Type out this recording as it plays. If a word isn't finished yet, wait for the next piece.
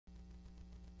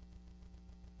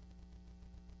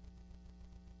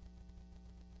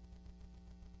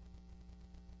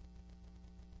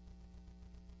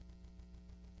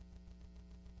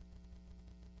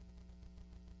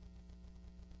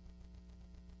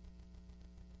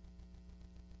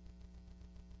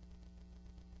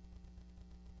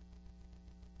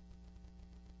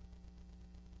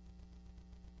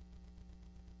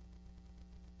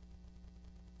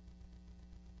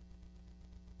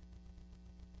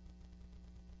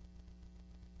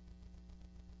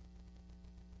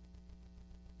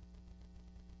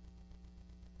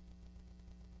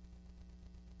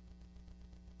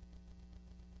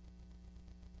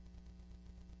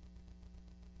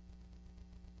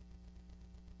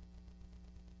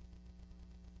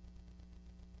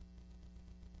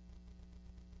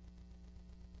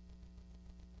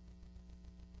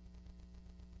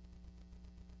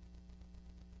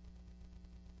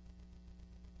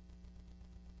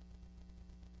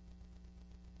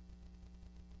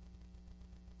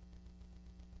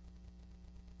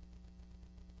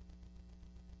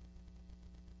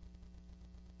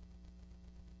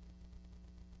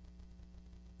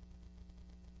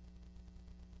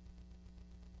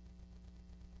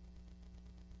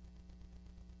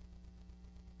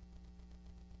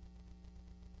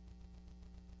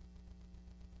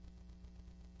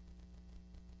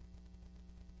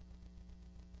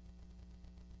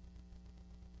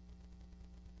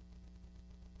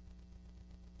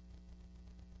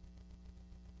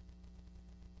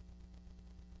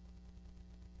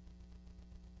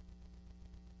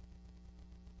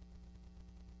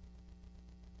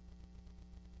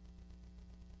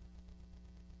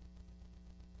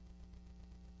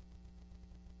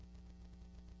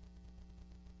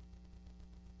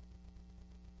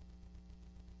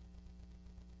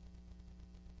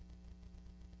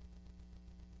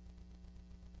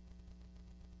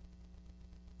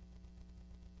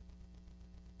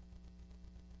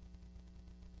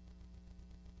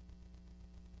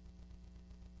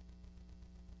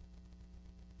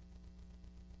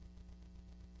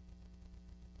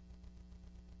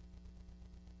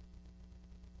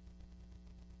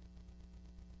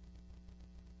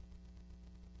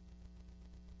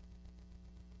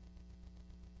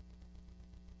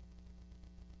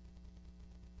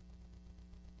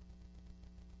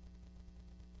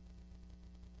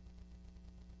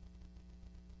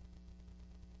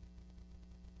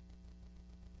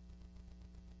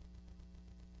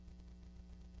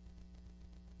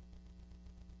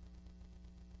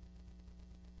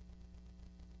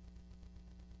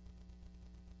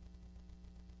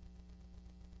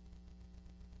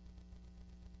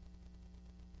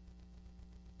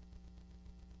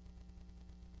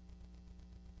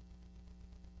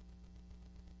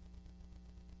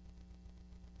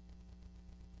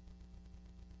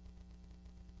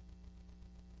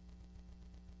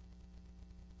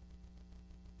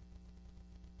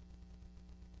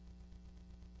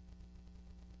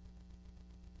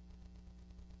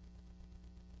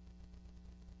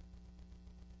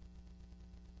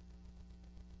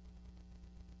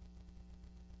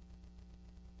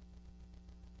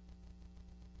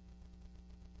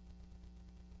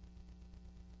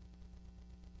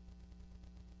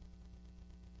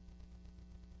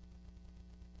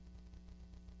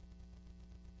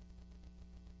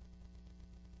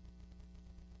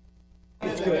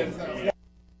That's good.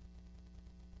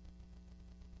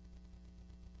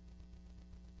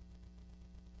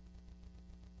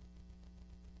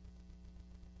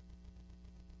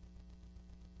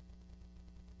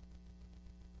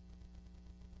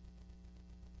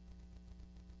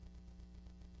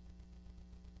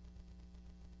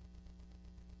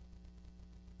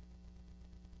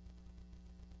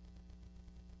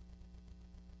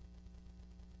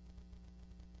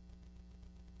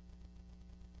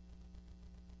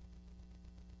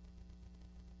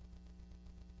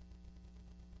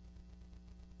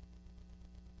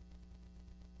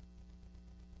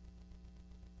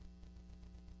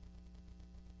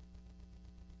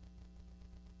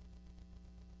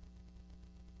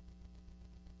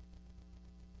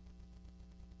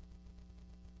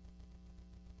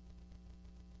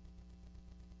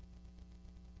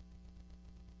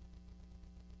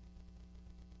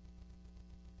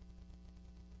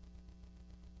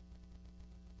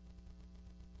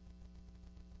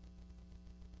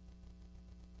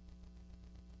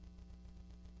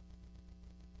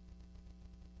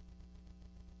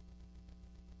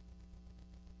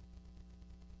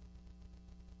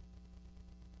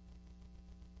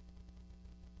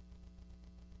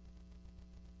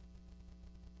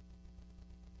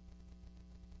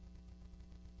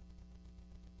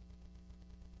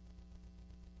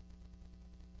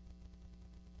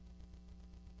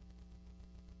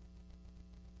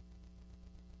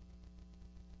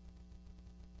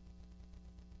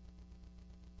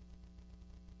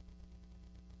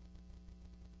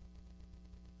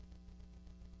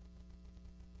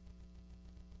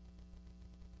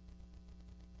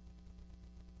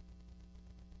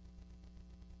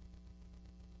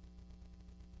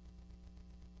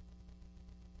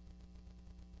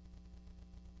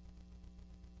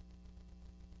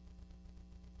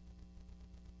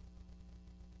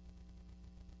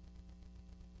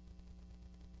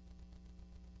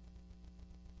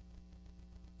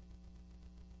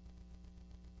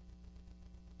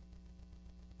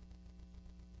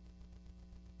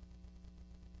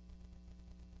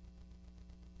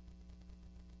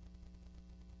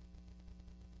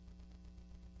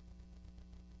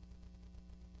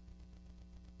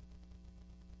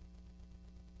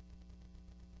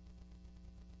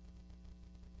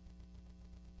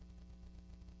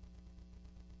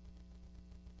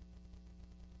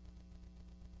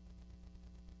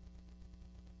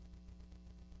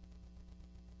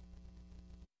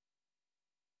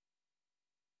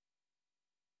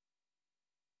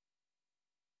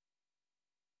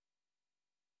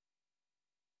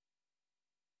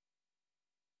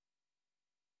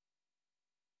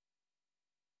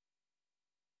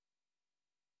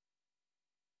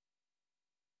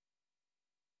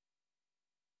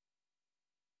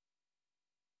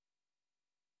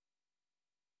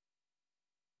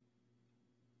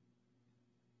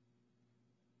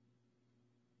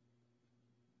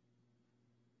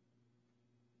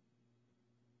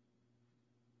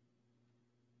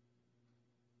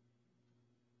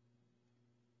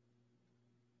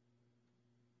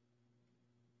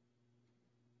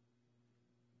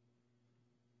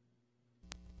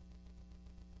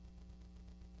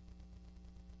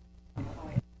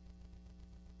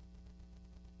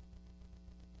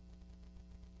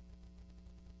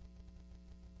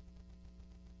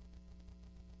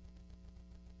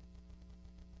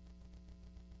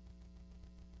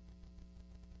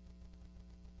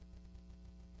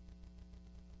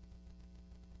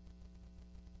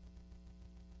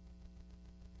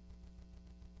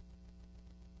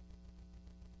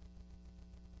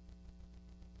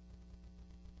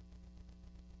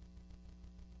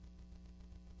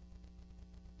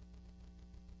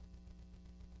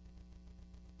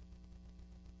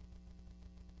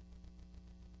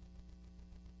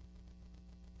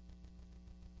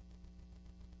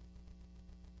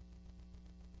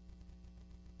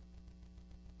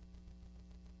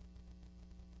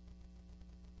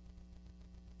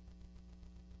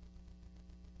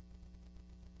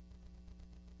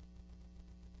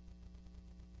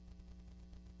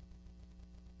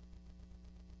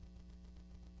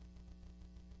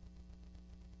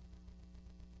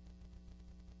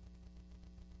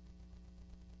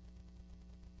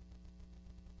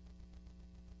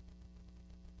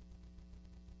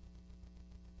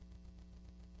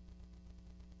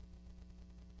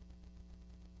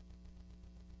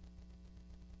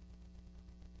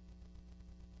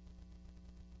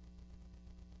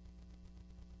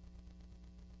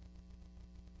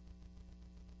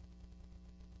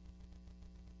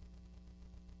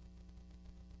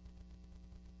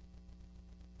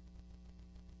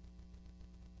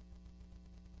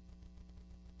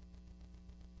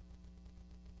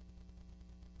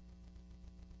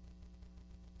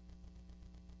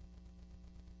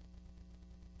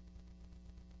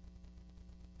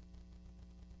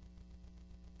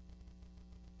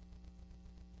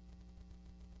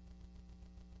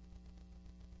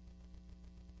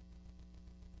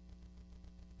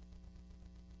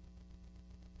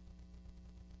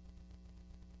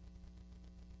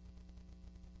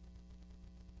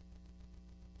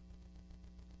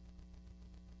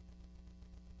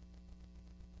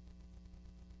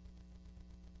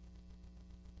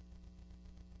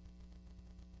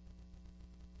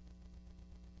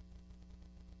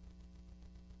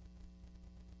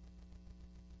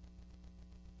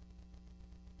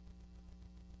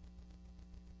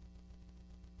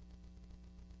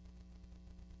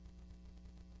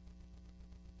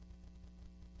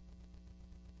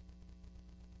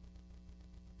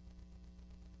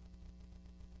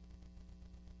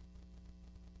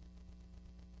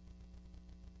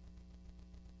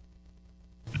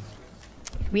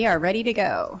 We are ready to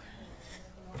go.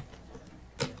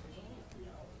 I'm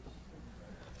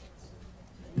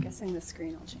guessing the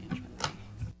screen will change when I...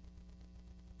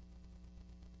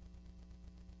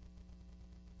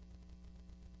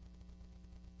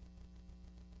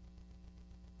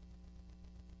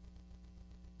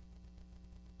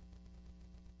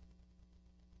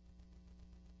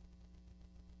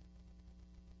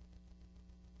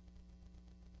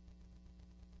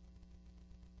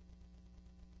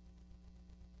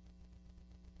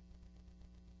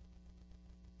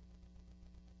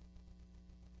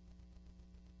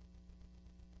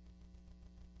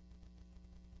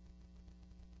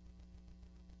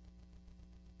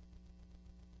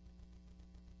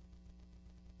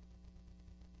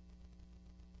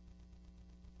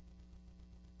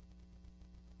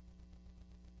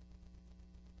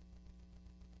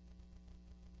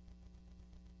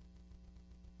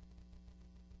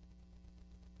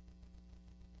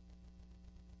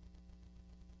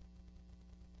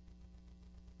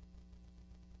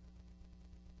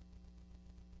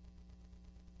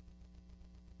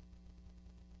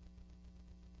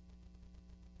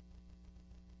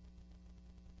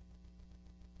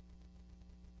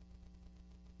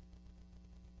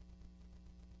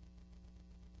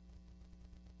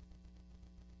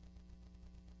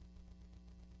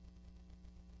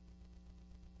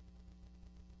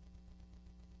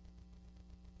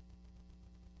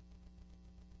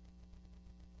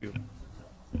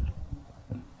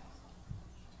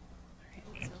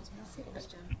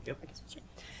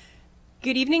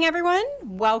 Good evening, everyone.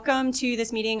 Welcome to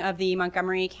this meeting of the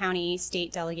Montgomery County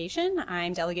State Delegation.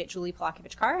 I'm Delegate Julie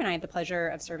Polakovich-Carr, and I have the pleasure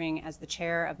of serving as the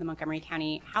chair of the Montgomery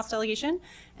County House Delegation.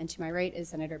 And to my right is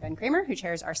Senator Ben Cramer, who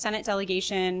chairs our Senate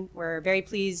delegation. We're very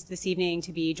pleased this evening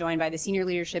to be joined by the senior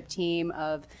leadership team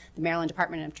of the Maryland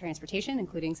Department of Transportation,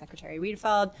 including Secretary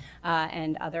Wiedefeld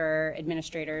and other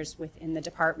administrators within the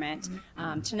department.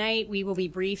 Tonight, we will be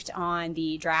briefed on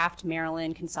the draft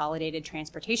Maryland Consolidated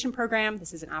Transportation Program.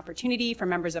 This is an opportunity for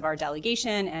members of our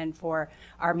delegation and for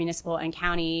our municipal and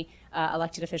county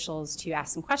elected officials to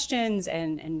ask some questions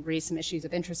and raise some issues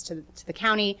of interest to the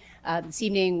county. This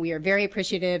evening, we are very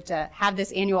appreciative to have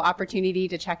this annual opportunity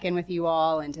to check in with you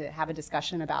all and to have a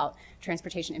discussion about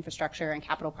transportation infrastructure and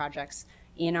capital projects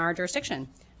in our jurisdiction.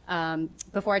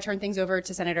 Before I turn things over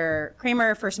to Senator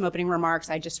Cramer for some opening remarks,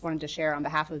 I just wanted to share on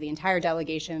behalf of the entire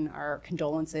delegation our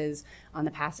condolences on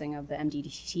the passing of the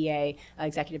MDTA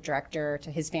executive director,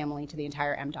 to his family, to the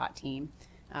entire MDOT team,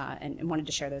 and wanted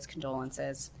to share those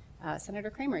condolences. Senator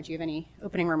Cramer, do you have any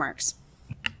opening remarks?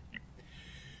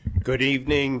 Good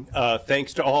evening.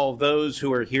 Thanks to all of those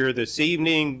who are here this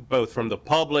evening, both from the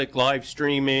public, live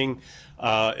streaming,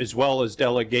 as well as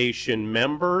delegation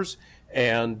members.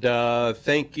 And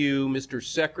thank you, Mr.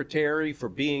 Secretary, for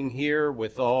being here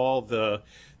with all the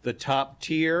top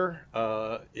tier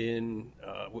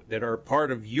that are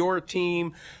part of your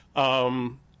team.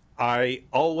 I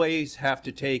always have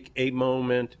to take a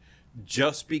moment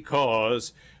just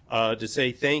because to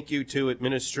say thank you to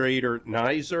Administrator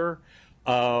Nizer.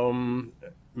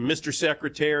 Mr.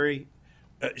 Secretary,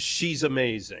 she's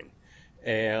amazing.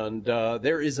 And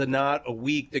there is not a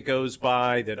week that goes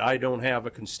by that I don't have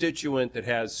a constituent that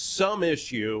has some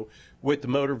issue with the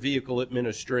Motor Vehicle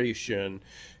Administration.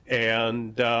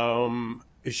 And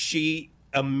she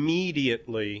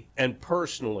immediately and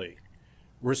personally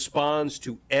responds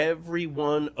to every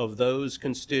one of those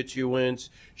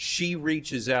constituents. She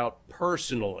reaches out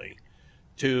personally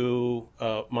to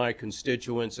my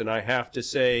constituents. And I have to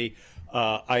say,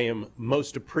 I am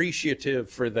most appreciative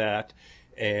for that.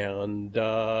 And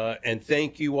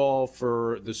thank you all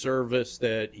for the service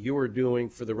that you are doing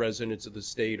for the residents of the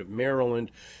state of Maryland.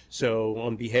 So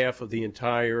on behalf of the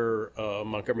entire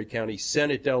Montgomery County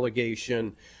Senate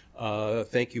delegation,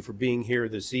 thank you for being here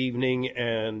this evening.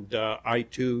 And I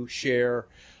too share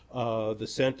the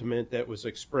sentiment that was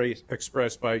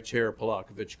expressed by Chair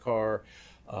Polakovich-Carr,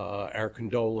 our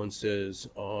condolences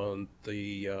on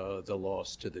the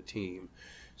loss to the team.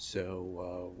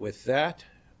 So with that,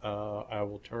 I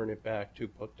will turn it back to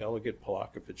Delegate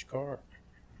Polakovich-Carr.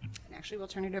 Actually, we'll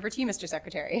turn it over to you, Mr.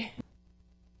 Secretary.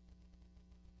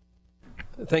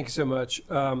 Thank you so much.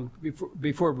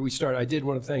 Before we start, I did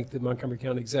want to thank the Montgomery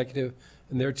County Executive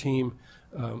and their team,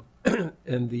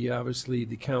 and obviously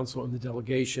the council and the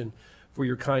delegation for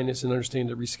your kindness and understanding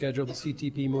to reschedule the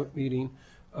CTP meeting.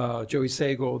 Joey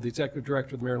Sagal, the Executive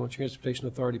Director of the Maryland Transportation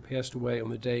Authority, passed away on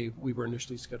the day we were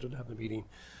initially scheduled to have the meeting.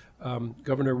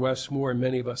 Governor Wes Moore and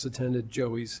many of us attended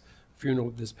Joey's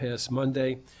funeral this past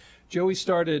Monday. Joey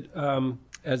started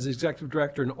as Executive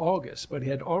Director in August, but he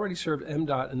had already served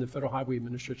MDOT and the Federal Highway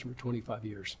Administration for 25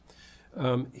 years.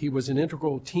 He was an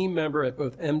integral team member at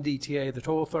both MDTA, the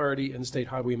Toll Authority, and the State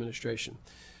Highway Administration.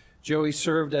 Joey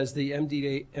served as the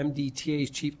MDTA's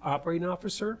Chief Operating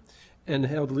Officer and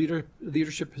held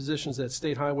leadership positions at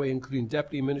State Highway, including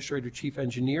Deputy Administrator Chief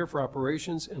Engineer for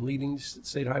Operations and leading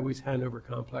State Highway's Hanover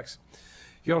Complex.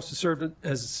 He also served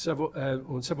as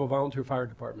on several volunteer fire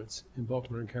departments in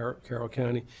Baltimore and Carroll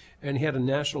County, and he had a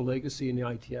national legacy in the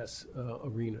ITS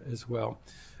arena as well.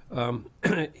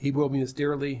 He will be missed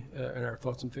dearly, and our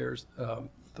thoughts and prayers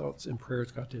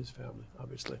go to his family,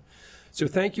 obviously. So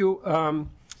thank you.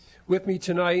 With me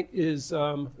tonight is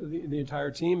the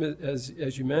entire team,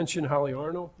 as you mentioned, Holly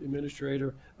Arnold, the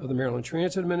Administrator of the Maryland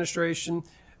Transit Administration,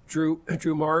 Drew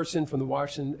Morrison from the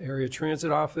Washington Area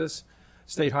Transit Office,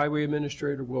 State Highway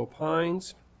Administrator Will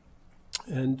Pines,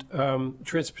 and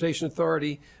Transportation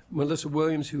Authority, Melissa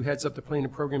Williams, who heads up the Plan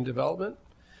and Program Development,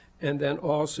 and then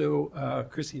also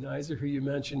Chrissy Neiser, who you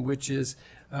mentioned, which is,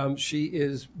 she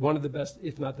is one of the best,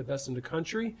 if not the best in the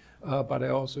country, but I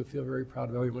also feel very proud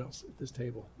of everyone else at this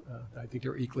table. I think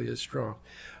they're equally as strong.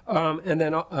 And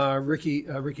then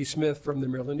Ricky Smith from the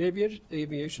Maryland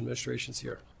Aviation Administration is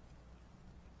here.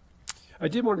 I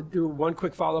did want to do one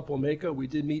quick follow-up on MACO. We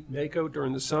did meet MACO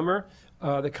during the summer.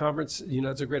 The conference,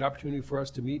 it's a great opportunity for us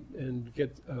to meet and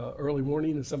get early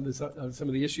warning of some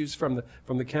of the issues from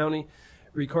the county.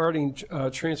 Regarding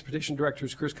Transportation Director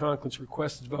Chris Conklin's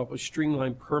request to develop a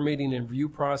streamlined permitting and review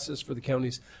process for the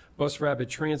county's bus rapid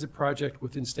transit project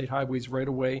within state highways right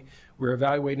away, we're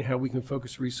evaluating how we can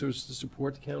focus resources to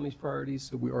support the county's priorities,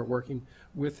 so we are working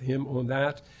with him on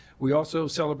that. We also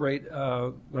celebrate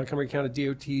Montgomery County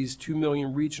DOT's $2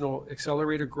 million Regional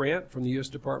Accelerator Grant from the U.S.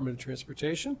 Department of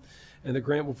Transportation, and the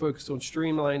grant will focus on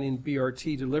streamlining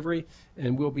BRT delivery,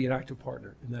 and we'll be an active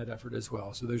partner in that effort as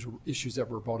well. So those are issues that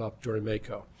were brought up during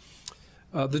MACO.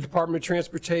 The Department of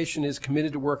Transportation is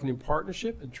committed to working in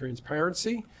partnership and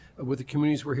transparency with the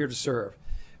communities we're here to serve.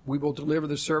 We will deliver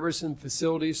the service and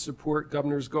facilities to support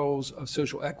Governor's goals of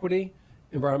social equity,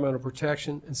 environmental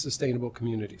protection, and sustainable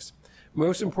communities.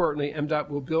 Most importantly, MDOT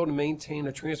will build and maintain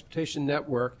a transportation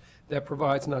network that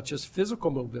provides not just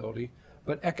physical mobility,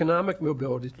 but economic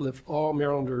mobility to lift all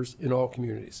Marylanders in all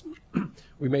communities.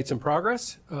 We made some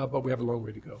progress, but we have a long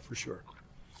way to go for sure.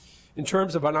 In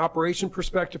terms of an operation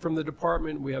perspective from the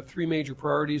department, we have three major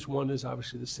priorities. One is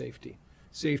obviously the safety.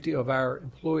 Safety of our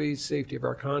employees, safety of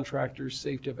our contractors,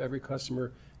 safety of every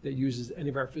customer that uses any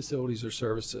of our facilities or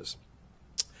services.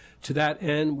 To that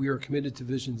end, we are committed to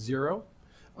Vision Zero.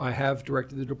 I have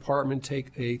directed the department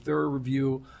take a thorough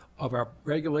review of our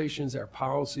regulations, our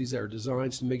policies, our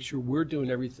designs to make sure we're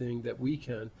doing everything that we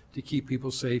can to keep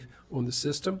people safe on the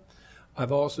system.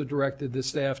 I've also directed the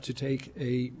staff to take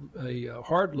a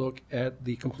hard look at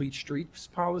the Complete Streets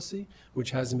policy,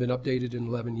 which hasn't been updated in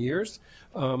 11 years,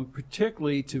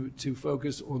 particularly to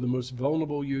focus on the most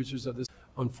vulnerable users of this.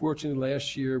 Unfortunately,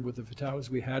 last year with the fatalities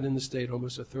we had in the state,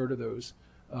 almost a third of those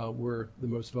were the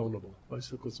most vulnerable,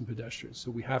 bicyclists and pedestrians.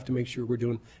 So we have to make sure we're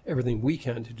doing everything we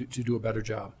can to do a better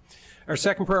job. Our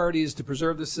second priority is to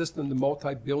preserve the system, the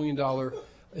multi-billion-dollar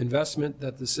investment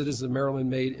that the citizens of Maryland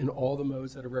made in all the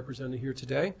modes that are represented here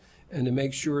today, and to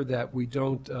make sure that we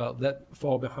don't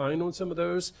fall behind on some of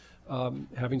those.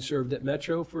 Having served at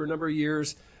Metro for a number of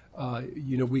years,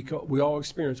 we all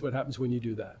experience what happens when you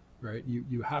do that. Right?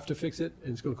 You have to fix it,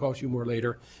 and it's going to cost you more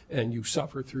later, and you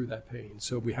suffer through that pain.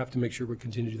 So we have to make sure we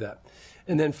continue to do that.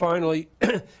 And then finally,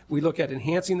 we look at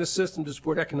enhancing the system to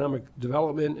support economic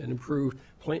development and improve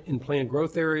planned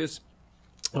growth areas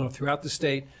throughout the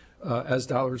state as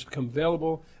dollars become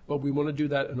available. But we want to do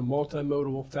that in a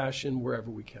multimodal fashion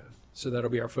wherever we can. So that'll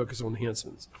be our focus on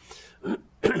enhancements.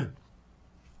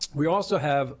 We also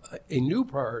have a new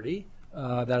priority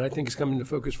that I think is coming into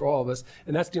focus for all of us,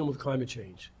 and that's dealing with climate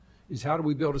change. Is how do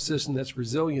we build a system that's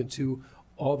resilient to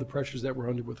all the pressures that we're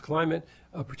under with climate,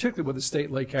 particularly with a state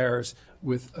like ours,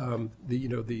 with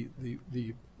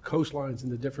the coastlines and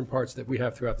the different parts that we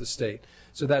have throughout the state.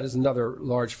 So that is another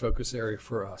large focus area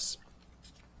for us.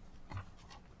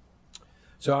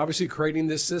 So obviously creating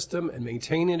this system and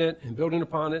maintaining it and building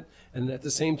upon it, and at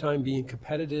the same time being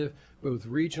competitive both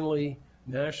regionally,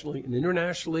 nationally, and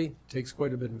internationally takes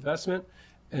quite a bit of investment.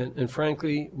 And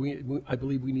frankly, I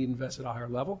believe we need to invest at a higher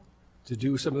level to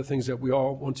do some of the things that we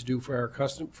all want to do for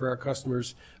our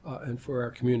customers and for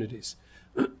our communities.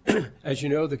 As you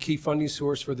know, the key funding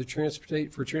source for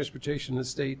transportation in the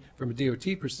state from a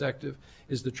DOT perspective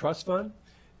is the trust fund,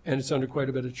 and it's under quite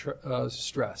a bit of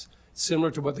stress. Similar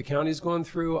to what the county's gone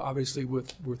through, obviously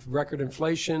with record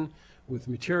inflation, with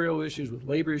material issues, with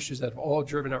labor issues that have all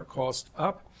driven our costs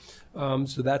up.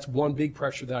 So that's one big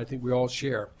pressure that I think we all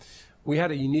share. We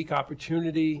had a unique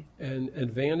opportunity and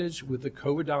advantage with the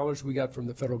COVID dollars we got from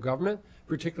the federal government,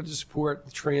 particularly to support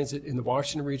the transit in the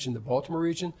Washington region, the Baltimore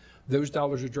region. Those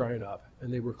dollars are drying up,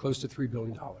 and they were close to $3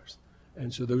 billion.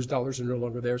 And so those dollars are no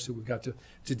longer there, so we've got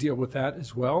to deal with that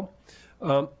as well.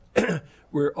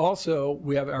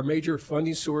 We have our major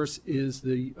funding source is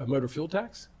the motor fuel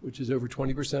tax, which is over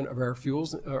 20% of our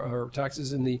fuels, our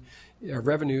taxes in our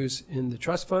revenues in the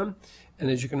trust fund. And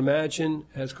as you can imagine,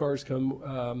 as cars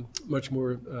come much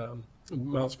more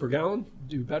miles per gallon,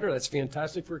 do better. That's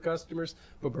fantastic for customers,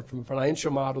 but from a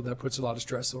financial model, that puts a lot of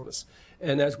stress on us.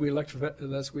 And as we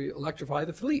electrify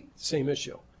the fleet, same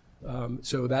issue.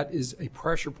 So that is a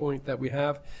pressure point that we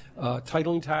have.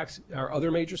 Titling tax, our other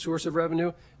major source of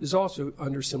revenue, is also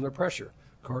under similar pressure.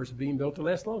 Cars are being built to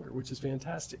last longer, which is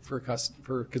fantastic for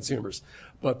consumers.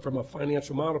 But from a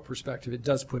financial model perspective, it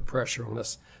does put pressure on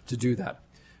us to do that.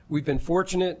 We've been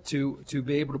fortunate to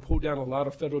be able to pull down a lot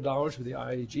of federal dollars with the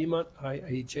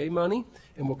IIJA money,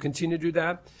 and we'll continue to do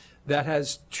that. That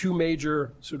has two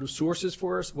major sort of sources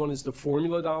for us. One is the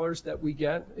formula dollars that we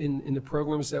get in the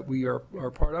programs that we are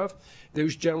part of.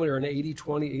 Those generally are an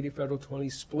 80-20, 80 federal, 20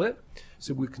 split.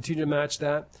 So we continue to match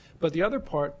that. But the other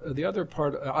part,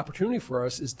 opportunity for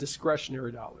us is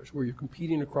discretionary dollars, where you're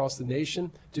competing across the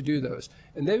nation to do those.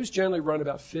 And those generally run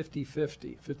about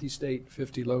 50-50, 50 state,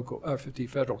 50 local, 50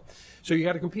 federal. So you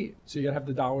got to compete. So you got to have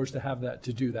the dollars to have that,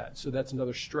 to do that. So that's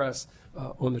another stress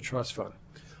on the trust fund.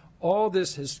 All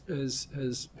this has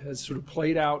sort of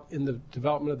played out in the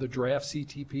development of the draft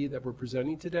CTP that we're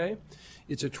presenting today.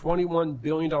 It's a $21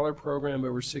 billion program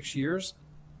over 6 years,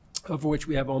 of which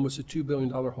we have almost a $2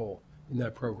 billion hole in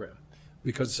that program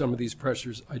because of some of these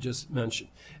pressures I just mentioned.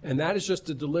 And that is just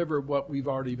to deliver what we've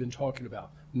already been talking about,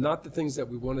 not the things that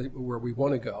where we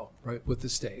want to go, right, with the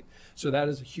state. So that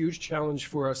is a huge challenge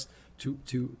for us to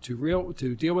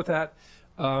deal with that.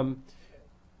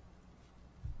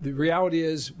 The reality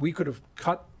is we could have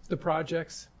cut the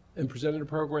projects and presented a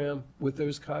program with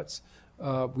those cuts.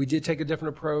 We did take a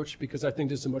different approach because I think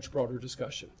this is a much broader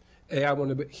discussion. I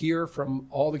want to hear from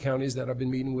all the counties that I've been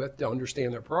meeting with to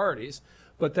understand their priorities,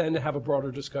 but then to have a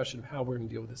broader discussion of how we're going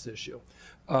to deal with this issue.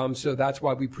 So that's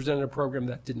why we presented a program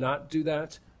that did not do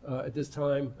that at this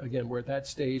time. Again, we're at that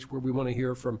stage where we want to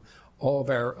hear from all of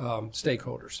our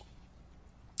stakeholders.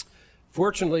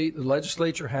 Fortunately, the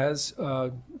legislature has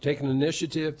taken an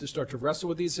initiative to start to wrestle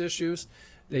with these issues.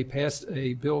 They passed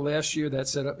a bill last year that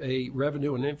set up a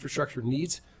Revenue and Infrastructure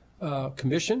Needs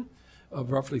Commission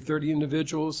of roughly 30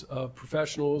 individuals,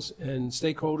 professionals and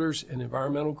stakeholders and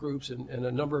environmental groups and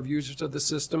a number of users of the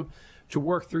system to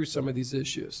work through some of these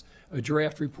issues. A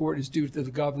draft report is due to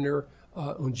the governor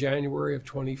on January of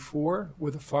 24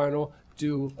 with a final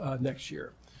due next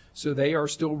year. So they are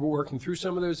still working through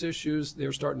some of those issues.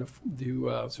 They're starting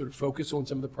to sort of focus on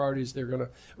some of the priorities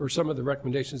or some of the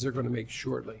recommendations they're going to make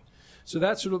shortly. So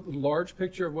that's sort of the large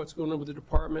picture of what's going on with the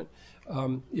department.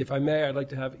 If I may, I'd like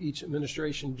to have each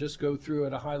administration just go through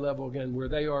at a high level again where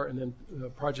they are, and then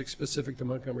projects specific to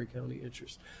Montgomery County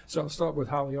interests. So I'll start with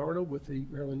Holly Arnold with the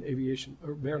Maryland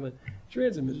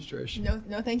Transit Administration.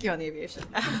 No, thank you on the aviation.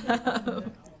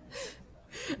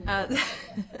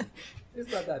 It's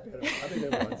not that bad. I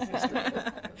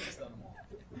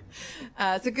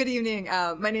think So good evening.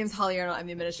 My name is Holly Arnold. I'm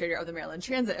the administrator of the Maryland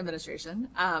Transit Administration.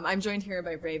 I'm joined here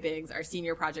by Ray Biggs, our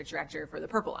senior project director for the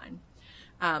Purple Line.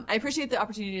 I appreciate the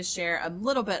opportunity to share a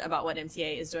little bit about what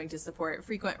MTA is doing to support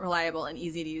frequent, reliable, and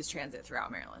easy-to-use transit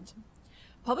throughout Maryland.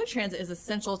 Public transit is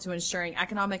essential to ensuring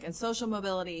economic and social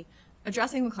mobility,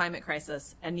 addressing the climate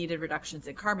crisis and needed reductions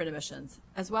in carbon emissions,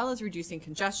 as well as reducing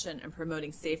congestion and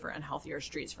promoting safer and healthier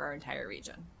streets for our entire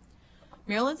region.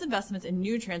 Maryland's investments in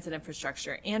new transit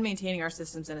infrastructure and maintaining our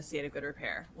systems in a state of good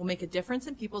repair will make a difference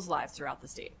in people's lives throughout the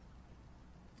state.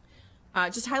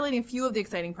 Just highlighting a few of the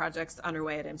exciting projects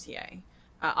underway at MTA.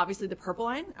 Obviously, the Purple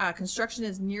Line. Construction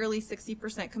is nearly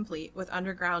 60% complete, with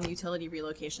underground utility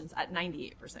relocations at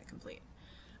 98% complete.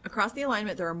 Across the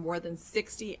alignment, there are more than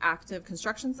 60 active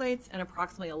construction sites and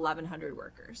approximately 1,100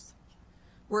 workers.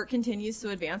 Work continues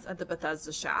to advance at the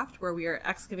Bethesda shaft, where we are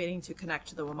excavating to connect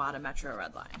to the WMATA Metro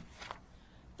Red Line.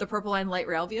 The Purple Line light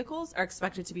rail vehicles are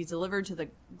expected to be delivered to the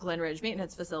Glen Ridge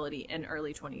Maintenance Facility in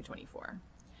early 2024.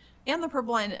 And the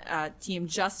Purple Line team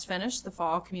just finished the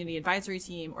Fall Community Advisory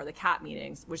Team, or the CAT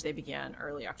meetings, which they began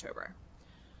early October.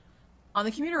 On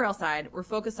the commuter rail side, we're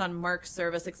focused on MARC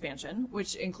service expansion,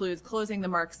 which includes closing the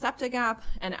MARC SEPTA gap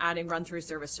and adding run-through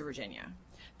service to Virginia.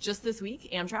 Just this week,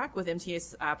 Amtrak, with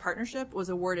MTA's partnership, was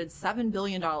awarded $7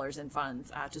 billion in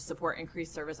funds to support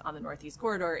increased service on the Northeast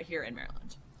Corridor here in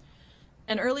Maryland.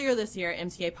 And earlier this year,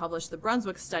 MTA published the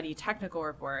Brunswick Study Technical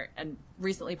Report and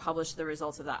recently published the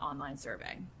results of that online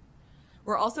survey.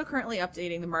 We're also currently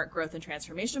updating the MARC Growth and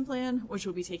Transformation Plan, which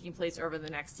will be taking place over the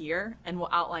next year and will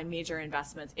outline major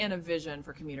investments and a vision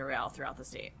for commuter rail throughout the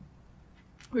state.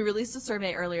 We released a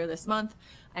survey earlier this month.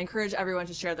 I encourage everyone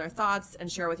to share their thoughts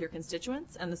and share with your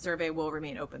constituents, and the survey will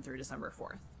remain open through December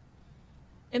 4th.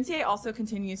 MTA also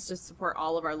continues to support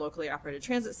all of our locally operated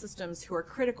transit systems who are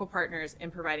critical partners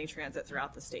in providing transit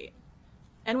throughout the state.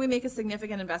 And we make a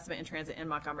significant investment in transit in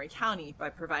Montgomery County by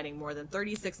providing more than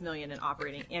 $36 million in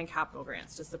operating and capital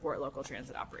grants to support local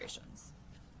transit operations.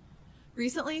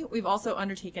 Recently, we've also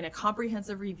undertaken a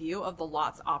comprehensive review of the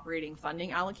LOT's operating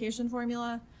funding allocation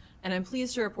formula, and I'm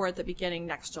pleased to report that beginning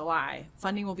next July,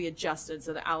 funding will be adjusted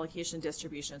so the allocation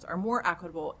distributions are more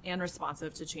equitable and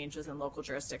responsive to changes in local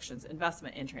jurisdictions'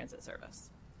 investment in transit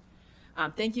service.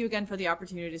 Thank you again for the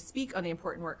opportunity to speak on the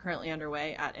important work currently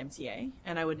underway at MTA,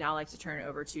 and I would now like to turn it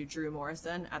over to Drew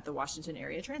Morrison at the Washington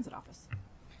Area Transit Office.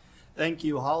 Thank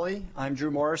you, Holly. I'm Drew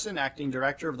Morrison, Acting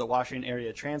Director of the Washington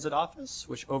Area Transit Office,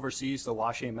 which oversees the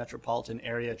Washington Metropolitan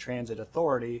Area Transit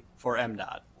Authority for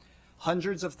MDOT.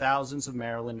 Hundreds of thousands of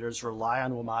Marylanders rely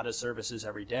on WMATA services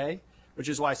every day, which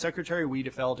is why Secretary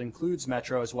Wiedefeld includes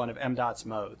Metro as one of MDOT's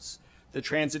modes. The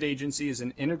transit agency is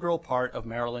an integral part of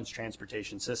Maryland's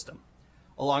transportation system.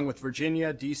 Along with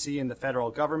Virginia, D.C., and the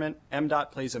federal government,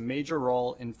 MDOT plays a major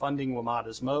role in funding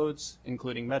WMATA's modes,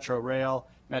 including Metro Rail,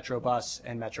 Metro Bus,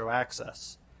 and Metro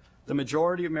Access. The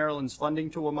majority of Maryland's funding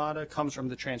to WMATA comes from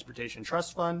the Transportation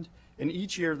Trust Fund, and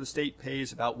each year the state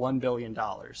pays about $1 billion.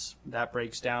 That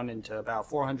breaks down into about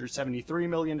 $473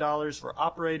 million for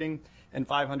operating and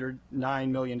 $509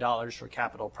 million for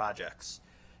capital projects.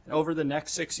 And over the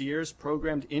next 6 years,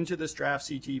 programmed into this draft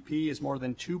CTP is more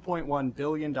than $2.1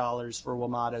 billion for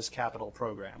WMATA's capital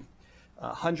program.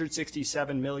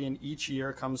 $167 million each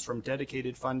year comes from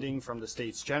dedicated funding from the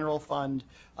state's general fund,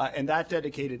 and that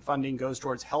dedicated funding goes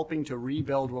towards helping to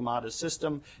rebuild WMATA's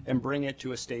system and bring it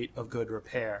to a state of good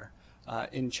repair.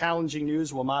 In challenging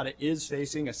news, WMATA is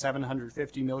facing a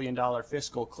 $750 million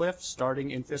fiscal cliff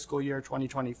starting in fiscal year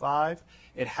 2025.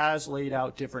 It has laid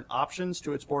out different options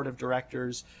to its board of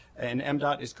directors, and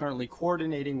MDOT is currently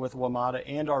coordinating with WMATA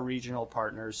and our regional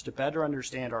partners to better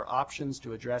understand our options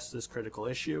to address this critical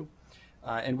issue.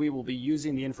 And we will be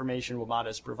using the information WMATA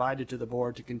has provided to the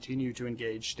board to continue to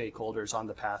engage stakeholders on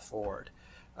the path forward.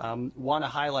 Want to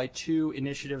highlight two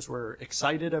initiatives we're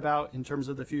excited about in terms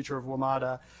of the future of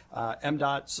WMATA.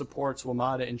 MDOT supports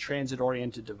WMATA in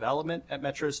transit-oriented development at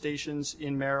metro stations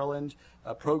in Maryland.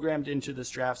 Programmed into this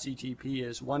draft CTP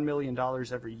is $1 million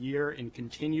every year in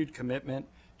continued commitment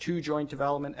to joint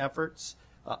development efforts.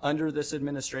 Under this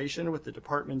administration, with the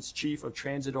department's Chief of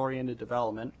Transit-Oriented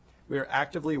Development, we are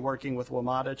actively working with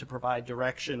WMATA to provide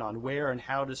direction on where and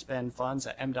how to spend funds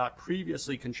that MDOT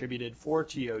previously contributed for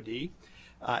TOD.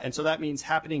 And so that means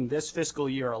happening this fiscal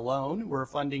year alone, we're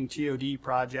funding TOD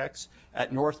projects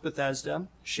at North Bethesda,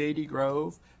 Shady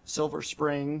Grove, Silver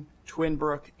Spring, Twin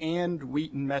Brook, and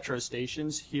Wheaton metro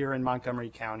stations here in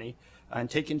Montgomery County. And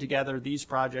taken together, these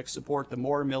projects support the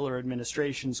Moore-Miller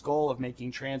administration's goal of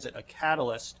making transit a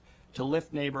catalyst to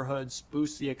lift neighborhoods,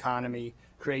 boost the economy,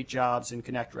 create jobs, and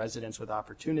connect residents with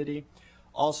opportunity.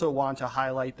 Also want to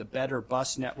highlight the Better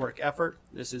Bus Network effort.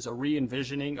 This is a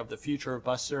re-envisioning of the future of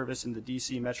bus service in the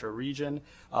DC metro region.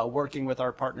 Working with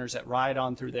our partners at Ride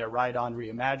On through their Ride On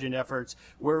Reimagined efforts,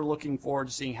 we're looking forward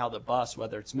to seeing how the bus,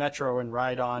 whether it's Metro and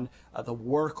Ride On, the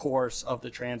workhorse of the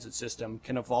transit system,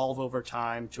 can evolve over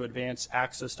time to advance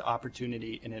access to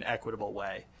opportunity in an equitable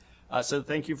way. So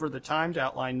thank you for the time to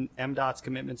outline MDOT's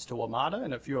commitments to WMATA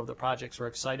and a few of the projects we're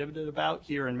excited about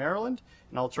here in Maryland.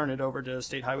 And I'll turn it over to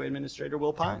State Highway Administrator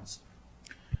Will Pines.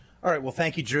 All right, well,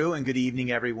 thank you, Drew, and good evening,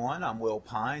 everyone. I'm Will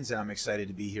Pines, and I'm excited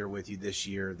to be here with you this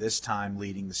year, this time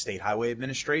leading the State Highway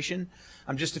Administration.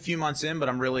 I'm just a few months in, but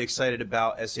I'm really excited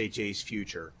about SHA's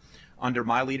future. Under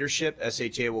my leadership,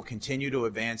 SHA will continue to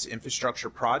advance infrastructure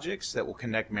projects that will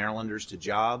connect Marylanders to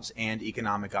jobs and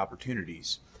economic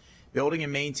opportunities. Building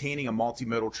and maintaining a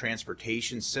multimodal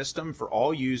transportation system for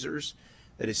all users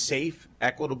that is safe,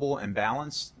 equitable, and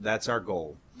balanced, that's our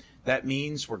goal. That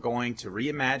means we're going to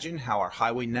reimagine how our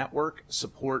highway network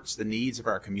supports the needs of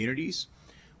our communities.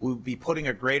 We'll be putting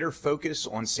a greater focus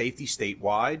on safety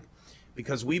statewide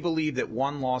because we believe that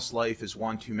one lost life is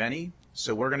one too many.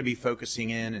 So we're going to be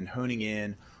focusing in and honing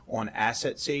in on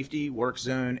asset safety, work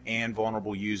zone, and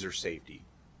vulnerable user safety.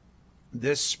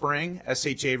 This spring,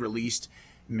 SHA released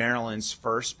Maryland's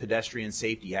first Pedestrian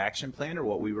Safety Action Plan, or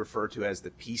what we refer to as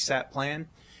the PSAT plan.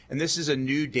 And this is a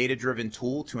new data-driven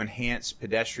tool to enhance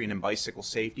pedestrian and bicycle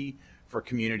safety for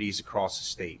communities across the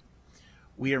state.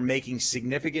 We are making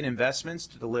significant investments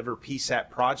to deliver PSAP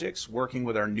projects, working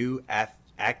with our new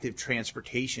active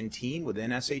transportation team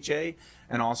within SHA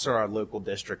and also our local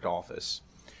district office.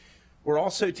 We're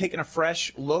also taking a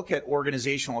fresh look at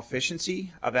organizational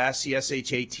efficiency. I've asked the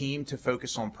SHA team to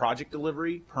focus on project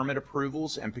delivery, permit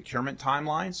approvals, and procurement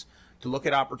timelines to look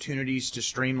at opportunities to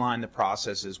streamline the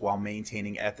processes while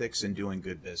maintaining ethics and doing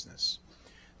good business.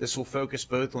 This will focus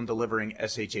both on delivering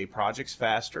SHA projects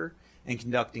faster and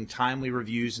conducting timely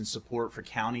reviews and support for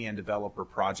county and developer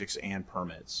projects and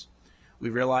permits. We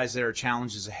realize there are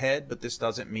challenges ahead, but this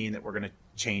doesn't mean that we're going to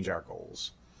change our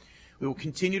goals. We will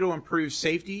continue to improve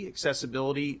safety,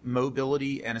 accessibility,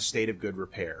 mobility, and a state of good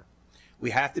repair. We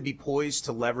have to be poised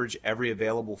to leverage every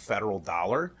available federal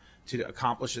dollar to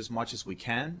accomplish as much as we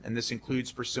can, and this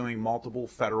includes pursuing multiple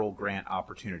federal grant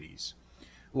opportunities.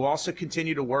 We'll also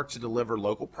continue to work to deliver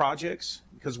local projects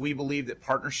because we believe that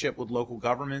partnership with local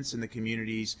governments and the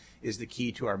communities is the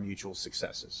key to our mutual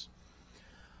successes.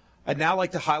 I'd now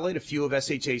like to highlight a few of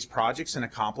SHA's projects and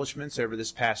accomplishments over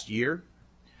this past year.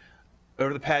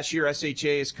 Over the past year,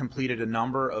 SHA has completed a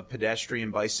number of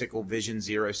pedestrian bicycle Vision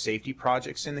Zero safety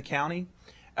projects in the county.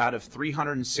 Out of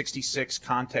 366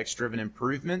 context-driven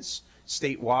improvements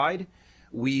statewide,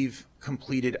 we've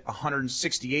completed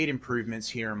 168 improvements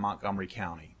here in Montgomery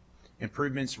County.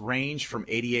 Improvements range from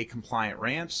ADA-compliant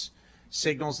ramps,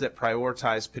 signals that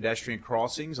prioritize pedestrian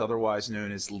crossings, otherwise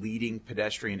known as leading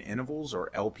pedestrian intervals, or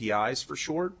LPIs for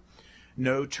short,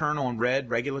 no turn on red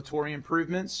regulatory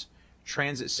improvements,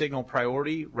 transit signal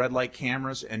priority, red light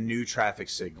cameras, and new traffic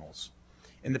signals.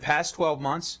 In the past 12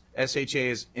 months, SHA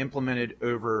has implemented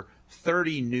over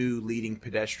 30 new leading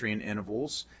pedestrian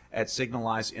intervals at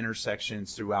signalized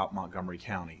intersections throughout Montgomery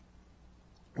County.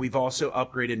 We've also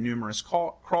upgraded numerous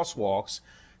crosswalks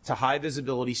to high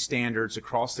visibility standards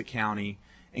across the county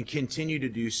and continue to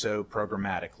do so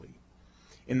programmatically.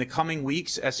 In the coming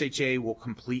weeks, SHA will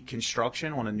complete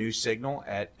construction on a new signal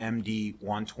at MD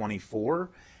 124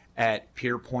 at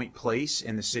Pierpoint Place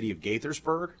in the city of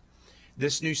Gaithersburg.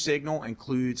 This new signal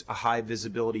includes a high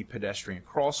visibility pedestrian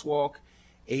crosswalk,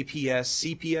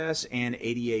 APS, CPS, and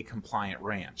ADA compliant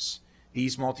ramps.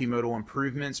 These multimodal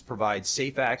improvements provide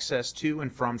safe access to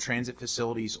and from transit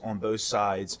facilities on both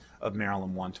sides of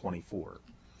Maryland 124.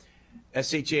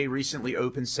 SHA recently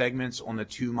opened segments on the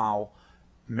 2-mile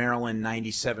Maryland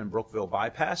 97 Brookville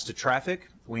bypass to traffic.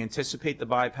 We anticipate the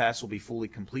bypass will be fully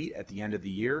complete at the end of the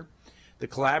year. The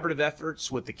collaborative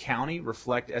efforts with the county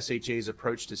reflect SHA's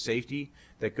approach to safety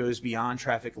that goes beyond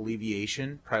traffic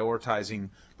alleviation, prioritizing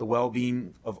the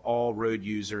well-being of all road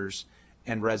users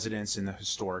and residents in the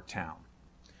historic town.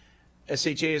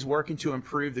 SHA is working to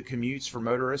improve the commutes for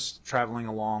motorists traveling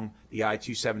along the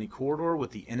I-270 corridor with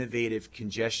the innovative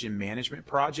congestion management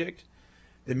project.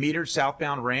 The metered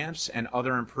southbound ramps and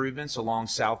other improvements along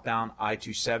southbound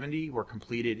I-270 were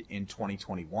completed in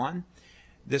 2021.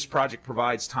 This project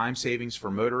provides time savings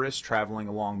for motorists traveling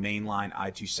along mainline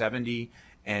I-270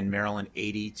 and Maryland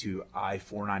 80 to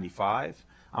I-495.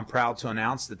 I'm proud to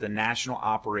announce that the National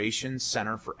Operations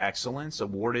Center for Excellence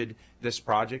awarded this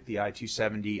project, the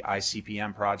I-270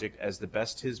 ICPM project, as the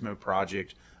best TSMO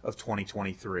project of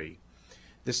 2023.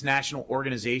 This national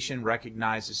organization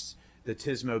recognizes the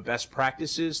TSMO best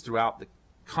practices throughout the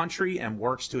country and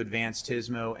works to advance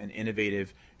TSMO and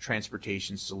innovative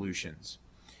transportation solutions.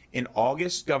 In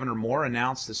August, Governor Moore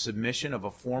announced the submission of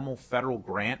a formal federal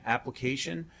grant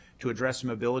application to address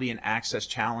mobility and access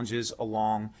challenges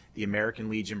along the American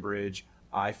Legion Bridge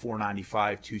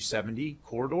I-495-270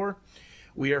 corridor.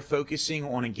 We are focusing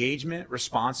on engagement,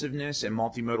 responsiveness, and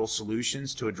multimodal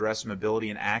solutions to address mobility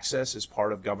and access as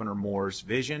part of Governor Moore's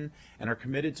vision and are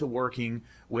committed to working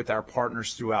with our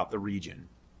partners throughout the region.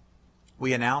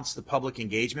 We announced the public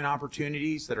engagement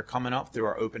opportunities that are coming up through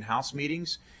our open house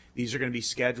meetings. These are going to be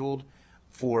scheduled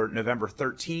for November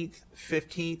 13th,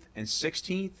 15th, and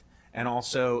 16th, and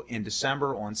also in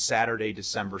December on Saturday,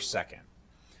 December 2nd.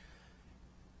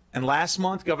 And last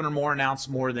month, Governor Moore announced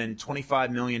more than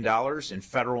 $25 million in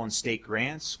federal and state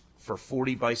grants for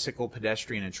 40 bicycle,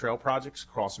 pedestrian, and trail projects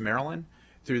across Maryland.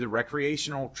 Through the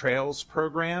Recreational Trails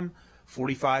Program,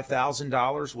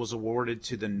 $45,000 was awarded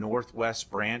to the Northwest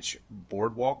Branch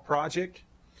Boardwalk Project.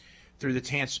 Through the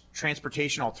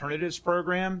Transportation Alternatives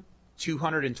Program,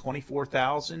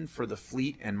 $224,000 for the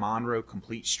Fleet and Monroe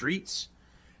Complete Streets,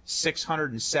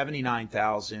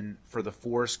 $679,000 for the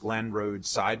Forest Glen Road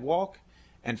Sidewalk,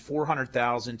 and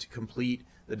 $400,000 to complete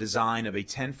the design of a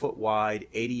 10-foot wide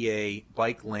ADA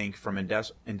bike link from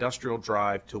Industrial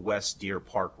Drive to West Deer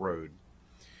Park Road.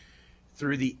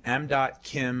 Through the MDOT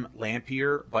Kim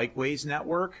Lampier Bikeways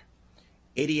Network,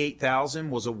 $88,000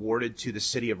 was awarded to the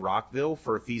City of Rockville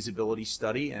for a feasibility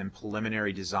study and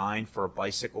preliminary design for a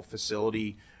bicycle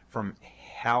facility from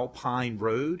Halpine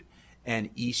Road and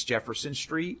East Jefferson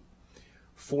Street.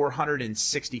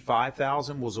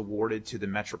 $465,000 was awarded to the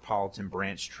Metropolitan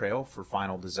Branch Trail for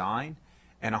final design,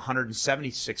 and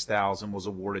 $176,000 was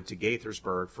awarded to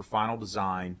Gaithersburg for final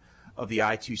design of the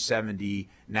I-270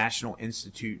 National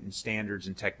Institute in Standards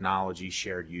and Technology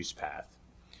shared use path.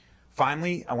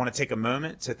 Finally, I want to take a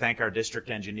moment to thank our district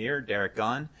engineer, Derek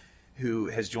Gunn, who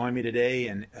has joined me today,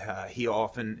 and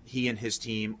he and his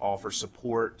team offer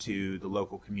support to the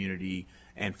local community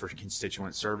and for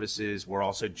constituent services. We're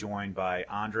also joined by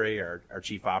Andre, our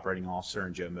Chief Operating Officer,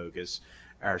 and Joe Mogus,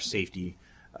 our Safety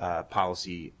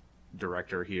Policy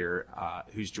Director here,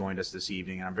 who's joined us this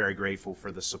evening. And I'm very grateful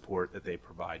for the support that they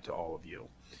provide to all of you.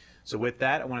 So with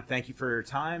that, I want to thank you for your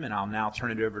time, and I'll now turn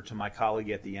it over to my colleague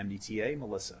at the MDTA,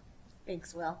 Melissa.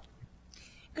 Thanks, Will.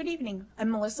 Good evening.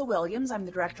 I'm Melissa Williams. I'm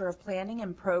the Director of Planning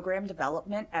and Program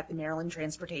Development at the Maryland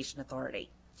Transportation Authority.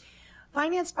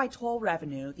 Financed by toll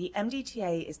revenue, the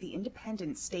MDTA is the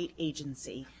independent state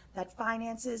agency that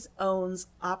finances, owns,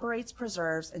 operates,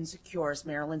 preserves, and secures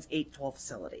Maryland's 8 toll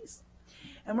facilities.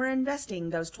 And we're investing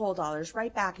those toll dollars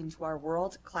right back into our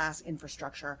world-class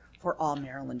infrastructure for all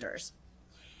Marylanders.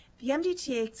 The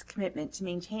MDTA's commitment to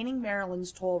maintaining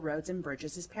Maryland's toll roads and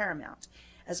bridges is paramount,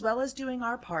 as well as doing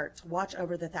our part to watch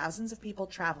over the thousands of people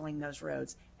traveling those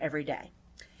roads every day.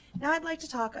 Now I'd like to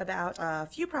talk about a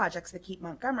few projects that keep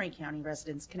Montgomery County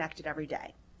residents connected every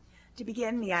day. To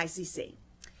begin, the ICC.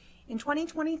 In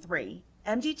 2023,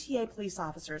 MDTA police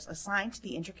officers assigned to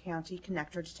the Intercounty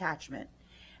Connector Detachment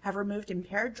have removed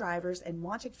impaired drivers and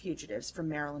wanted fugitives from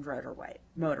Maryland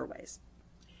motorways.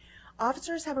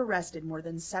 Officers have arrested more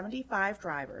than 75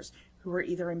 drivers who were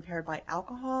either impaired by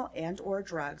alcohol and/or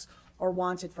drugs or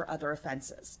wanted for other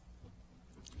offenses.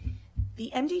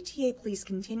 The MDTA police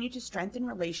continue to strengthen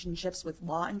relationships with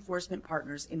law enforcement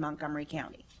partners in Montgomery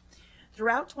County.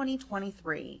 Throughout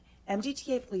 2023,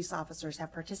 MDTA police officers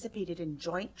have participated in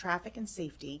joint traffic and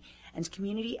safety and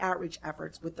community outreach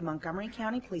efforts with the Montgomery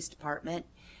County Police Department,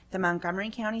 the Montgomery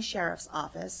County Sheriff's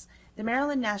Office, the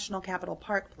Maryland National Capital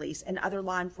Park Police, and other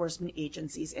law enforcement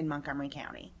agencies in Montgomery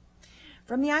County.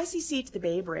 From the ICC to the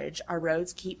Bay Bridge, our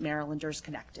roads keep Marylanders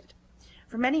connected.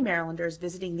 For many Marylanders,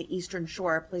 visiting the Eastern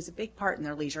Shore plays a big part in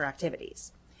their leisure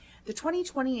activities. The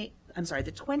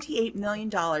 $28 million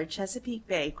Chesapeake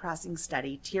Bay Crossing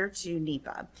Study, Tier 2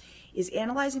 NEPA, is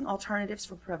analyzing alternatives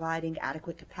for providing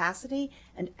adequate capacity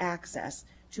and access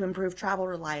to improve travel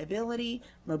reliability,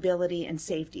 mobility, and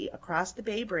safety across the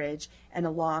Bay Bridge and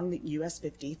along the US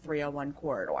 50-301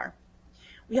 corridor.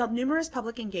 We held numerous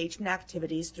public engagement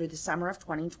activities through the summer of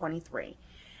 2023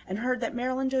 and heard that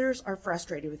Marylanders are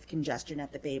frustrated with congestion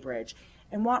at the Bay Bridge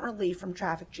and want relief from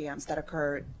traffic jams that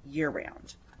occur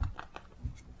year-round.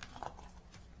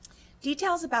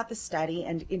 Details about the study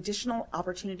and additional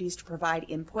opportunities to provide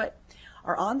input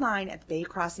are online at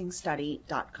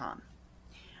baycrossingstudy.com.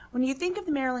 When you think of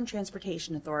the Maryland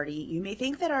Transportation Authority, you may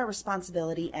think that our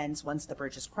responsibility ends once the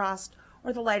bridge is crossed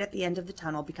or the light at the end of the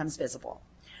tunnel becomes visible.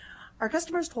 Our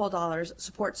customers' toll dollars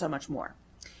support so much more.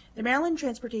 The Maryland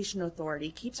Transportation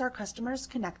Authority keeps our customers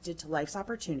connected to life's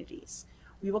opportunities.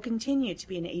 We will continue to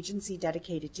be an agency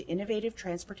dedicated to innovative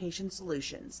transportation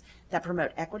solutions that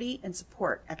promote equity and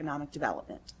support economic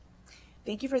development.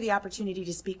 Thank you for the opportunity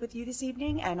to speak with you this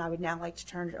evening, and I would now like to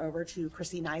turn it over to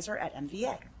Chrissy Nizer at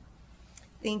MVA.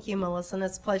 Thank you, Melissa, and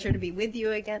it's a pleasure to be with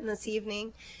you again this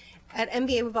evening. At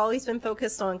MBA, we've always been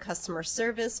focused on customer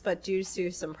service, but due to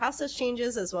some process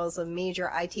changes as well as a major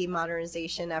IT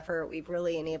modernization effort, we've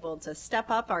really enabled to step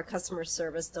up our customer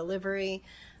service delivery.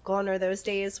 Gone are those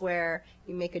days where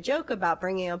you make a joke about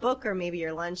bringing a book or maybe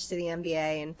your lunch to the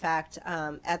MBA. In fact,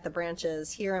 at the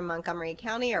branches here in Montgomery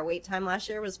County, our wait time last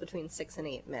year was between 6 and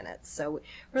 8 minutes. So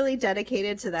really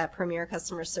dedicated to that premier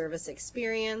customer service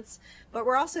experience. But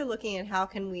we're also looking at how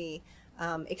can we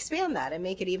expand that and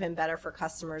make it even better for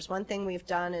customers. One thing we've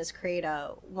done is create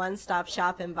a one-stop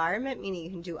shop environment, meaning you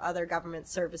can do other government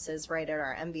services right at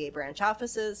our MBA branch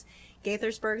offices.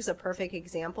 Gaithersburg is a perfect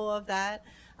example of that.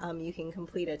 You can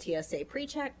complete a TSA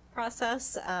pre-check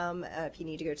process. If you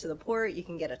need to go to the port, you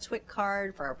can get a TWIC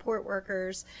card for our port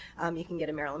workers. You can get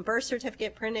a Maryland birth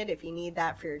certificate printed if you need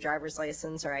that for your driver's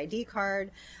license or ID card.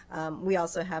 We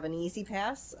also have an Easy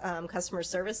Pass customer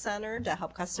service center to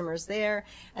help customers there,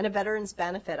 and a Veterans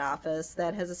Benefit Office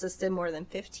that has assisted more than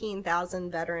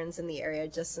 15,000 veterans in the area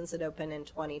just since it opened in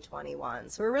 2021.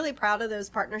 So we're really proud of those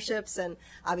partnerships and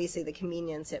obviously the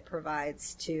convenience it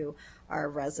provides to our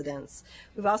residents.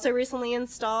 We've also recently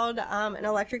installed an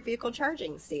electric vehicle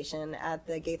charging station at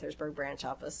the Gaithersburg branch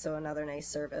office, so another nice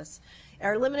service.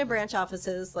 Our limited branch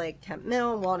offices like Kent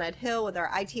Mill and Walnut Hill, with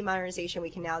our IT modernization, we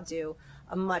can now do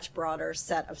a much broader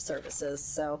set of services,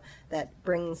 so that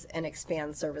brings and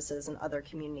expands services in other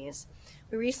communities.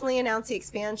 We recently announced the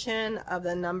expansion of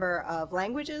the number of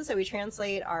languages that we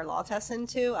translate our law tests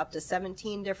into, up to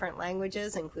 17 different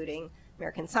languages, including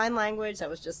American Sign Language that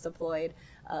was just deployed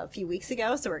a few weeks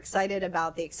ago. So we're excited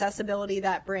about the accessibility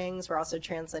that brings. We're also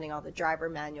translating all the driver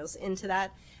manuals into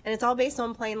that. And it's all based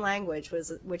on plain language,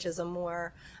 which is a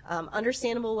more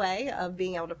understandable way of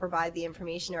being able to provide the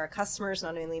information to our customers,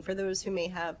 not only for those who may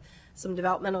have some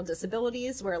developmental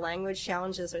disabilities where language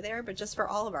challenges are there, but just for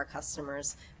all of our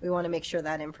customers. We want to make sure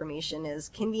that information is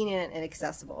convenient and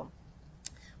accessible.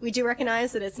 We do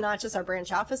recognize that it's not just our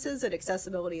branch offices that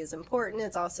accessibility is important.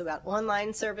 It's also about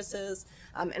online services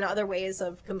and other ways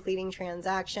of completing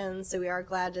transactions. So we are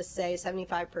glad to say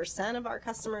 75% of our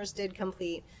customers did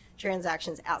complete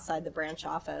transactions outside the branch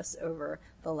office over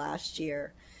the last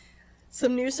year.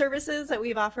 Some new services that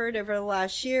we've offered over the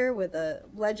last year with the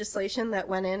legislation that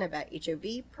went in about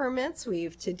HOV permits.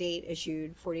 We've to date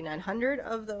issued 4,900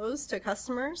 of those to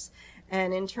customers.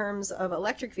 And in terms of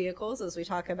electric vehicles, as we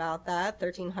talk about that,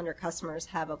 1,300 customers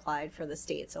have applied for the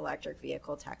state's electric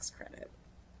vehicle tax credit.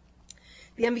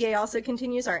 The MBA also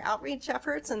continues our outreach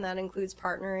efforts, and that includes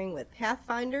partnering with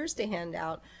Pathfinders to hand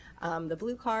out the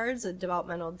blue cards, a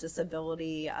developmental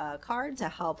disability card, to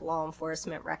help law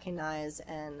enforcement recognize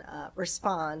and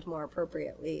respond more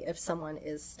appropriately if someone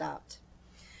is stopped.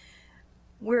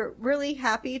 We're really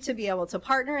happy to be able to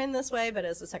partner in this way, but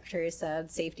as the Secretary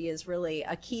said, safety is really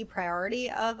a key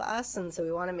priority of us, and so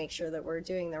we want to make sure that we're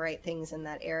doing the right things in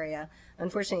that area.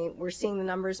 Unfortunately, we're seeing the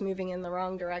numbers moving in the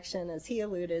wrong direction, as he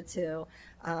alluded to.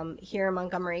 Here in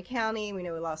Montgomery County, we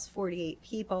know we lost 48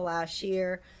 people last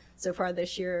year. So far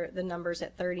this year, the number's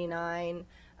at 39,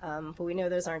 but we know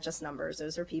those aren't just numbers.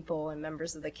 Those are people and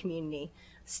members of the community.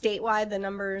 Statewide, the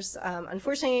numbers,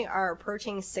 unfortunately, are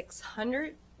approaching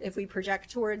 600. If we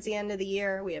project towards the end of the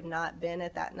year, we have not been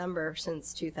at that number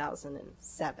since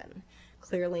 2007.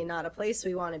 Clearly not a place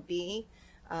we want to be,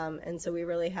 and so we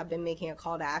really have been making a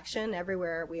call to action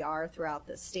everywhere we are throughout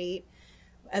the state.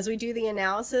 As we do the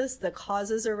analysis, the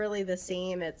causes are really the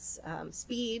same. It's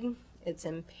speed, it's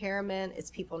impairment,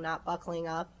 it's people not buckling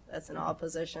up, that's in all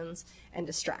positions, and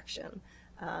distraction.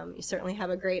 You certainly have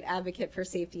a great advocate for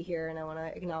safety here, and I want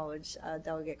to acknowledge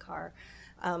Delegate Carr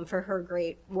for her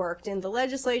great work in the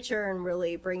legislature and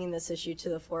really bringing this issue to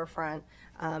the forefront.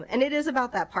 And it is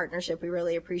about that partnership. We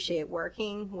really appreciate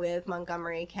working with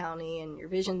Montgomery County and your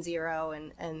Vision Zero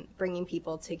and bringing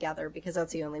people together, because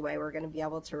that's the only way we're going to be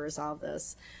able to resolve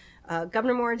this.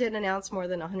 Governor Moore did announce more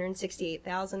than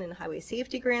 $168,000 in highway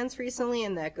safety grants recently,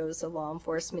 and that goes to law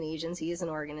enforcement agencies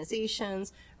and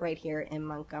organizations right here in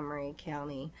Montgomery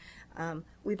County.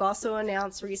 We've also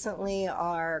announced recently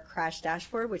our crash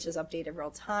dashboard, which is updated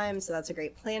real time, so that's a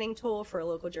great planning tool for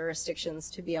local jurisdictions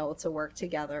to be able to work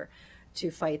together to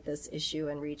fight this issue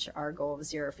and reach our goal of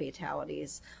 0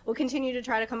 fatalities. We'll continue to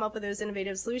try to come up with those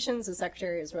innovative solutions. The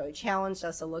Secretary has really challenged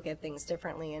us to look at things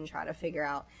differently and try to figure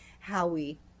out how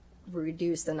we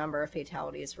reduce the number of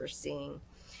fatalities we're seeing.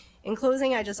 In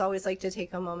closing, I just always like to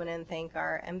take a moment and thank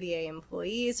our MBA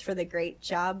employees for the great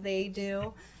job they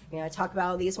do. You know, I talk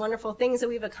about all these wonderful things that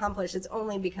we've accomplished. It's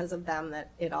only because of them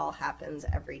that it all happens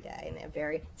every day, and they have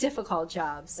very difficult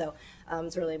jobs. So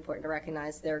it's really important to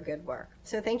recognize their good work.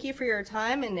 So thank you for your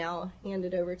time, and now I'll hand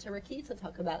it over to Ricky to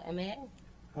talk about MAA.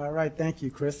 All right, thank you,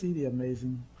 Chrissy, the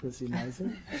amazing Chrissy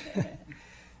Nizer.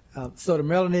 So the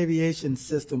Maryland aviation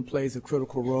system plays a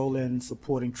critical role in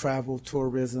supporting travel,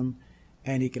 tourism,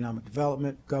 and economic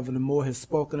development. Governor Moore has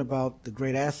spoken about the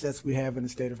great assets we have in the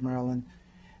state of Maryland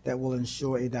that will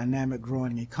ensure a dynamic,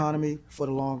 growing economy for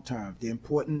the long term. The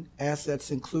important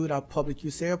assets include our public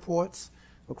use airports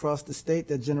across the state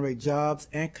that generate jobs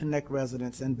and connect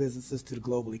residents and businesses to the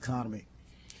global economy.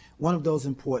 One of those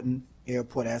important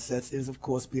airport assets is, of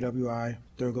course, BWI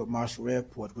Thurgood Marshall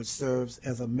Airport, which serves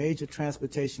as a major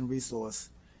transportation resource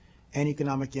and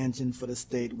economic engine for the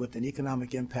state, with an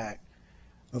economic impact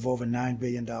of over $9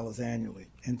 billion annually.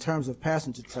 In terms of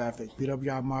passenger traffic,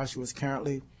 BWI Marshall is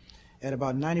currently at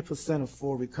about 90% of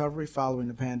full recovery following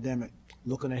the pandemic.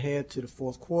 Looking ahead to the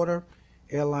fourth quarter,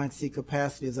 airline seat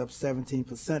capacity is up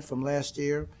 17% from last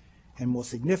year, and more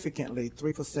significantly,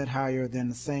 3% higher than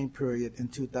the same period in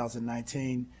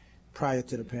 2019 prior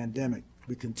to the pandemic.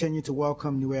 We continue to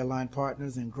welcome new airline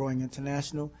partners in growing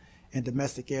international and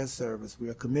domestic air service. We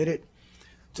are committed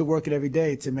to work it every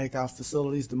day to make our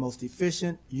facilities the most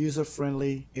efficient,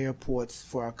 user-friendly airports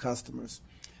for our customers.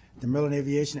 The Maryland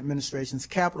Aviation Administration's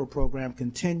capital program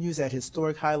continues at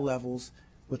historic high levels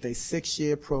with a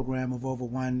 6-year program of over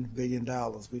 $1 billion.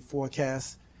 We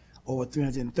forecast over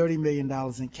 $330 million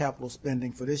in capital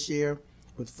spending for this year,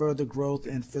 with further growth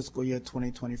in fiscal year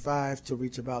 2025 to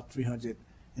reach about $350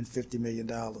 million.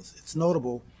 It's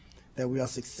notable that we are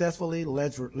successfully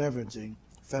leveraging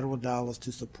federal dollars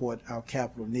to support our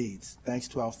capital needs. Thanks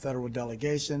to our federal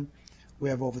delegation, we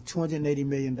have over $280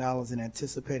 million in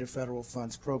anticipated federal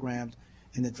funds programmed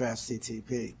in the draft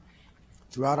CTP.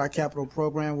 Throughout our capital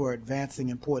program, we're advancing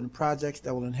important projects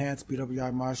that will enhance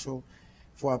BWI Marshall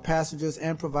for our passengers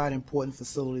and provide important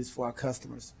facilities for our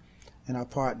customers and our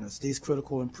partners. These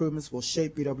critical improvements will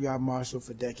shape BWI Marshall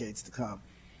for decades to come.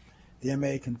 The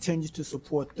MA continues to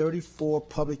support 34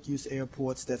 public use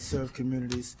airports that serve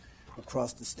communities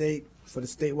across the state. For the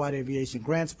statewide aviation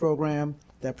grants program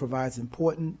that provides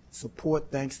important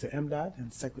support thanks to MDOT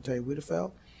and Secretary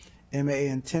Wiedefeld, MA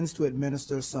intends to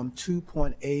administer some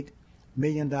 $2.8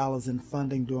 million in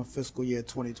funding during fiscal year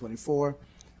 2024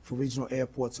 for regional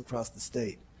airports across the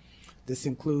state. This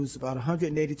includes about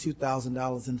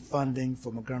 $182,000 in funding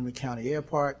for Montgomery County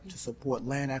Airport to support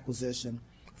land acquisition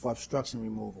for obstruction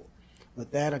removal.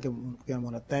 With that, I again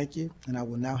want to thank you, and I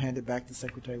will now hand it back to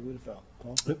Secretary Wiedefeld.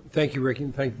 Paul? Thank you, Ricky,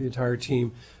 and thank the entire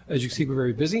team. As you can see, we're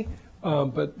very busy,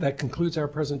 but that concludes our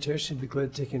presentation. I'd be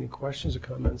glad to take any questions or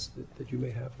comments that you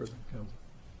may have for the council.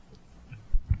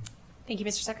 Thank you,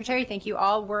 Mr. Secretary. Thank you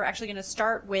all. We're actually going to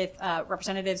start with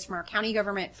representatives from our county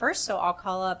government first. So I'll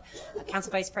call up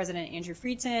Council Vice President Andrew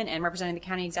Friedson, and representing the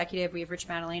county executive, we have Rich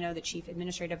Madaleno, the Chief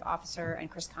Administrative Officer, and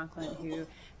Chris Conklin, who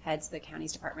heads the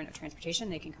county's Department of Transportation.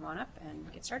 They can come on up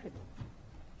and get started.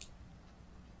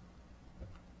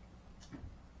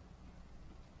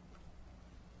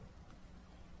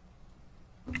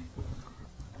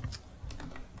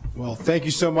 Well, thank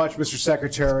you so much, Mr.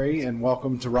 Secretary, and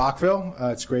welcome to Rockville.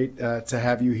 It's great to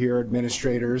have you here,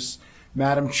 administrators.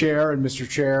 Madam Chair and Mr.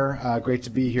 Chair, great to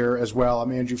be here as well.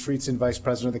 I'm Andrew Friedson, Vice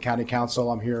President of the County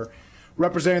Council. I'm here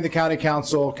representing the County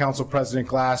Council, Council President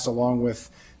Glass, along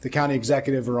with the County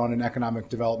Executive. Are on an economic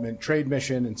development trade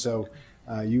mission, and so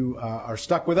you are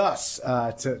stuck with us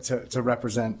to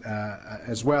represent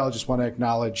as well. Just want to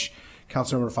acknowledge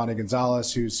Councilmember Fonte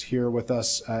Gonzalez, who's here with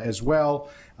us as well.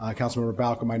 Councilmember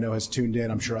Balcom, I know, has tuned in.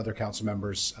 I'm sure other council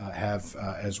members have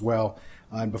as well.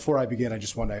 And before I begin, I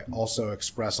just want to also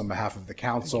express on behalf of the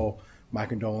council my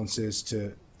condolences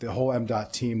to the whole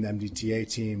MDOT team, the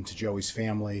MDTA team, to Joey's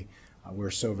family. We're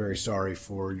so very sorry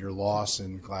for your loss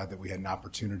and glad that we had an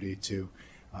opportunity to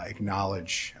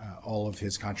acknowledge all of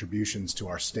his contributions to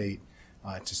our state,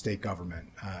 to state government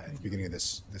at the beginning of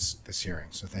this hearing.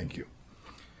 So thank you.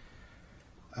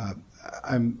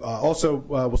 I'm also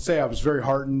will say I was very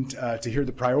heartened to hear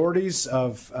the priorities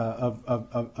of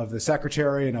the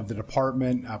Secretary and of the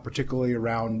department, particularly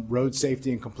around road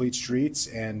safety and complete streets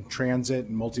and transit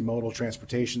and multimodal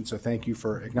transportation. So thank you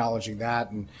for acknowledging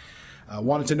that. And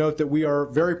wanted to note that we are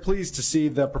very pleased to see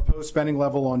the proposed spending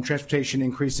level on transportation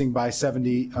increasing by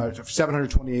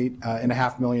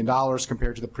 $728.5 million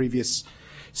compared to the previous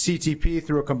CTP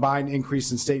through a combined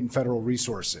increase in state and federal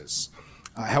resources.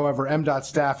 However, MDOT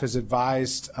staff has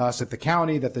advised us at the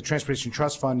county that the Transportation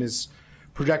Trust Fund is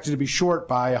projected to be short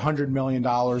by $100 million in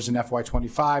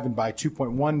FY25 and by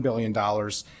 $2.1 billion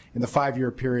in the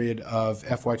 5-year period of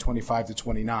FY25 to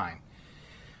 29.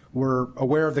 We're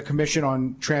aware of the Commission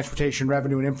on Transportation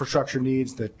Revenue and Infrastructure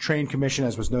needs, the Train Commission,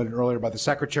 as was noted earlier by the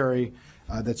Secretary,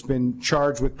 that's been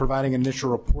charged with providing an initial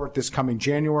report this coming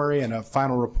January and a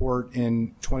final report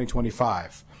in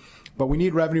 2025. But we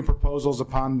need revenue proposals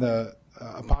upon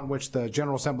which the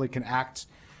General Assembly can act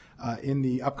in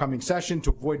the upcoming session to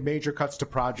avoid major cuts to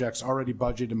projects already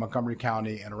budgeted in Montgomery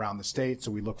County and around the state.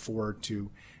 So we look forward to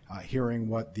hearing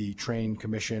what the Train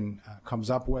Commission comes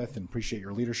up with and appreciate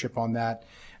your leadership on that.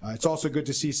 It's also good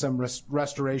to see some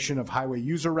restoration of highway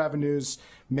user revenues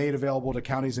made available to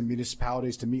counties and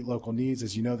municipalities to meet local needs.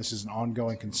 As you know, this is an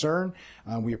ongoing concern.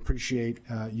 We appreciate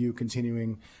you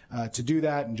continuing to do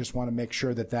that and just want to make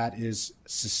sure that that is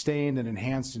sustained and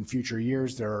enhanced in future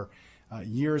years. There are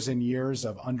years and years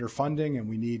of underfunding, and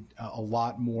we need a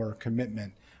lot more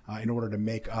commitment in order to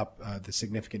make up the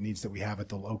significant needs that we have at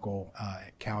the local,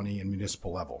 county, and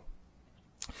municipal level.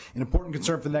 An important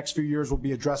concern for the next few years will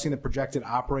be addressing the projected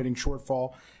operating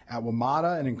shortfall at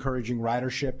WMATA and encouraging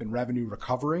ridership and revenue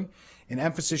recovery. An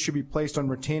emphasis should be placed on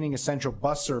retaining essential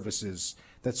bus services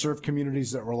that serve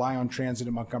communities that rely on transit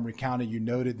in Montgomery County. You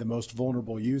noted the most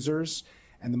vulnerable users,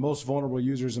 and the most vulnerable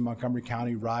users in Montgomery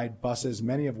County ride buses,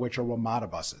 many of which are WMATA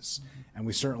buses. And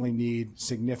we certainly need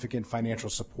significant financial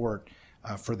support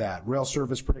for that. Rail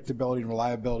service predictability and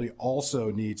reliability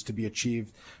also needs to be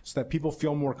achieved so that people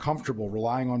feel more comfortable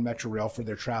relying on Metro Rail for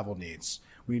their travel needs.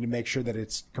 We need to make sure that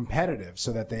it's competitive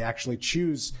so that they actually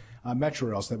choose Metro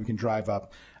Rail so that we can drive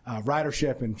up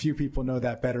ridership, and few people know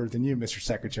that better than you, Mr.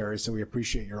 Secretary, so we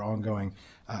appreciate your ongoing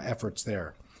efforts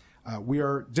there. We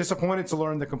are disappointed to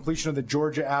learn the completion of the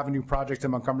Georgia Avenue project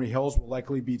in Montgomery Hills will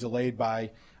likely be delayed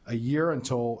by a year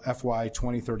until FY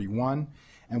 2031,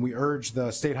 and we urge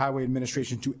the State Highway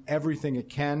Administration to do everything it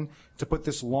can to put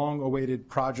this long-awaited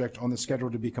project on the schedule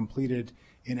to be completed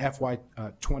in FY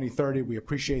 2030. We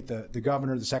appreciate the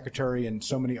Governor, the Secretary, and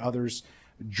so many others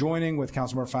joining with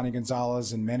Councilmember Fanny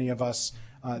Gonzalez and many of us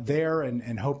there,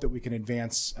 and hope that we can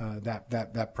advance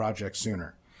that project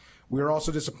sooner. We are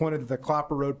also disappointed that the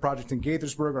Clapper Road project in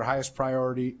Gaithersburg, our highest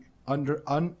priority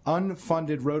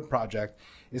unfunded road project,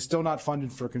 is still not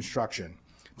funded for construction.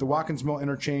 The Watkins Mill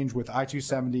interchange with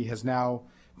I-270 has now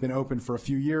been open for a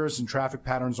few years, and traffic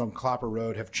patterns on Clapper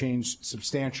Road have changed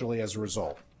substantially as a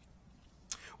result.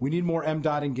 We need more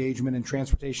MDOT engagement and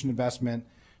transportation investment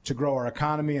to grow our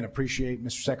economy, and appreciate,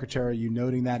 Mr. Secretary, you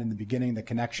noting that in the beginning, the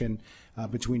connection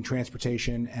between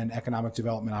transportation and economic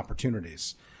development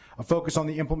opportunities. A focus on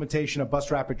the implementation of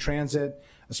bus rapid transit,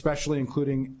 especially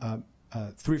including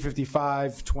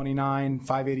 355, 29,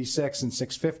 586, and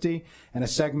 650, and a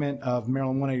segment of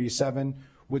Maryland 187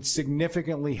 would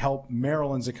significantly help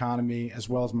Maryland's economy as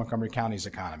well as Montgomery County's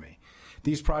economy.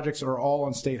 These projects are all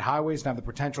on state highways and have the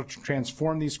potential to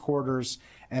transform these corridors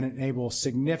and enable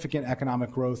significant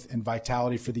economic growth and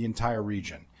vitality for the entire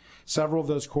region. Several of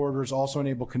those corridors also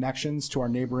enable connections to our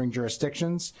neighboring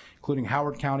jurisdictions, including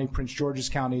Howard County, Prince George's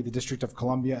County, the District of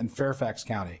Columbia, and Fairfax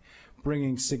County,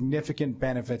 bringing significant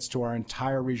benefits to our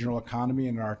entire regional economy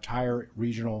and our entire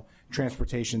regional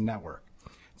transportation network.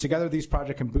 Together, these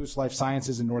projects can boost life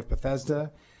sciences in North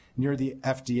Bethesda, near the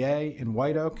FDA in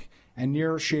White Oak, and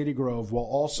near Shady Grove, while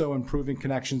also improving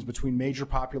connections between major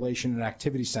population and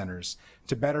activity centers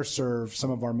to better serve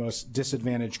some of our most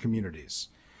disadvantaged communities.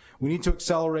 We need to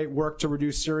accelerate work to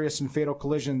reduce serious and fatal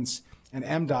collisions, and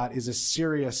MDOT is a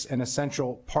serious and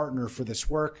essential partner for this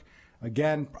work.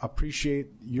 Again, appreciate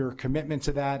your commitment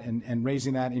to that and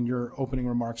raising that in your opening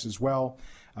remarks as well.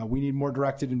 We need more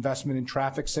directed investment in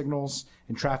traffic signals,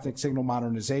 in traffic signal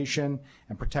modernization,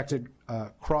 and protected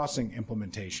crossing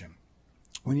implementation.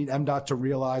 We need MDOT to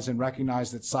realize and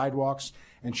recognize that sidewalks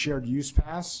and shared use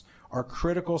paths are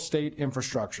critical state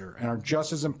infrastructure and are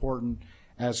just as important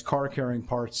as car-carrying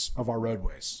parts of our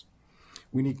roadways.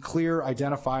 We need clear,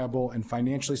 identifiable, and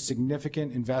financially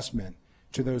significant investment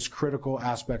to those critical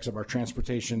aspects of our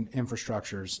transportation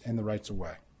infrastructures and the rights of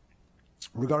way.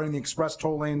 Regarding the express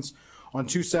toll lanes on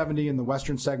 270 in the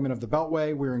western segment of the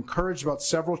Beltway, we're encouraged about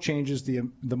several changes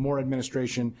the Moore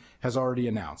administration has already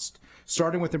announced.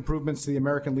 Starting with improvements to the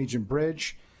American Legion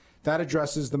Bridge, that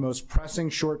addresses the most pressing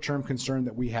short-term concern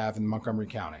that we have in Montgomery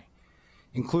County.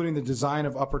 Including the design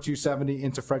of Upper 270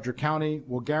 into Frederick County,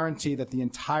 will guarantee that the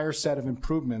entire set of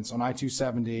improvements on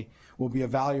I-270 will be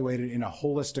evaluated in a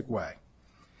holistic way.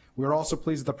 We are also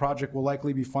pleased that the project will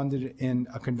likely be funded in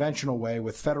a conventional way,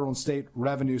 with federal and state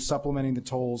revenue supplementing the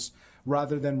tolls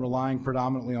rather than relying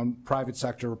predominantly on a private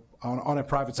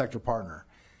sector partner.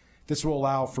 This will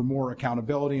allow for more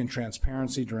accountability and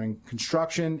transparency during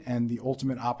construction and the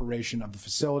ultimate operation of the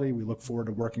facility. We look forward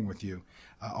to working with you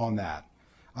on that.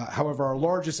 However, our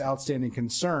largest outstanding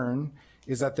concern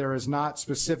is that there is not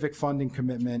specific funding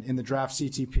commitment in the draft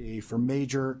CTP for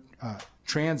major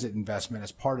transit investment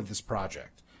as part of this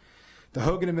project. The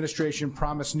Hogan administration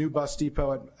promised new bus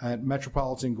depot at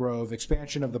Metropolitan Grove,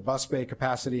 expansion of the bus bay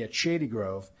capacity at Shady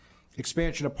Grove,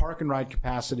 expansion of park and ride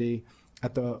capacity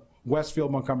at the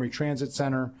Westfield Montgomery Transit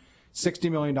Center, $60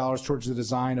 million towards the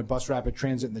design of bus rapid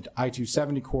transit in the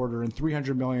I-270 corridor, and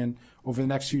 $300 million over the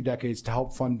next few decades to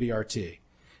help fund BRT.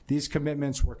 These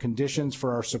commitments were conditions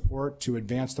for our support to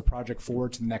advance the project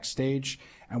forward to the next stage,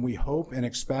 and we hope and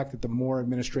expect that the Moore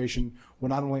administration will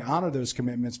not only honor those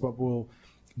commitments, but will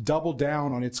double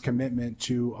down on its commitment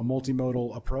to a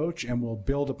multimodal approach and will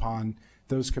build upon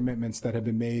those commitments that have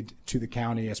been made to the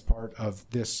county as part of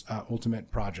this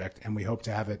ultimate project, and we hope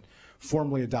to have it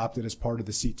formally adopted as part of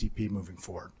the CTP moving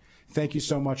forward. Thank you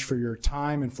so much for your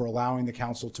time and for allowing the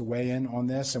council to weigh in on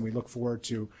this, and we look forward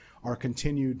to our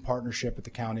continued partnership at the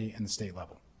county and the state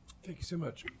level. Thank you so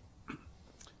much.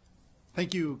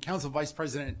 Thank you, Council Vice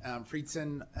President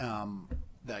Friedson,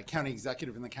 the county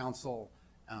executive and the council,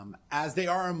 as they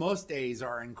are on most days,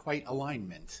 are in quite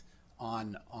alignment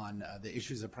on the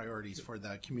issues of priorities for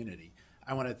the community.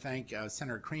 I want to thank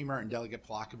Senator Creamer and Delegate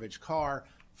Palakovich-Carr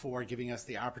for giving us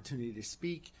the opportunity to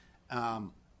speak.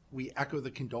 We echo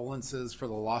the condolences for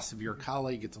the loss of your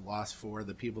colleague. It's a loss for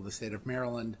the people of the state of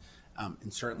Maryland,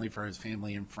 and certainly for his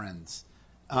family and friends.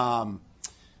 I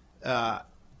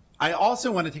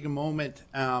also want to take a moment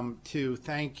to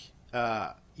thank,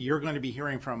 you're going to be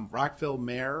hearing from Rockville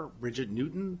Mayor Bridget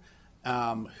Newton,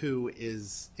 who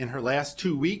is in her last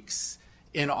 2 weeks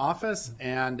in office.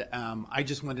 And I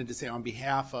just wanted to say on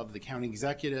behalf of the county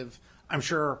executive, I'm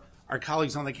sure our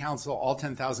colleagues on the council, all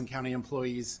 10,000 county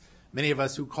employees, many of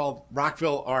us who call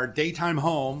Rockville our daytime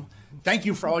home, thank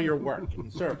you for all your work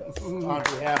and service on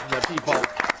behalf of the people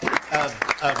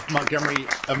of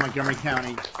Montgomery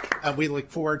County. We look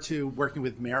forward to working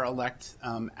with Mayor-elect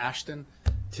Ashton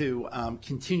to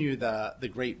continue the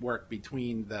great work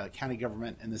between the county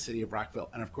government and the city of Rockville,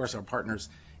 and of course our partners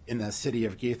in the city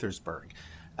of Gaithersburg.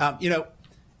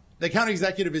 The county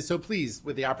executive is so pleased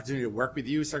with the opportunity to work with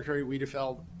you, Secretary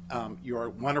Wiedefeld, your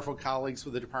wonderful colleagues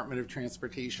with the Department of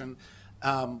Transportation,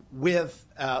 with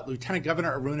Lieutenant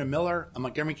Governor Aruna Miller, a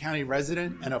Montgomery County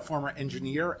resident and a former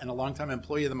engineer and a longtime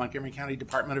employee of the Montgomery County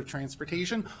Department of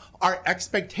Transportation. Our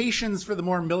expectations for the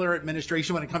Moore Miller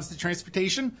administration when it comes to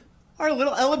transportation are a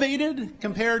little elevated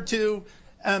compared to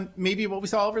maybe what we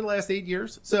saw over the last 8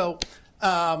 years. So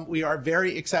we are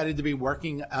very excited to be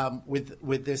working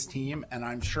with this team, and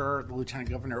I'm sure the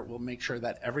Lieutenant Governor will make sure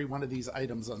that every one of these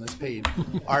items on this page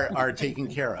are taken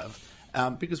care of.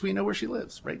 Because we know where she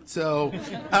lives, right? So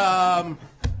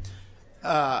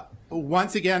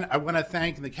once again, I want to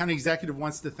thank, the county executive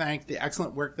wants to thank the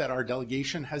excellent work that our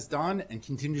delegation has done and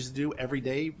continues to do every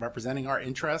day, representing our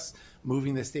interests,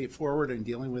 moving the state forward and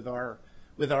dealing with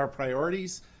our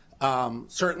priorities.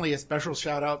 Certainly a special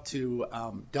shout out to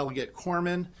Delegate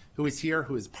Corman, who is here,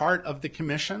 who is part of the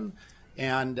commission,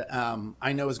 and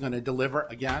I know is going to deliver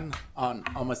again on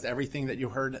almost everything that you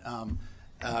heard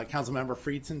Councilmember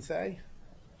Friedson say.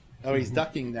 Oh, he's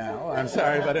ducking now. I'm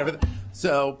sorry about everything.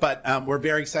 So, but we're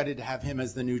very excited to have him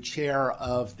as the new chair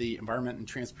of the Environment and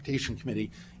Transportation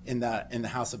Committee in the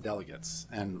House of Delegates,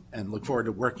 and look forward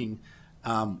to working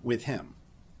with him.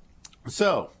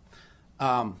 So,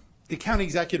 the county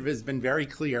executive has been very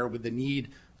clear with the need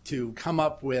to come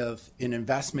up with an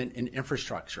investment in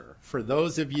infrastructure. For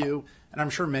those of you, and I'm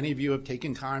sure many of you have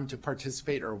taken time to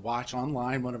participate or watch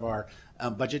online one of our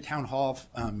budget town hall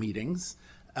meetings,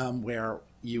 where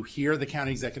you hear the county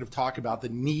executive talk about the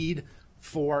need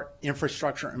for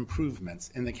infrastructure improvements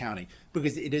in the county,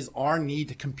 because it is our need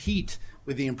to compete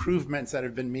with the improvements that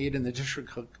have been made in the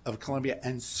District of Columbia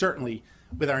and certainly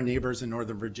with our neighbors in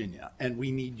Northern Virginia. And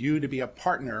we need you to be a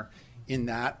partner in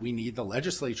that. We need the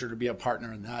legislature to be a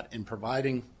partner in that, in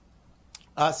providing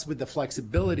us with the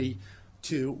flexibility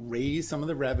to raise some of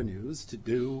the revenues, to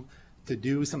do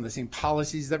some of the same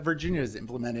policies that Virginia has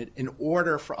implemented in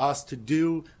order for us to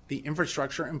do the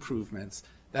infrastructure improvements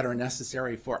that are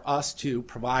necessary for us to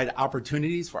provide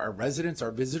opportunities for our residents,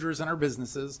 our visitors, and our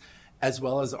businesses, as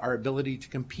well as our ability to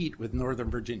compete with Northern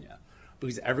Virginia.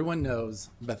 Because everyone knows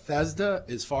Bethesda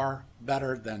is far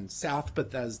better than South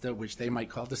Bethesda, which they might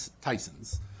call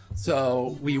Tyson's.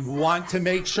 So we want to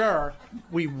make sure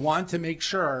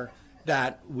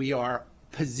that we are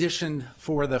positioned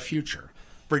for the future.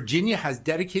 Virginia has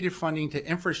dedicated funding to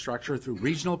infrastructure through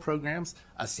regional programs,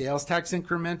 a sales tax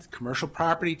increment, commercial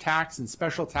property tax, and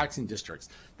special taxing districts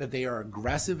that they are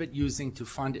aggressive at using to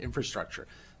fund infrastructure.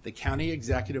 The county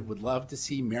executive would love to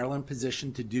see Maryland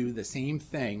positioned to do the same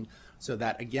thing so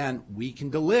that, again, we can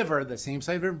deliver the same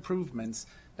type of improvements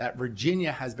that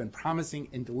Virginia has been promising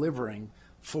and delivering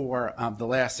for the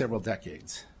last several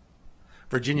decades.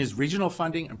 Virginia's regional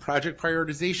funding and project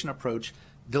prioritization approach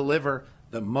deliver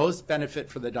the most benefit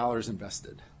for the dollars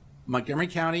invested. Montgomery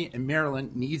County and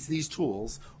Maryland needs these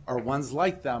tools or ones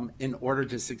like them in order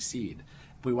to succeed.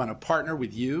 We want to partner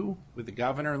with you, with the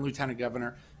governor and lieutenant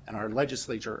governor, and our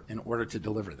legislature in order to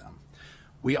deliver them.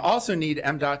 We also need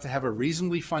MDOT to have a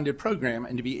reasonably funded program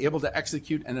and to be able to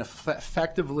execute and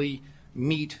effectively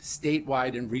meet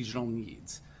statewide and regional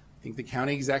needs. I think the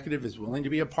county executive is willing to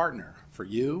be a partner for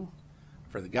you,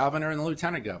 for the governor and the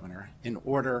lieutenant governor, in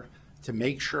order to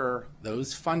make sure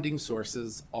those funding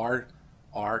sources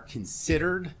are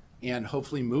considered and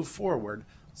hopefully move forward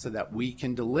so that we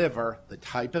can deliver the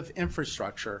type of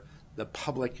infrastructure the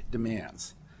public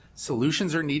demands.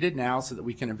 Solutions are needed now so that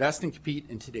we can invest and compete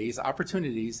in today's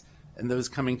opportunities and those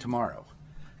coming tomorrow.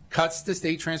 Cuts to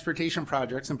state transportation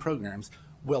projects and programs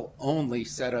will only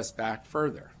set us back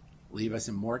further, leave us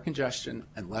in more congestion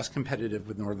and less competitive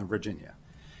with Northern Virginia.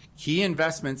 Key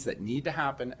investments that need to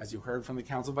happen, as you heard from the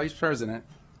Council Vice President,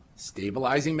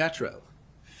 stabilizing Metro,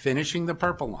 finishing the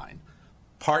Purple Line,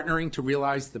 partnering to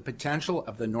realize the potential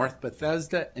of the North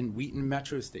Bethesda and Wheaton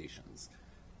metro stations.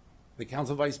 The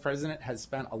council vice president has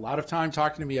spent a lot of time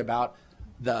talking to me about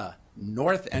the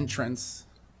north entrance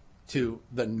to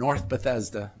the North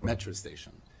Bethesda metro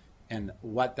station and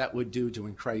what that would do to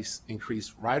increase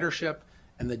ridership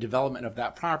and the development of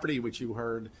that property, which you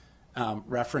heard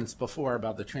referenced before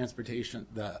about the transportation,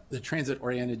 the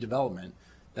transit-oriented development,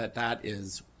 that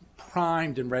is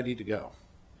primed and ready to go.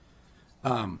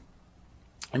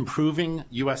 Improving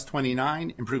US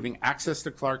 29, improving access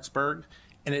to Clarksburg,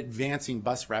 and advancing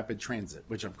bus rapid transit,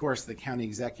 which of course the county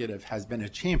executive has been a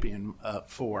champion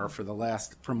for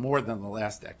more than the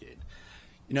last decade.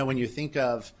 You know, when you think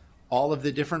of all of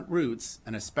the different routes,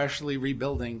 and especially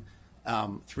rebuilding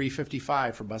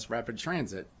 355 for bus rapid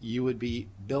transit, you would be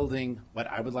building what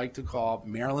I would like to call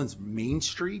Maryland's Main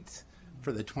Street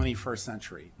for the 21st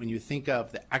century. When you think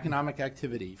of the economic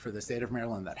activity for the state of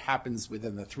Maryland that happens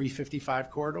within the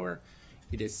 355 corridor,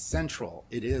 it is central.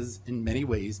 It is, in many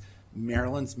ways,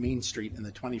 Maryland's Main Street in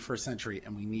the 21st century,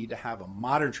 and we need to have a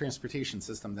modern transportation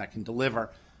system that can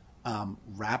deliver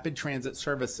rapid transit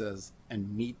services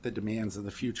and meet the demands of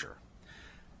the future.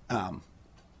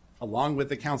 Along with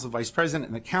the council vice president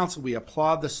and the council, we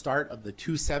applaud the start of the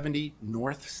 270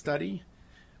 North study.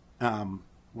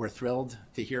 We're thrilled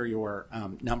to hear your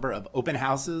number of open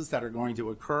houses that are going to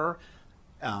occur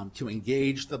to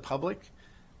engage the public.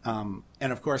 And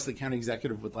of course, the county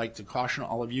executive would like to caution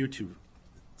all of you to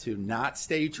not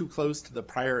stay too close to the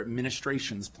prior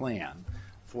administration's plan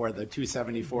for the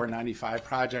 274-95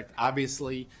 project.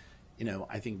 Obviously, you know,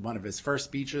 I think one of his first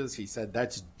speeches, he said,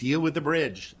 let's deal with the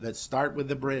bridge. Let's start with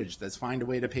the bridge. Let's find a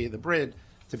way to pay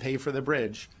for the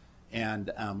bridge.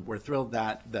 And we're thrilled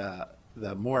that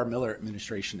the Moore-Miller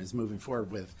administration is moving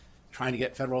forward with trying to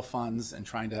get federal funds and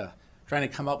trying to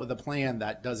come up with a plan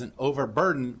that doesn't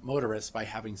overburden motorists by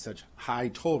having such high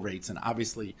toll rates. And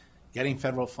obviously, getting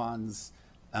federal funds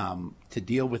to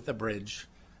deal with the bridge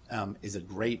is a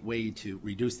great way to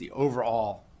reduce the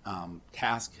overall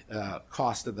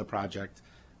cost of the project,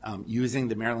 using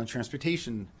the Maryland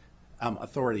Transportation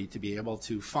Authority to be able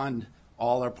to fund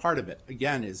all or part of it.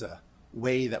 Again, is a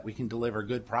way that we can deliver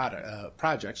good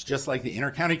projects, just like the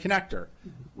Intercounty Connector,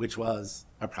 which was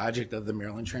a project of the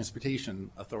Maryland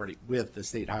Transportation Authority with the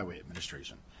State Highway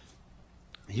Administration.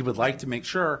 He would like to make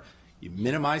sure you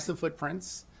minimize the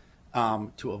footprints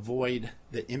to avoid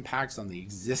the impacts on the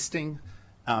existing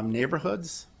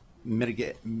neighborhoods,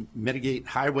 mitigate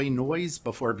highway noise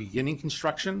before beginning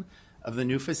construction of the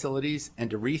new facilities, and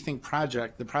to rethink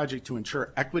the project to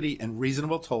ensure equity and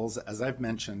reasonable tolls, as I've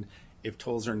mentioned, if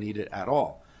tolls are needed at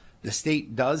all. The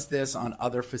state does this on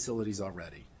other facilities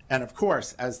already. And of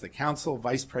course, as the council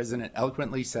vice president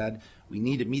eloquently said, we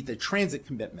need to meet the transit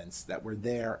commitments that were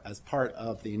there as part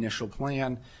of the initial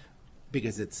plan,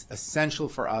 because it's essential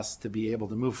for us to be able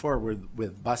to move forward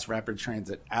with bus rapid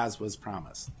transit as was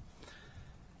promised.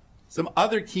 Some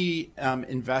other key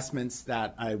investments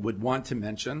that I would want to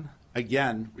mention,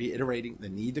 again, reiterating the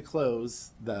need to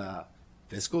close the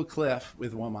fiscal cliff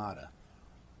with WMATA.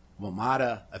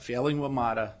 A failing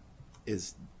WMATA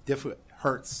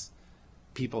hurts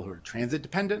people who are transit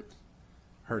dependent,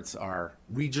 hurts our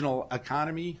regional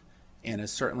economy, and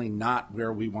is certainly not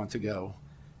where we want to go.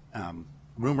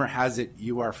 Rumor has it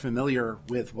you are familiar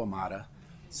with WMATA,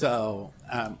 so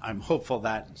I'm hopeful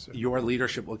that your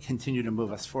leadership will continue to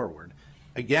move us forward.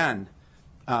 Again,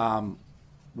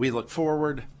 we look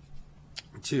forward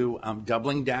to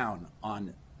doubling down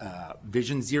on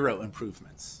Vision Zero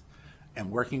improvements and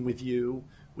working with you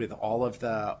with all of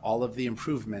the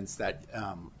improvements that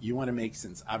you want to make,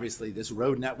 since obviously this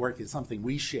road network is something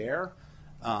we share,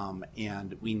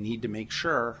 and we need to make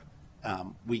sure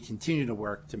we continue to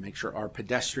work to make sure our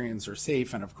pedestrians are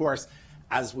safe. And of course,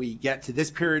 as we get to this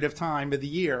period of time of the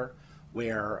year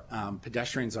where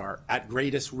pedestrians are at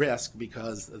greatest risk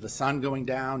because of the sun going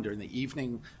down during the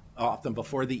evening, often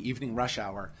before the evening rush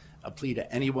hour, a plea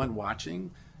to anyone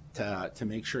watching to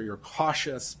make sure you're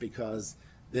cautious, because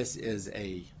this is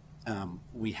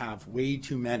we have way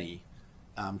too many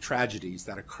tragedies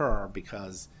that occur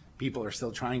because people are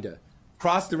still trying to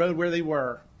cross the road where they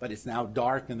were, but it's now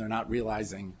dark and they're not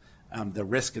realizing the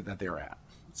risk that they're at.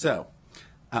 So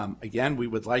again, we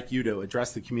would like you to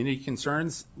address the community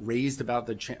concerns raised about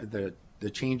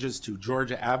the changes to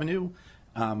Georgia Avenue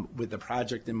with the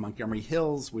project in Montgomery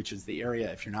Hills, which is the area,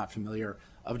 if you're not familiar,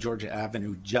 of Georgia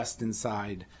Avenue just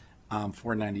inside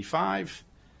 495.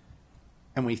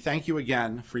 And we thank you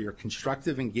again for your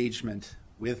constructive engagement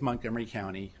with Montgomery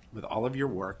County, with all of your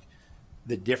work.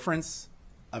 The difference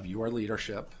of your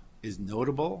leadership is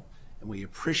notable, and we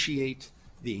appreciate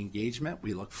the engagement.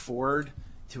 We look forward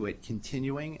to it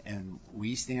continuing, and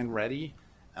we stand ready.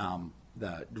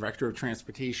 The Director of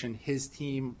Transportation, his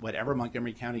team, whatever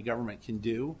Montgomery County government can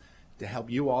do to help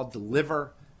you all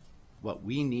deliver what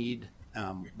we need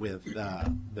with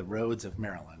the roads of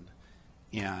Maryland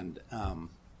and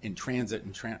in transit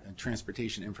and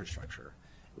transportation infrastructure.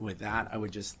 With that, I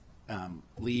would just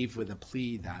leave with a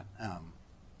plea that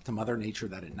to Mother Nature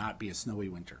that it not be a snowy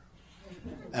winter.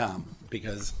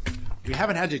 Because we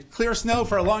haven't had to clear snow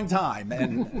for a long time,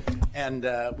 and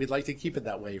we'd like to keep it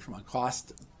that way from a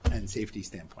cost and safety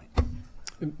standpoint.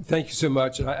 Thank you so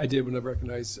much. And I did want to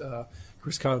recognize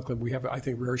Chris Conklin. We have, I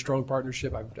think, a very strong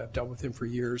partnership. I've dealt with him for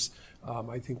years.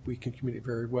 I think we can communicate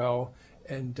very well,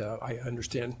 and I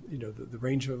understand, you know, the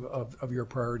range of your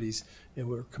priorities, and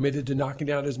we're committed to knocking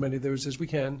down as many of those as we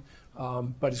can.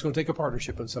 But it's going to take a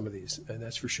partnership on some of these, and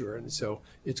that's for sure. And so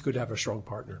it's good to have a strong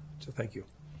partner. So thank you.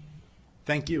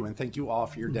 Thank you, and thank you all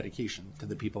for your dedication to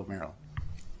the people of Maryland.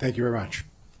 Thank you very much.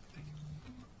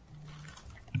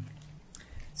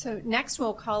 So next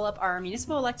we'll call up our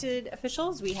municipal elected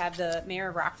officials. We have the Mayor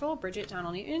of Rockville, Bridget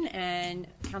Donald Newton, and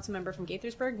Council Member from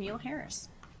Gaithersburg, Neil Harris.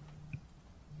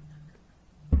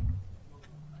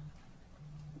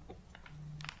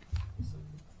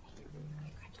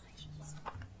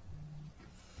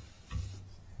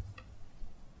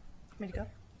 Ready to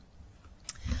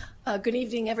go? Good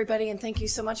evening, everybody, and thank you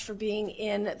so much for being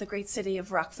in the great city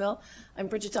of Rockville. I'm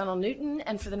Bridget Donald Newton,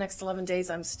 and for the next 11 days,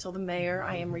 I'm still the mayor.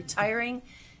 I am retiring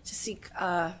to seek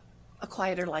a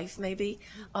quieter life, maybe.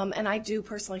 And I do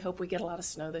personally hope we get a lot of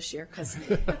snow this year, because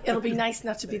it'll be nice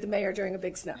not to be the mayor during a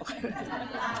big snow.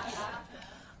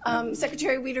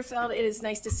 Secretary Wiederfeld, it is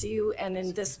nice to see you, and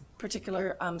in this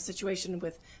particular situation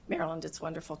with Maryland, it's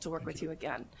wonderful to work with you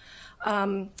again.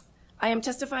 I am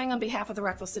testifying on behalf of the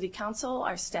Rockville City Council,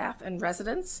 our staff, and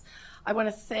residents. I want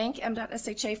to thank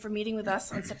MDOT SHA for meeting with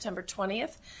us on September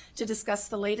 20th to discuss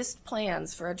the latest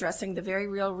plans for addressing the very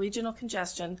real regional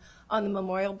congestion on the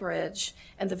Memorial Bridge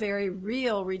and the very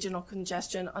real regional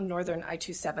congestion on northern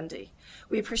I-270.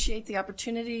 We appreciate the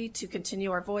opportunity to continue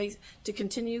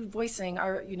voicing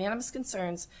our unanimous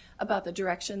concerns about the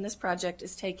direction this project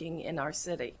is taking in our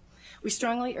city. We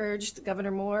strongly urged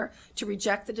Governor Moore to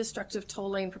reject the destructive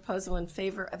toll lane proposal in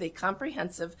favor of a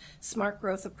comprehensive, smart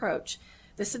growth approach.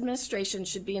 This administration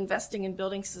should be investing in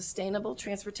building sustainable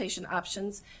transportation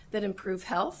options that improve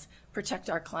health, protect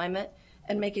our climate,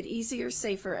 and make it easier,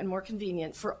 safer, and more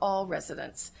convenient for all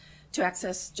residents to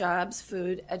access jobs,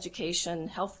 food, education,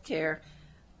 health care,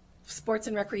 sports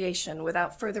and recreation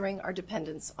without furthering our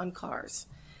dependence on cars.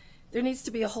 There needs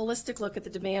to be a holistic look at the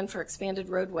demand for expanded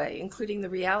roadway, including the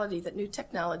reality that new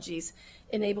technologies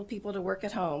enable people to work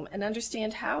at home, and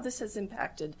understand how this has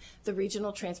impacted the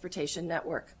regional transportation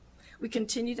network. We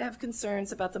continue to have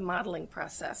concerns about the modeling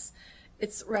process,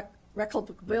 its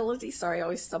replicability, sorry, I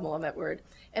always stumble on that word,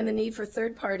 and the need for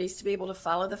third parties to be able to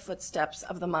follow the footsteps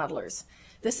of the modelers.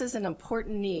 This is an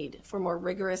important need for more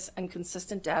rigorous and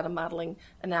consistent data modeling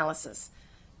analysis.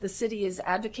 The city is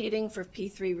advocating for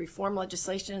P3 reform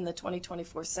legislation in the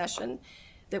 2024 session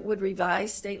that would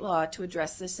revise state law to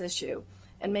address this issue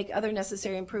and make other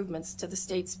necessary improvements to the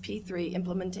state's P3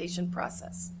 implementation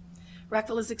process.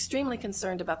 Rockville is extremely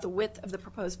concerned about the width of the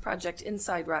proposed project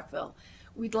inside Rockville.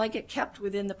 We'd like it kept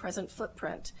within the present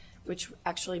footprint, which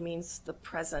actually means the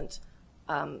present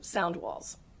sound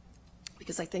walls,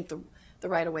 because I think the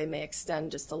right-of-way may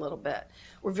extend just a little bit.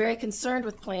 We're very concerned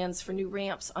with plans for new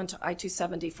ramps onto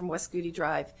I-270 from West Goody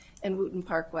Drive and Wooten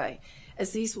Parkway,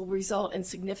 as these will result in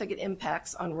significant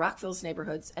impacts on Rockville's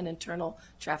neighborhoods and internal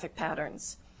traffic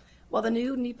patterns. While the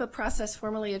new NEPA process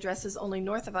formally addresses only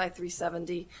north of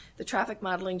I-370, the traffic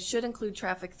modeling should include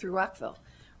traffic through Rockville.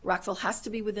 Rockville has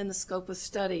to be within the scope of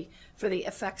study for the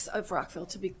effects on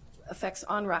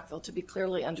Rockville to be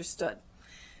clearly understood.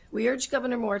 We urge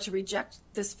Governor Moore to reject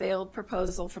this failed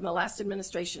proposal from the last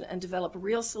administration and develop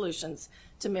real solutions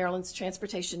to Maryland's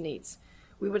transportation needs.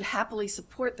 We would happily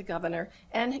support the governor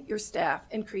and your staff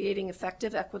in creating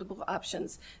effective, equitable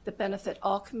options that benefit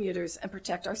all commuters and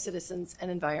protect our citizens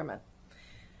and environment.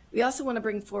 We also want to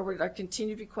bring forward our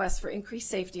continued request for increased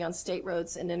safety on state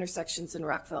roads and intersections in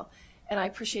Rockville. And I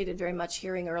appreciated very much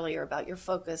hearing earlier about your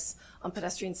focus on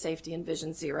pedestrian safety and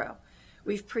Vision Zero.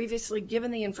 We've previously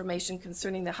given the information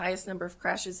concerning the highest number of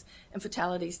crashes and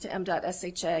fatalities to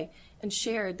MDOT SHA and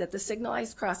shared that the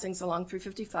signalized crossings along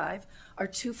 355 are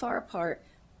too far apart.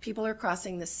 People are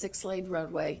crossing the 6-lane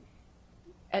roadway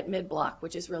at mid-block,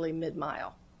 which is really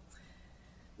mid-mile.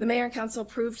 The Mayor and Council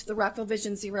approved the Rockville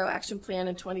Vision Zero Action Plan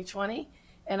in 2020,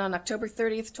 and on October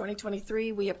 30th,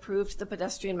 2023, we approved the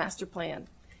Pedestrian Master Plan.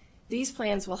 These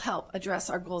plans will help address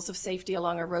our goals of safety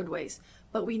along our roadways,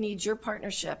 but we need your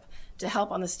partnership to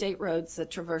help on the state roads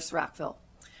that traverse Rockville.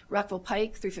 Rockville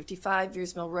Pike, 355,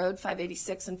 Veers Mill Road,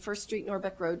 586, and 1st Street,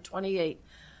 Norbeck Road, 28.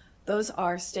 Those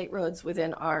are state roads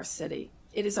within our city.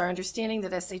 It is our understanding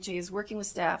that SHA is working with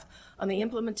staff on the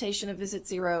implementation of Vision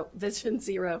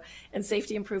Zero, and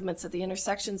safety improvements at the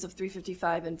intersections of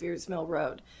 355 and Veers Mill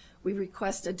Road. We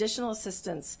request additional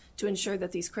assistance to ensure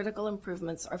that these critical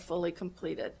improvements are fully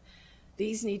completed.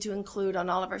 These need to include on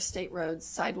all of our state roads,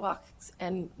 sidewalks,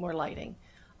 and more lighting.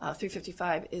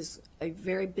 355 is a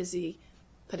very busy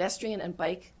pedestrian and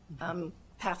bike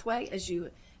pathway, as you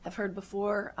have heard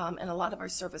before, and a lot of our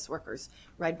service workers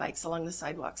ride bikes along the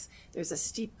sidewalks. There's a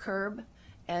steep curb,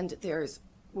 and there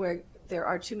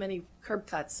are too many curb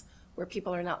cuts where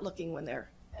people are not looking when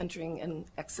they're entering and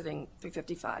exiting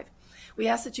 355. We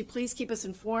ask that you please keep us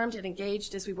informed and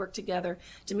engaged as we work together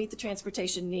to meet the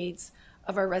transportation needs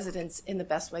of our residents in the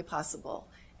best way possible.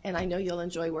 And I know you'll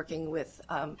enjoy working with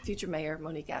future Mayor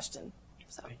Monique Ashton.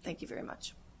 So thank you very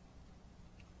much.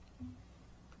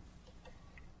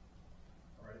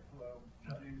 All right, hello.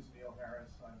 My name is Neil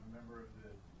Harris. I'm a member of the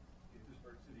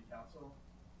Gaithersburg City Council,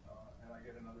 and I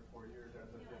get another 4 years as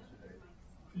of yesterday.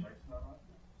 Mic's not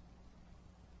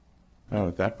on? Oh,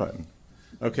 that button.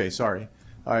 Okay, sorry.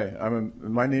 Hi,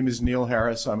 my name is Neil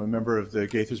Harris. I'm a member of the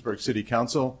Gaithersburg City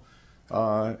Council,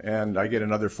 and I get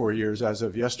another 4 years as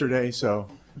of yesterday, so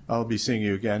I'll be seeing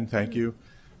you again. Thank you.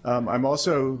 I'm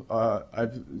also,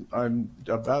 I'm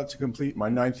about to complete my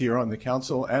 9th year on the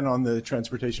council and on the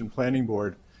Transportation Planning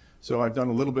Board, so I've done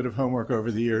a little bit of homework over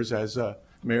the years, as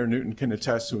Mayor Newton can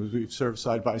attest, we've served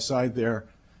side by side there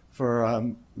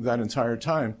for that entire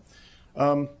time.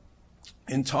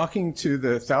 In talking to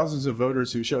the thousands of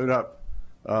voters who showed up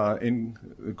in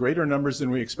greater numbers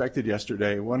than we expected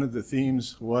yesterday, one of the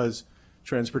themes was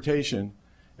transportation.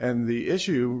 And the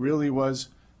issue really was,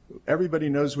 everybody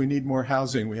knows we need more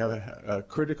housing. We have a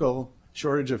critical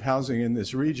shortage of housing in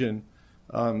this region.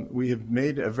 We have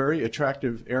made a very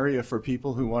attractive area for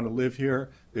people who want to live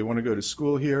here. They want to go to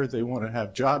school here. They want to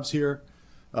have jobs here.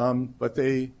 But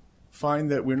they find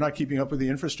that we're not keeping up with the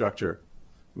infrastructure.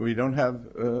 We don't have,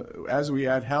 as we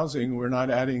add housing, we're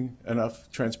not adding enough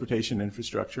transportation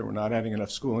infrastructure. We're not adding enough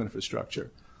school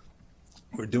infrastructure.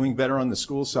 We're doing better on the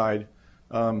school side,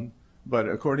 but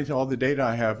according to all the data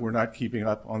I have, we're not keeping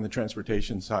up on the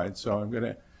transportation side. So I'm going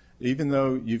to, even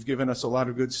though you've given us a lot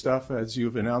of good stuff, as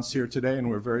you've announced here today, and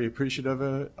we're very appreciative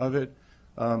of it,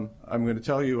 I'm going to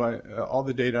tell you all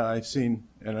the data I've seen,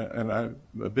 and I'm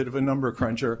a bit of a number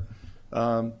cruncher,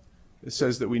 it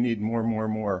says that we need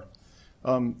more.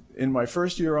 In my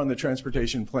first year on the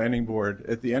Transportation Planning Board,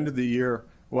 at the end of the year,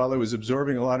 while I was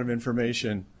absorbing a lot of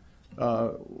information,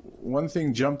 one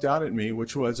thing jumped out at me,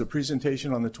 which was a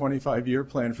presentation on the 25-year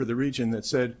plan for the region that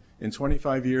said in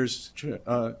 25 years,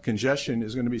 congestion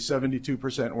is going to be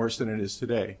 72% worse than it is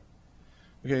today.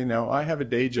 Okay, now I have a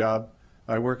day job.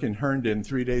 I work in Herndon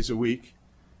 3 days a week,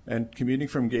 and commuting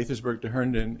from Gaithersburg to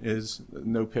Herndon is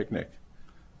no picnic.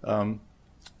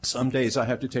 Some days I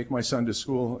have to take my son to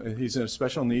school. He's a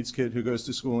special needs kid who goes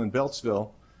to school in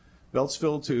Beltsville.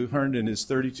 Beltsville to Herndon is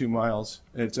 32 miles.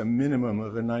 It's a minimum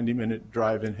of a 90-minute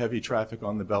drive in heavy traffic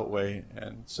on the Beltway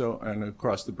and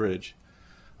across the bridge.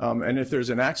 And if there's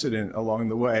an accident along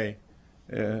the way,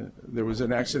 there was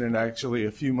an accident actually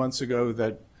a few months ago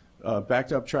that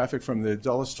backed up traffic from the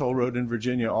Dulles Toll Road in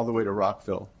Virginia all the way to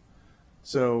Rockville.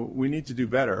 So we need to do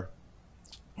better.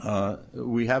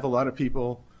 We have a lot of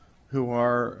people who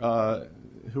are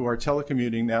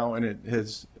telecommuting now, and it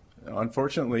has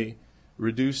unfortunately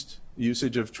reduced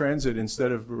usage of transit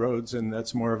instead of roads, and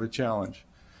that's more of a challenge.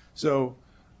 So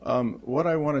what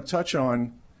I want to touch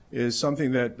on is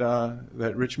something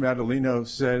that Rich Madalino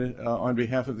said on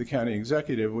behalf of the county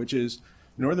executive, which is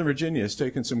Northern Virginia has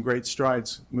taken some great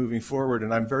strides moving forward,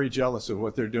 and I'm very jealous of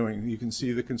what they're doing. You can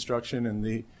see the construction and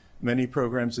the many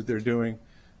programs that they're doing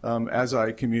as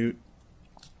I commute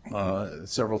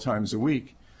several times a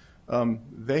week.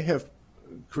 They have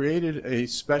created a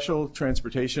special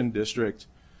transportation district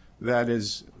that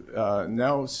is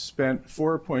now spent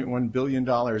 $4.1 billion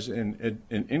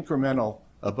in incremental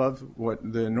above what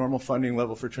the normal funding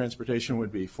level for transportation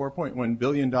would be. $4.1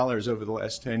 billion over the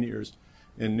last 10 years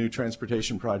in new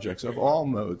transportation projects of all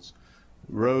modes,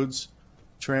 roads,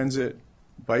 transit,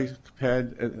 bike,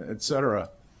 ped, et cetera.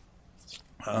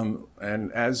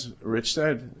 And as Rich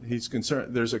said,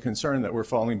 there's a concern that we're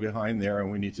falling behind there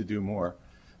and we need to do more.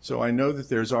 So I know that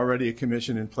there's already a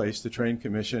commission in place, the Train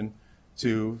Commission,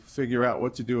 to figure out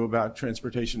what to do about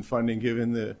transportation funding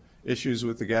given the issues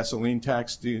with the gasoline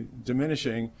tax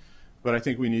diminishing, but I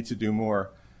think we need to do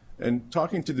more. And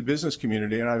talking to the business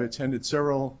community, and I've attended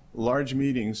several large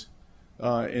meetings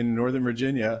in Northern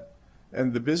Virginia,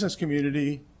 and the business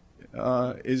community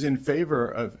is in favor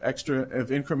of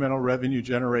incremental revenue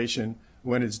generation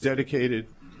when it's dedicated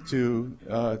to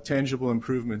tangible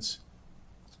improvements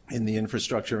in the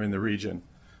infrastructure in the region.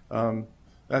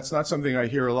 That's not something I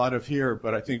hear a lot of here,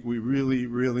 but I think we really,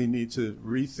 really need to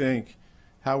rethink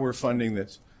how we're funding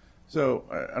this. So,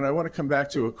 and I want to come back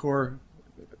to a core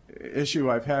issue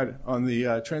I've had on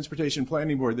the Transportation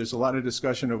Planning Board. There's a lot of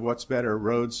discussion of what's better,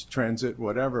 roads, transit,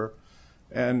 whatever.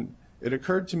 And it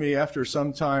occurred to me after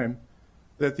some time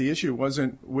that the issue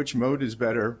wasn't which mode is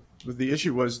better, but the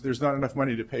issue was there's not enough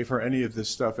money to pay for any of this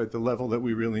stuff at the level that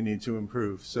we really need to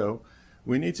improve. So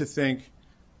we need to think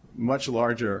much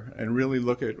larger and really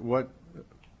look at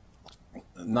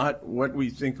not what we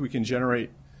think we can generate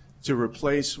to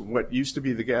replace what used to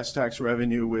be the gas tax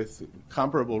revenue with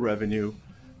comparable revenue,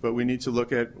 but we need to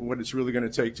look at what it's really going to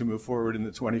take to move forward in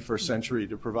the 21st century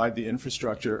to provide the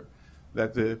infrastructure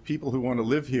that the people who want to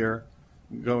live here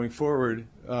going forward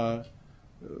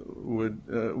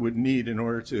would need in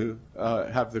order to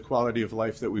have the quality of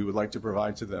life that we would like to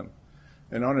provide to them.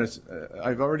 And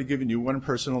I've already given you one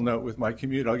personal note with my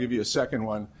commute. I'll give you a second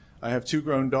one. I have 2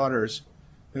 grown daughters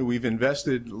who we've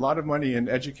invested a lot of money in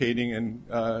educating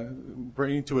and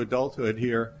bringing to adulthood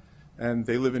here, and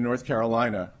they live in North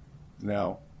Carolina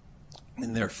now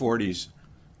in their 40s.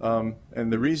 And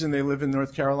the reason they live in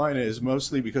North Carolina is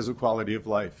mostly because of quality of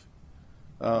life.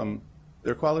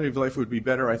 Their quality of life would be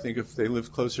better, I think, if they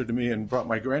lived closer to me and brought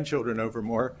my grandchildren over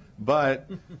more. But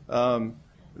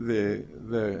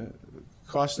the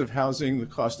cost of housing, the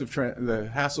cost of the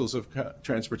hassles of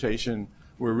transportation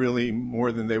were really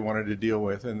more than they wanted to deal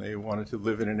with, and they wanted to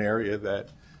live in an area that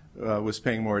was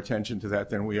paying more attention to that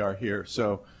than we are here.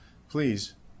 So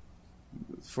please,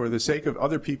 for the sake of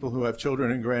other people who have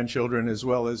children and grandchildren, as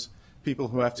well as people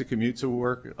who have to commute to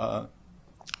work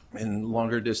in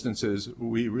longer distances,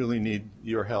 we really need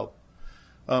your help.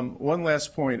 One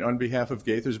last point on behalf of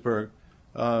Gaithersburg.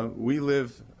 We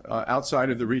live outside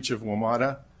of the reach of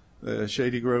WMATA. The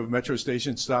Shady Grove Metro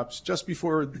Station stops just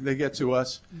before they get to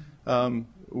us.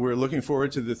 We're looking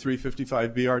forward to the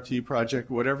 355 BRT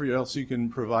project, whatever else you can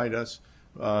provide us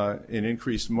in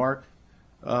increased MARC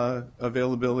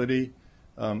availability.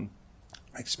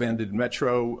 Expanded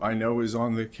Metro, I know, is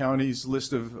on the county's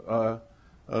list of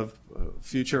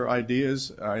future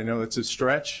ideas. I know it's a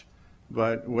stretch,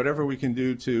 but whatever we can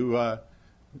do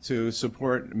to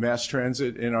support mass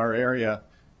transit in our area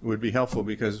would be helpful,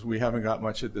 because we haven't got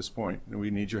much at this point, and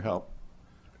we need your help.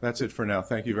 That's it for now.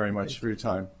 Thank you very much for your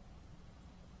time.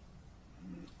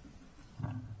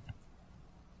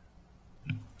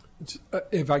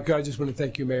 If I could, I just want to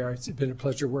thank you, Mayor. It's been a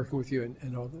pleasure working with you,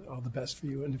 and all the best for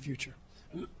you in the future.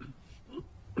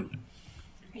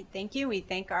 Great, thank you. We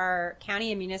thank our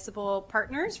county and municipal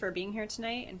partners for being here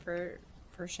tonight and for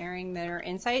sharing their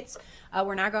insights.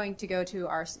 We're now going to go to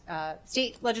our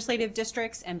state legislative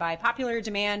districts, and by popular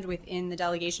demand within the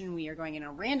delegation, we are going in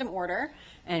a random order,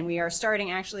 and we are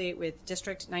starting actually with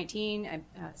District 19,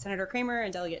 Senator Kramer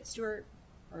and Delegate Stewart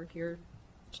are here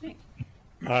tonight.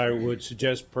 I would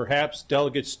suggest perhaps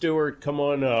Delegate Stewart come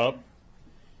on up,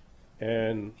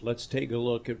 and let's take a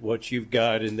look at what you've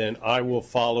got, and then I will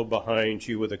follow behind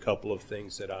you with a couple of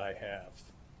things that I have.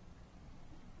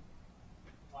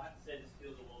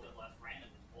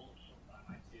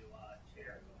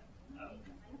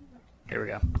 There we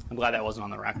go. I'm glad that wasn't on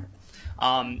the record.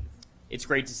 It's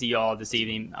great to see you all this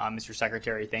evening. Mr.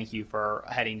 Secretary, thank you for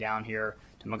heading down here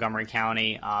to Montgomery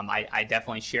County. I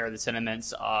definitely share the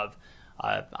sentiments of,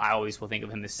 I always will think of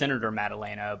him as Senator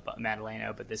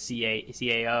Madaleno, but the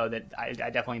CAO, that I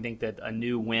definitely think that a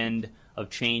new wind of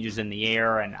change is in the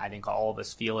air, and I think all of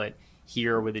us feel it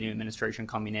here with the new administration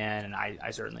coming in, and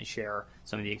I certainly share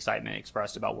some of the excitement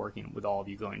expressed about working with all of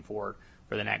you going forward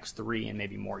for the next 3 and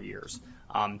maybe more years.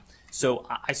 So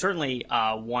I certainly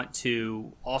want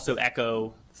to also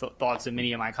echo thoughts of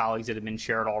many of my colleagues that have been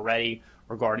shared already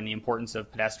regarding the importance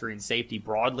of pedestrian safety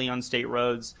broadly on state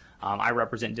roads. I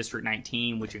represent District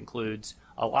 19, which includes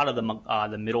a lot of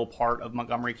the middle part of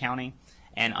Montgomery County.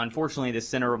 And unfortunately, the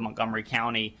center of Montgomery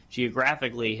County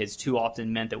geographically has too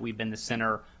often meant that we've been the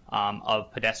center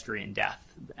of pedestrian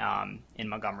death in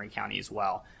Montgomery County as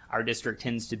well. Our district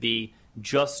tends to be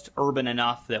just urban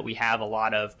enough that we have a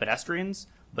lot of pedestrians,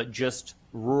 but just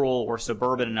rural or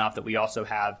suburban enough that we also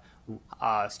have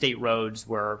state roads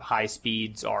where high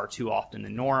speeds are too often the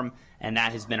norm, and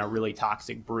that has been a really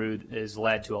toxic brew that has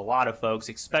led to a lot of folks,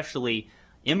 especially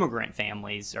immigrant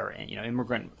families or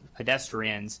immigrant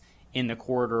pedestrians in the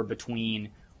corridor between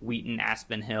Wheaton,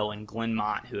 Aspen Hill, and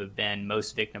Glenmont, who have been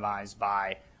most victimized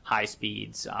by high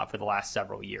speeds for the last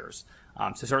several years.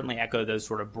 So certainly echo those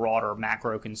sort of broader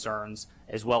macro concerns,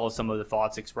 as well as some of the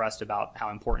thoughts expressed about how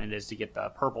important it is to get the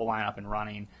purple line up and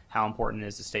running, how important it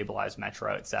is to stabilize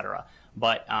Metro, et cetera.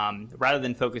 But rather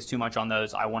than focus too much on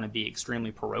those, I want to be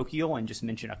extremely parochial and just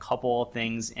mention a couple of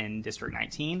things in District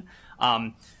 19.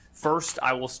 First,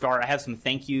 I will start. I have some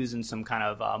thank yous and some kind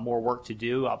of more work to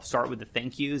do. I'll start with the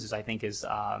thank yous, as I think is,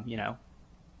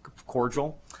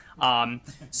 cordial.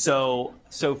 So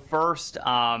first,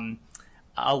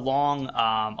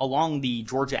 along the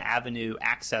Georgia Avenue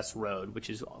access road, which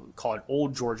is called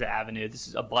Old Georgia Avenue, this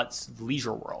is abuts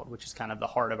Leisure World, which is kind of the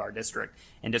heart of our district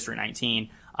in District 19.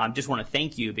 Just want to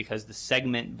thank you because the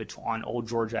segment on Old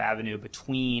Georgia Avenue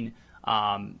between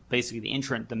basically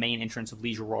the main entrance of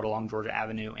Leisure World along Georgia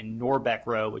Avenue and Norbeck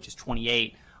Road, which is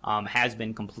 28, has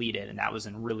been completed, and that was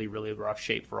in really, really rough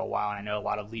shape for a while. And I know a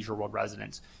lot of Leisure World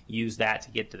residents use that to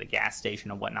get to the gas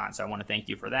station and whatnot, so I want to thank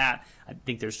you for that. I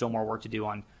think there's still more work to do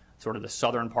on sort of the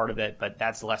southern part of it, but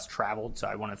that's less traveled, so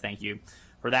I want to thank you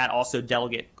for that. Also,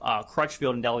 Delegate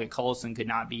Crutchfield and Delegate Cullison could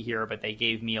not be here, but they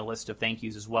gave me a list of thank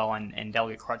yous as well, and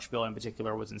Delegate Crutchfield in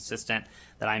particular was insistent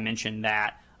that I mention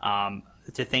that.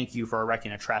 To thank you for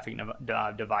erecting a traffic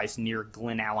device near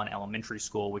Glen Allen Elementary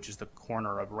School, which is the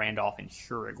corner of Randolph and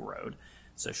Heurig Road.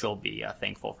 So she'll be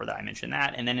thankful for that. I mentioned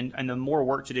that. And then in the more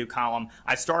work to do column,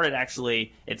 I started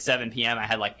actually at 7 p.m. I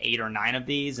had like 8 or 9 of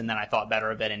these, and then I thought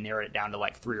better of it and narrowed it down to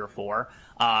like 3 or 4.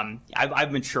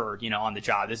 I've matured, on the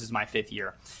job. This is my 5th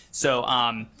year. So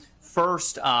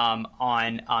first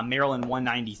on Maryland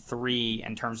 193,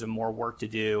 in terms of more work to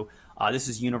do, this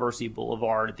is University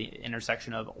Boulevard at the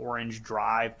intersection of Orange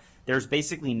Drive. There's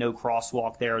basically no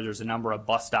crosswalk there. There's a number of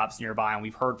bus stops nearby, and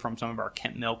we've heard from some of our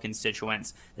Kent Mill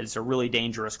constituents that it's a really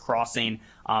dangerous crossing.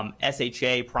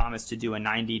 SHA promised to do a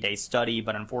 90-day study,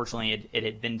 but unfortunately it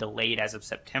had been delayed as of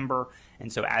September.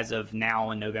 And so as of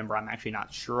now in November, I'm actually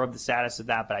not sure of the status of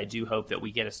that, but I do hope that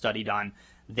we get a study done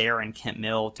there in Kent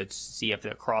Mill to see if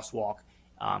the crosswalk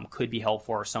could be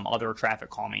helpful or some other traffic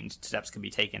calming steps could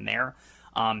be taken there.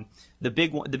 The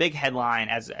big headline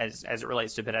as it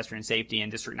relates to pedestrian safety in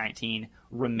District 19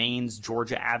 remains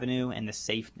Georgia Avenue and the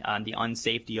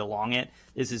unsafety along it.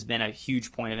 This has been a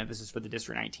huge point of emphasis for the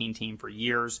District 19 team for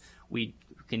years. We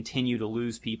continue to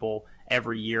lose people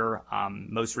every year,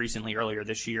 most recently earlier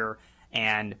this year.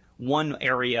 And one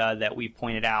area that we've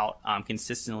pointed out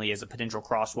consistently is a potential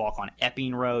crosswalk on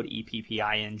Epping Road,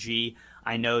 EPPING.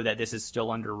 I know that this is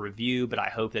still under review, but I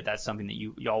hope that that's something that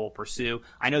y'all will pursue.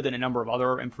 I know that a number of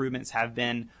other improvements have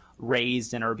been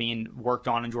raised and are being worked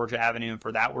on in Georgia Avenue, and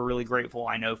for that we're really grateful.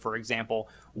 I know, for example,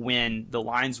 when the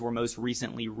lines were most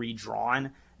recently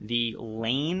redrawn, the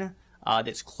lane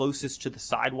that's closest to the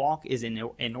sidewalk is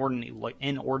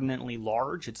inordinately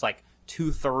large. It's like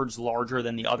 2/3 larger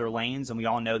than the other lanes, and we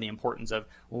all know the importance of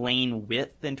lane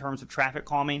width in terms of traffic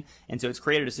calming. And so it's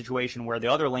created a situation where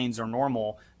the other lanes are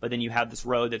normal, but then you have this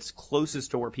road that's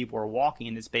closest to where people are walking,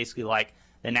 and it's basically like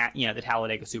the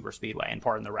Talladega Superspeedway. And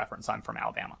pardon the reference, I'm from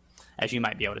Alabama, as you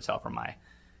might be able to tell from my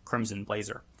crimson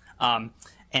blazer. And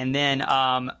then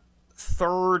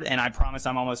third, and I promise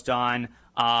I'm almost done,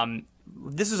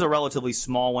 this is a relatively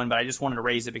small one, but I just wanted to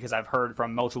raise it because I've heard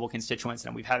from multiple constituents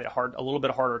and we've had a little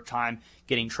bit harder time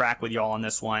getting track with y'all on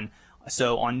this one.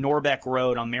 So on Norbeck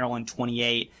Road on Maryland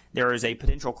 28, there is a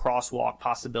potential crosswalk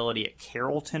possibility at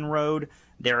Carrollton Road.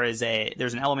 There's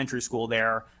an elementary school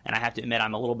there, and I have to admit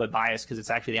I'm a little bit biased because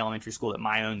it's actually the elementary school that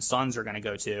my own sons are going to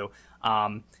go to.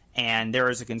 And there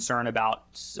is a concern about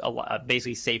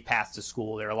basically safe paths to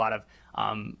school. There are a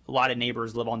lot of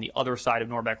neighbors live on the other side of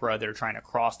Norbeck Road that are trying to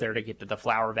cross there to get to the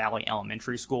Flower Valley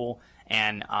Elementary School,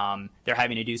 and they're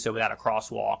having to do so without a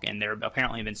crosswalk, and there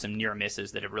apparently have been some near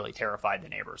misses that have really terrified the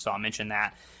neighbors, so I'll mention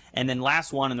that. And then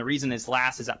last one, and the reason it's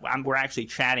last is that I'm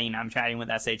chatting with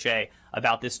SHA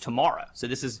about this tomorrow. So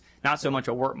this is not so much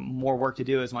more work to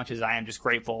do as much as I am just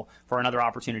grateful for another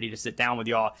opportunity to sit down with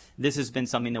y'all. This has been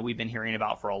something that we've been hearing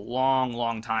about for a long,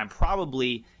 long time,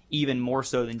 probably even more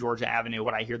so than Georgia Avenue,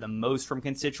 what I hear the most from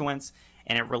constituents,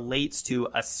 and it relates to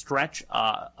a stretch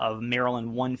of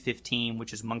Maryland 115,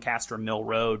 which is Muncaster Mill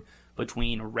Road,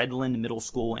 between Redland Middle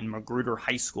School and Magruder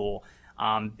High School.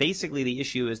 Basically, the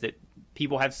issue is that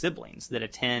people have siblings that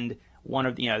attend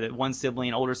that one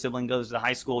sibling, older sibling goes to the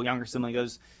high school, younger sibling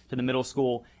goes to the middle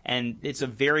school, and it's a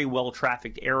very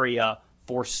well-trafficked area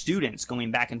for students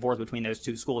going back and forth between those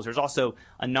two schools. There's also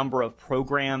a number of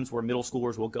programs where middle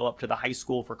schoolers will go up to the high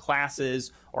school for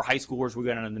classes, or high schoolers will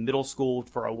go down to the middle school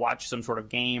for watch some sort of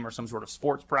game or some sort of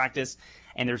sports practice,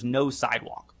 and there's no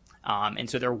sidewalk. And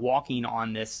so they're walking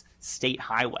on this state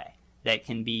highway. that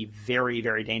can be very,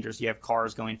 very dangerous. You have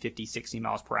cars going 50, 60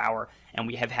 miles per hour, and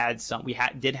we have had some.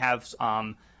 Did have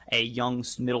a young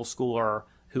middle schooler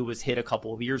who was hit a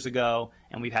couple of years ago,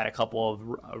 and we've had a couple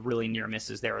of really near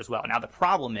misses there as well. Now, the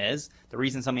problem is, the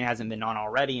reason something hasn't been done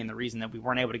already, and the reason that we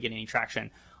weren't able to get any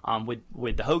traction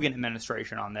with the Hogan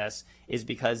administration on this, is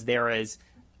because there is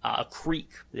a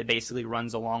creek that basically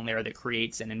runs along there that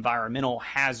creates an environmental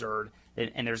hazard,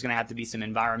 and there's going to have to be some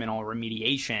environmental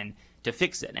remediation to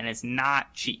fix it, and it's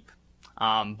not cheap.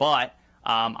 But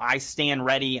I stand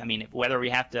ready. I mean, whether we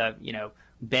have to,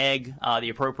 beg the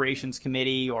Appropriations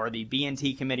Committee or the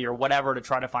B&T Committee or whatever to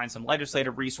try to find some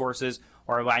legislative resources,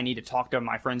 or if I need to talk to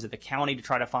my friends at the county to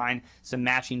try to find some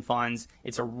matching funds,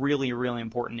 it's a really, really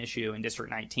important issue in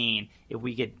District 19. If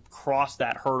we could cross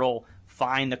that hurdle,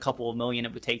 find the couple of million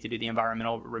it would take to do the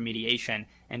environmental remediation,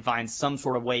 and find some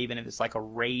sort of way, even if it's like a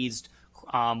raised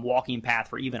walking path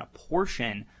for even a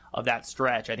portion of that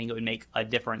stretch, I think it would make a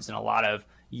difference in a lot of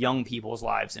young people's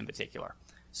lives in particular.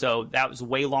 So that was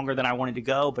way longer than I wanted to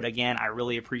go, but again, I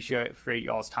really appreciate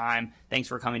y'all's time. Thanks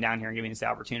for coming down here and giving us the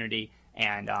opportunity,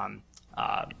 and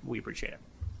we appreciate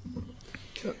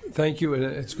it. Thank you, and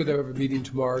it's good to have a meeting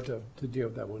tomorrow to deal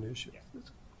with that one issue.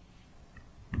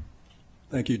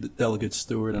 Thank you, Delegate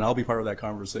Stewart, and I'll be part of that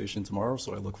conversation tomorrow,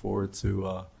 so I look forward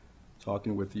to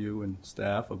talking with you and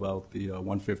staff about the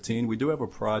 115. We do have a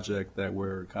project that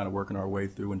we're kind of working our way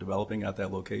through and developing at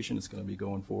that location. It's going to be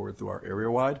going forward through our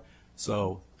area-wide.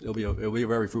 So it'll be a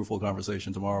very fruitful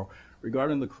conversation tomorrow.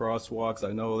 Regarding the crosswalks,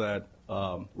 I know that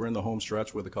we're in the home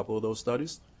stretch with a couple of those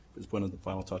studies. Just putting the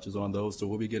final touches on those, so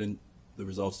we'll be getting the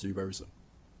results to you very soon.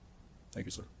 Thank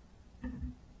you, sir.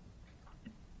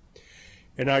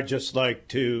 And I'd just like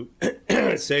to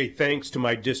say thanks to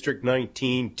my District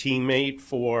 19 teammate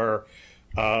for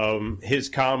his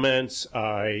comments.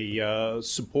 I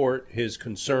support his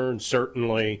concerns,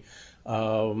 certainly,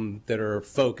 that are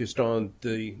focused on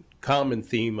the common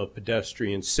theme of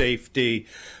pedestrian safety.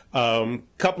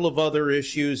 Couple of other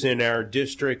issues in our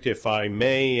district, if I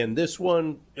may, and this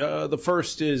one, the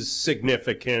first is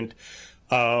significant,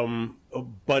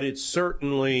 but it's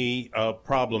certainly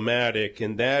problematic,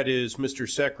 and that is, Mr.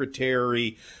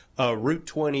 Secretary, Route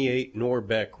 28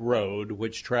 Norbeck Road,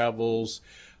 which travels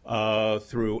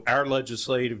through our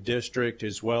legislative district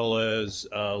as well as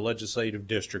Legislative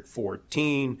District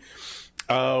 14,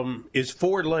 is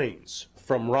 4 lanes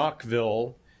from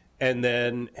Rockville and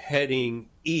then heading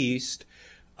east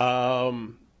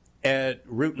at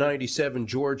Route 97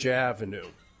 George Avenue.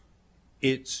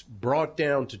 It's brought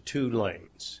down to 2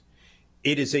 lanes.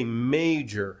 It is a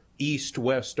major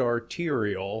east-west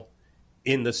arterial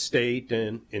in the state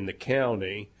and in the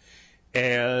county,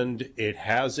 and it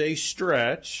has a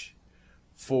stretch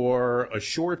for a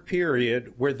short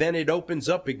period where then it opens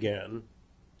up again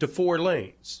to 4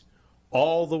 lanes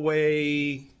all the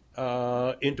way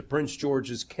into Prince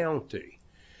George's County.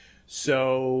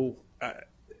 So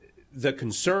the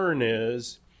concern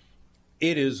is,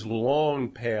 it is long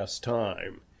past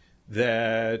time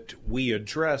that we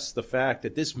address the fact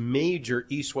that this major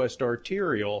east-west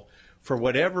arterial, for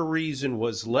whatever reason,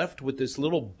 was left with this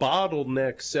little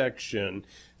bottleneck section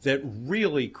that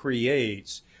really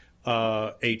creates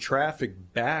a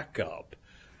traffic backup,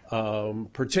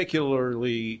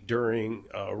 particularly during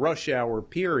rush hour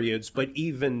periods, but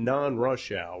even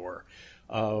non-rush hour.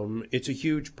 It's a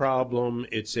huge problem.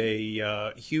 It's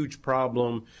a huge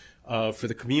problem for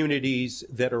the communities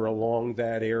that are along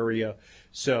that area.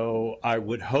 So I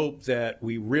would hope that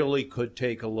we really could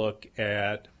take a look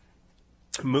at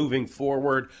moving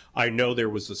forward. I know there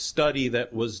was a study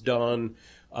that was done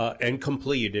and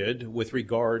completed with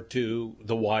regard to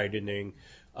the widening,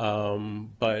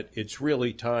 but it's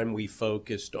really time we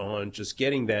focused on just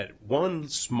getting that one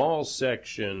small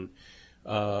section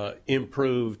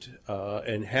improved,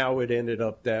 and how it ended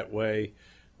up that way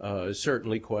is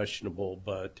certainly questionable,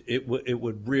 but it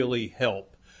would really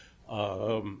help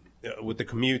with the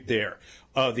commute there.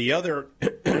 The other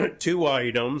 2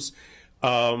 items,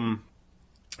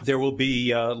 there will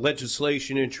be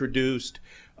legislation introduced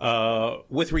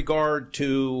with regard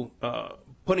to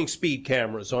putting speed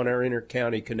cameras on our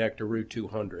inter-county connector Route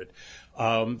 200.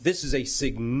 This is a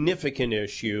significant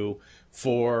issue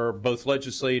for both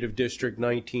Legislative District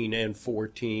 19 and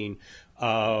 14.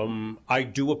 I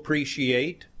do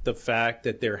appreciate the fact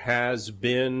that there has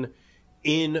been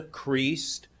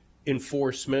increased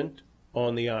enforcement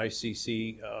on the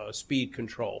ICC speed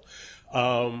control,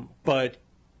 but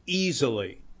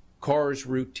easily cars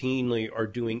routinely are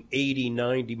doing 80,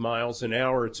 90 miles an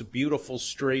hour. It's a beautiful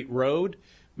straight road,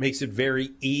 makes it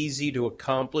very easy to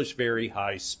accomplish very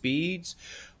high speeds.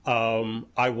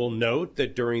 I will note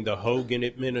that during the Hogan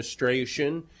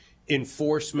administration,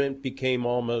 enforcement became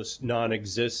almost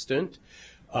non-existent.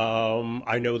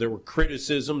 I know there were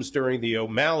criticisms during the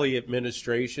O'Malley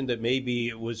administration that maybe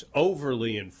it was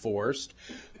overly enforced.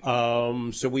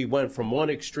 So we went from one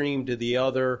extreme to the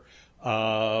other.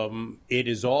 It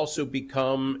has also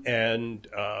become, and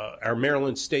our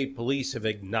Maryland State Police have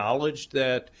acknowledged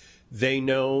that they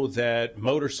know that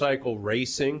motorcycle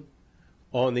racing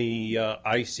on the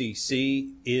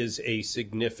ICC is a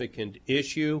significant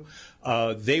issue.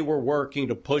 They were working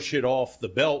to push it off the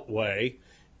Beltway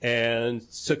and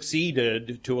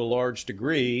succeeded to a large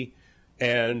degree.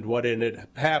 And what ended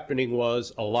up happening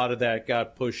was a lot of that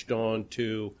got pushed on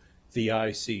to the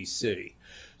ICC.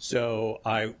 So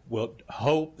I will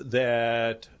hope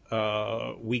that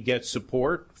we get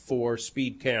support for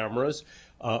speed cameras.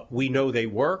 We know they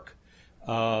work.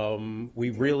 We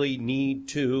really need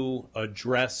to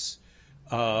address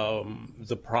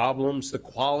the problems, the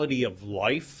quality of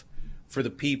life for the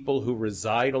people who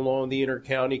reside along the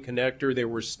intercounty connector. There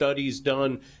were studies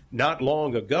done not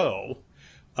long ago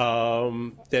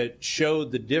that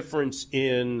showed the difference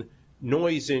in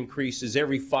noise increases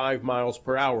every 5 miles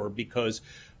per hour because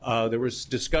there was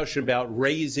discussion about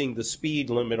raising the speed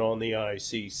limit on the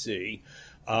ICC.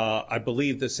 I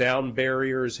believe the sound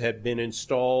barriers had been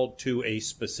installed to a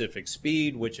specific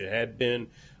speed, which it had been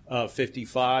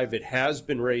 55. It has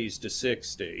been raised to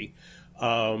 60.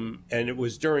 And it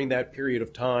was during that period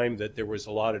of time that there was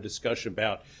a lot of discussion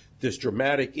about this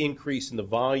dramatic increase in the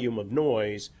volume of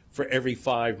noise for every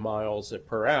 5 miles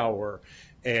per hour.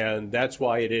 And that's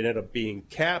why it ended up being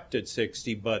capped at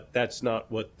 60, but that's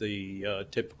not what the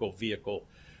typical vehicle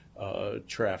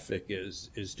traffic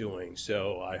is doing.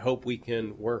 So I hope we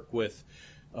can work with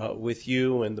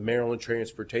you and the Maryland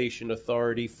Transportation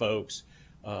Authority folks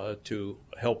to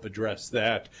help address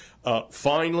that.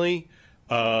 Finally,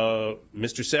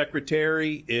 Mr.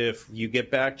 Secretary, if you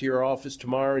get back to your office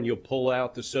tomorrow and you'll pull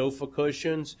out the sofa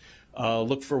cushions,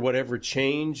 look for whatever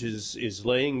change is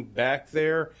laying back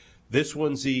there. This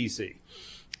one's easy.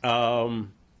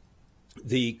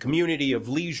 The community of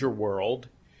Leisure World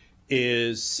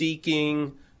is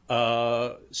seeking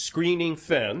a screening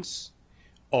fence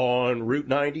on Route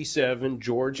 97,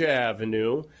 Georgia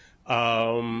Avenue,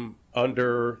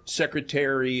 under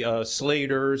Secretary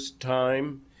Slater's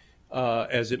time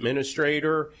as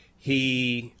administrator.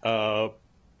 He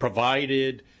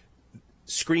provided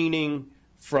screening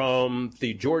from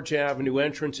the Georgia Avenue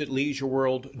entrance at Leisure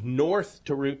World north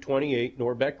to Route 28,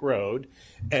 Norbeck Road,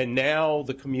 and now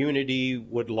the community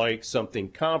would like something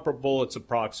comparable. It's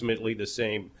approximately the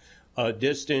same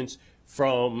distance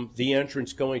from the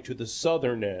entrance going to the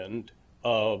southern end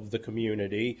of the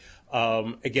community.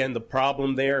 Again, the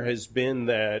problem there has been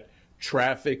that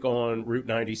traffic on Route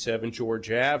 97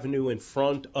 Georgia Avenue in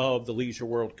front of the Leisure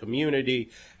World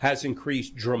community has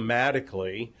increased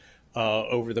dramatically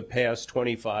over the past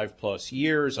 25 plus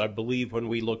years. I believe when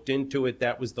we looked into it,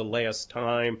 that was the last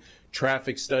time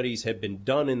traffic studies had been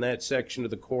done in that section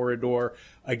of the corridor.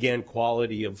 Again,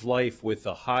 quality of life with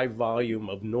the high volume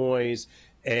of noise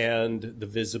and the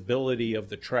visibility of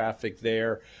the traffic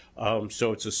there.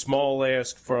 So it's a small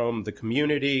ask from the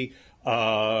community.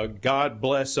 God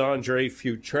bless Andre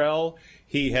Futrell.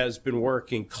 He has been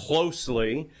working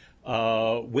closely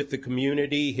with the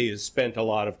community. He has spent a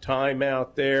lot of time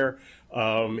out there.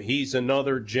 He's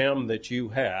another gem that you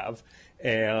have.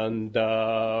 And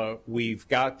we've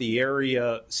got the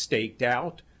area staked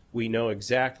out. We know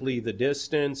exactly the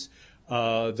distance.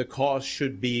 The cost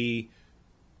should be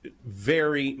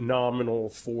very nominal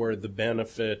for the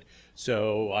benefit.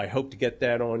 So I hope to get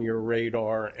that on your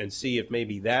radar and see if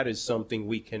maybe that is something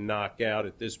we can knock out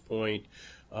at this point,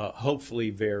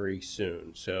 hopefully very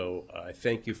soon. So I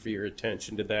thank you for your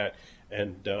attention to that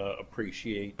and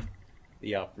appreciate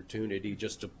the opportunity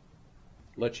just to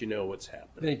let you know what's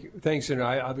happening. Thank you. Thanks, Senator.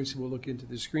 I obviously will look into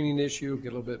the screening issue,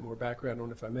 get a little bit more background on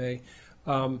it if I may.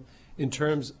 In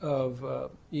terms of,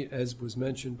 as was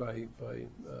mentioned by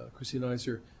Christine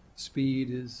Iser, speed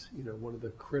is one of the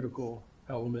critical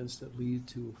elements that lead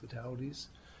to fatalities.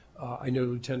 I know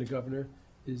the Lieutenant Governor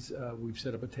is, we've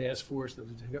set up a task force that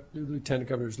the Lieutenant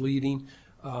Governor is leading,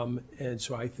 and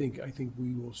so I think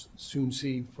we will soon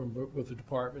see from both the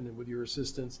department and with your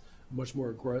assistance a much more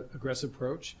aggressive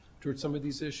approach towards some of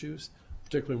these issues,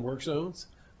 particularly in work zones,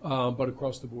 but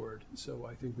across the board. So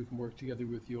I think we can work together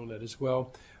with you on that as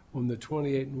well. On the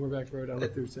 28 Norbeck Road, I don't know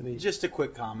if there's any... Just a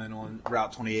quick comment on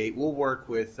Route 28. We'll work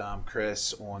with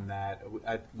Chris on that.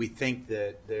 We think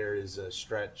that there is a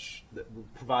stretch that will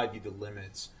provide you the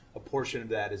limits. A portion of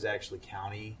that is actually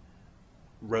county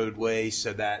roadway,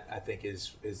 so that I think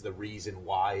is the reason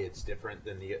why it's different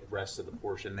than the rest of the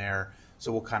portion there.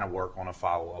 So we'll kind of work on a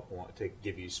follow-up to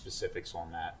give you specifics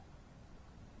on that.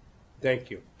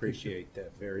 Thank you. Appreciate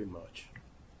that very much.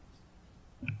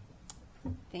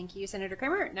 Thank you, Senator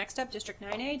Kramer. Next up, District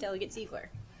 9A, Delegate Ziegler.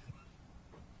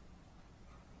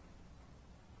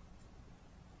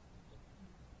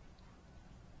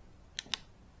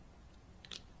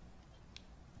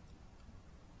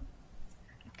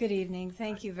 Good evening.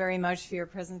 Thank you very much for your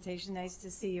presentation. Nice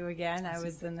to see you again. I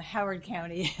was in the Howard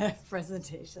County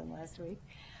presentation last week.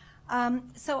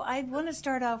 So I want to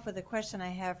start off with a question I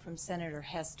have from Senator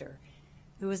Hester,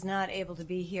 who was not able to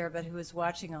be here but who is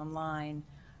watching online.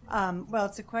 Well,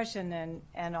 it's a question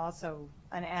and also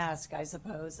an ask, I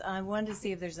suppose. I wanted to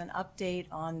see if there's an update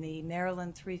on the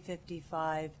Maryland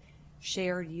 355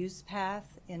 shared use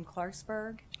path in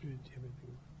Clarksburg.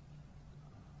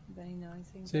 Anybody know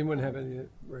anything? Does anyone have any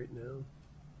right now?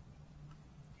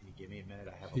 Can you give me a minute?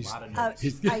 I have a lot of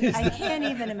notes. I can't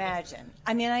even imagine.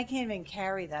 I mean, I can't even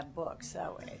carry that book,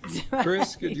 so it's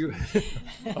Chris, could you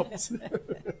help us?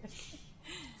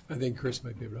 I think Chris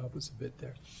might be able to help us a bit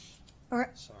there.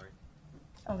 Sorry.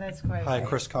 Oh, that's quite Hi, right.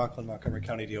 Chris Conklin, Montgomery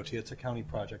County DOT. It's a county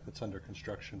project that's under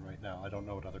construction right now. I don't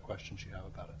know what other questions you have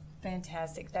about it.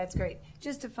 Fantastic. That's great.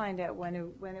 Just to find out when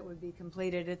it would be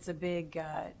completed. It's a big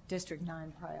District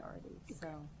 9 priority. So.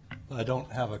 I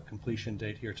don't have a completion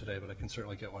date here today, but I can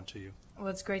certainly get one to you. Well,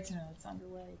 it's great to know it's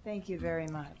underway. Thank you very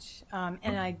much.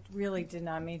 And I really did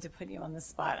not mean to put you on the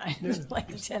spot. I have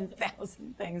like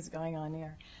 10,000 things going on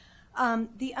here.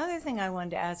 The other thing I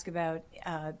wanted to ask about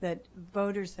that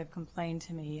voters have complained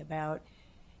to me about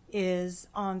is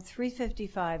on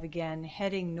 355, again,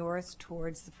 heading north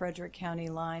towards the Frederick County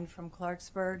line from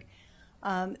Clarksburg.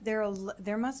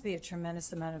 There must be a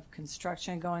tremendous amount of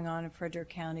construction going on in Frederick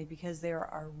County because there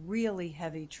are really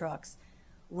heavy trucks,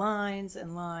 lines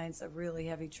and lines of really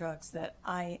heavy trucks that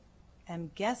I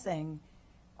am guessing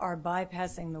are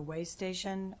bypassing the way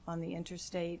station on the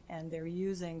interstate, and they're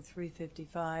using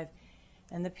 355.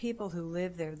 And the people who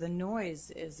live there, the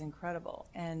noise is incredible,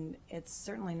 and it's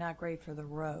certainly not great for the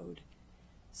road.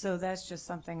 So that's just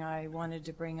something I wanted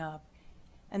to bring up.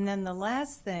 And then the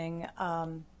last thing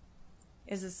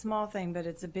is a small thing, but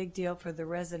it's a big deal for the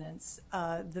residents.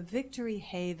 The Victory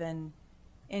Haven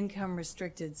income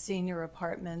restricted senior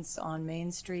apartments on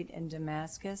Main Street in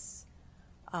Damascus,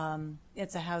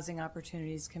 it's a Housing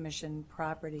Opportunities Commission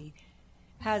property,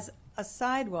 has a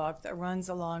sidewalk that runs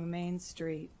along Main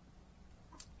Street,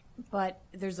 but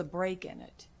there's a break in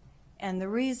it. And the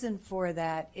reason for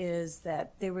that is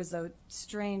that there was a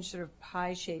strange sort of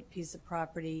pie-shaped piece of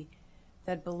property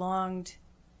that belonged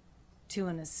to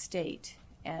an estate,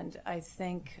 and I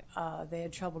think they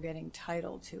had trouble getting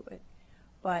title to it.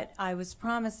 But I was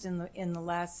promised in the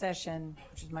last session,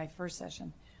 which is my first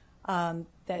session,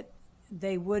 that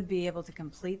they would be able to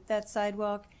complete that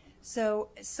sidewalk. So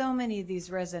many of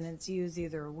these residents use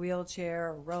either a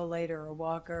wheelchair, a rollator, or a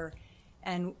walker,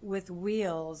 and with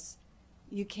wheels,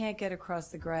 you can't get across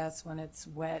the grass when it's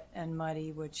wet and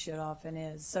muddy, which it often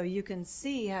is. So you can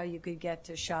see how you could get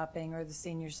to shopping or the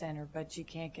senior center, but you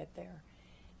can't get there.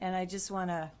 And I just want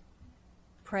to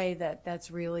pray that that's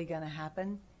really going to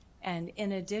happen. And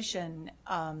in addition,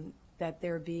 that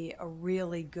there be a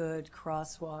really good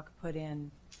crosswalk put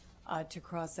in to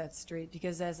cross that street.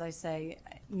 Because as I say,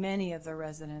 many of the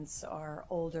residents are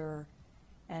older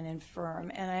and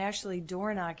infirm. And I actually,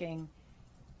 door knocking,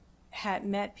 had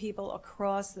met people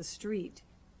across the street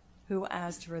who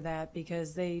asked for that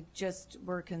because they just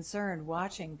were concerned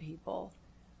watching people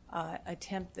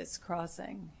attempt this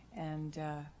crossing, and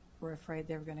were afraid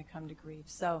they were going to come to grief.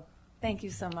 So thank you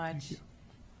so much.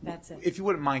 That's it. If you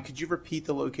wouldn't mind, could you repeat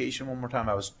the location one more time?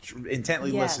 I was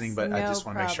intently listening, but I just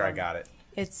want to make sure I got it.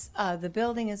 It's the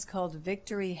building is called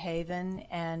Victory Haven,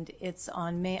 and it's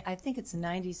on I think it's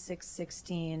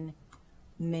 9616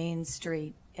 Main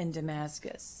Street in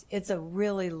Damascus. It's a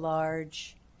really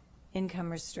large,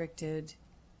 income-restricted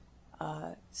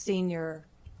senior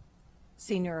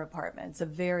apartment. It's a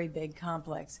very big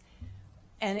complex,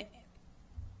 and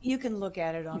you can look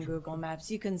at it on Google Maps.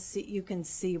 You can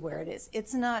see where it is.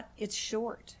 It's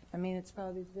short. I mean, it's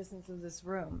probably the distance of this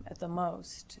room at the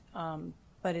most,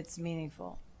 but it's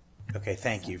meaningful. Okay,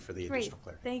 thank you for the additional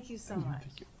clarity. Thank you so much.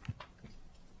 Thank you.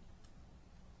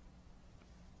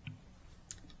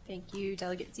 Thank you,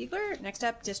 Delegate Ziegler. Next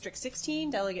up, District 16,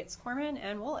 Delegates Corman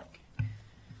and Wolek.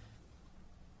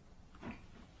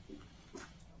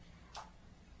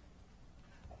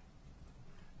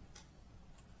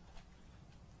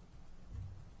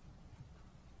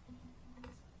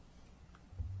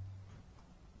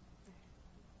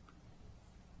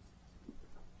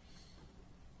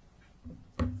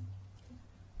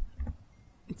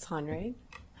 It's Hanre.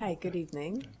 Hi, good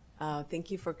evening.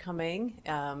 Thank you for coming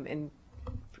and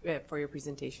for your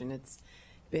presentation. It's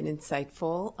been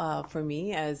insightful for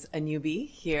me as a newbie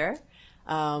here.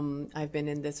 I've been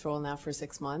in this role now for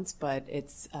 6 months, but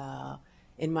it's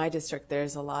in my district,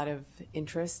 there's a lot of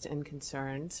interest and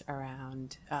concerns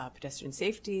around pedestrian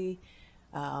safety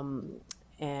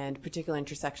and particular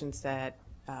intersections that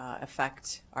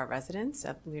affect our residents.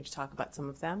 I'm going to talk about some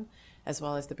of them, as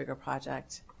well as the bigger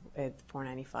project with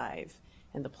 495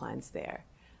 and the plans there.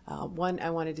 One I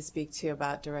wanted to speak to you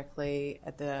about directly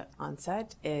at the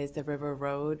onset is the River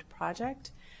Road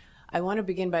project. I want to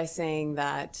begin by saying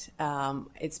that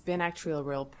it's been actually a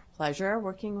real pleasure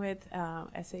working with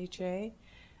SHA.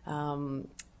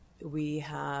 We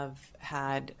have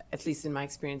had, at least in my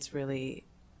experience, really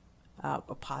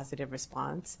a positive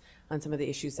response on some of the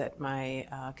issues that my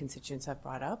constituents have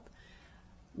brought up.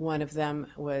 One of them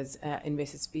was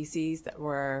invasive species that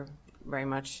were very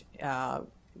much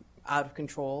out of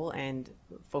control, and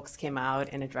folks came out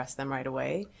and addressed them right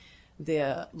away.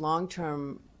 The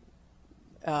long-term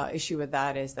issue with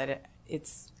that is that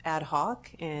it's ad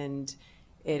hoc, and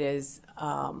it is,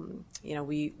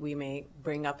 we may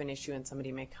bring up an issue and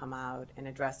somebody may come out and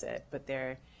address it, but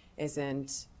there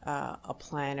isn't a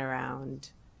plan around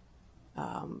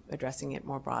addressing it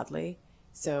more broadly.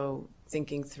 So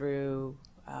thinking through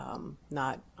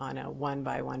not on a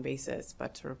one-by-one basis,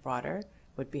 but sort of broader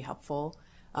would be helpful.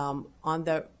 On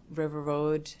the River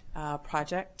Road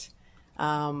project,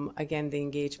 again, the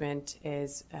engagement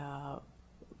is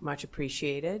much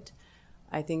appreciated.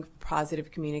 I think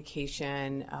positive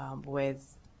communication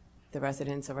with the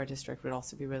residents of our district would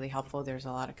also be really helpful. There's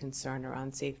a lot of concern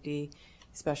around safety,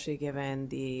 especially given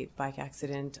the bike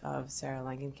accident of Sarah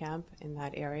Langenkamp in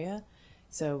that area.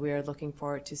 So we are looking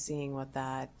forward to seeing what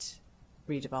that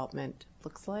redevelopment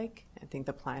looks like. I think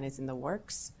the plan is in the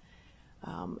works.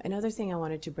 Another thing I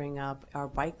wanted to bring up are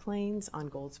bike lanes on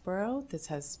Goldsboro. This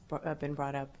has been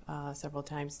brought up several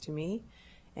times to me,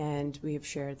 and we have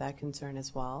shared that concern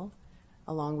as well,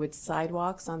 along with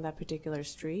sidewalks on that particular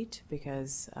street,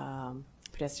 because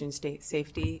pedestrian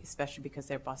safety, especially because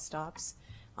there are bus stops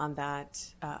on that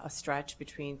a stretch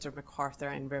between sort of MacArthur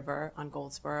and River on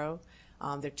Goldsboro.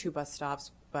 There are 2 bus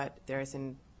stops, but there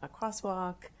isn't a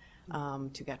crosswalk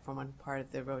to get from one part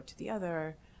of the road to the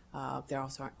other. There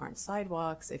also aren't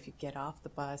sidewalks. If you get off the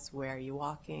bus, where are you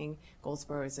walking?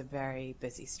 Goldsboro is a very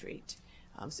busy street.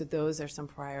 So those are some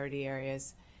priority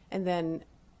areas. And then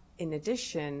in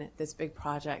addition, this big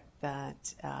project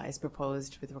that is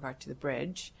proposed with regard to the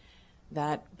bridge,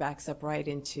 that backs up right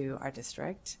into our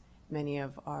district. Many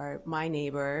of my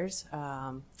neighbors,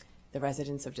 the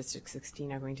residents of District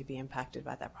 16, are going to be impacted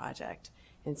by that project.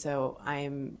 And so I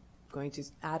am going to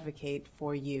advocate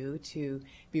for you to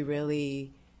be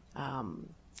really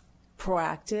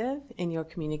proactive in your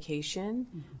communication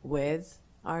with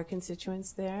our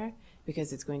constituents there,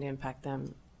 because it's going to impact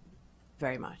them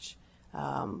very much.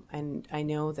 And I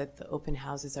know that the open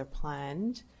houses are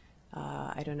planned.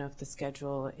 I don't know if the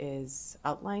schedule is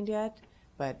outlined yet,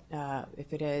 but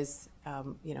if it is,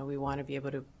 we want to be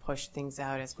able to push things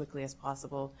out as quickly as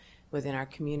possible within our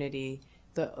community.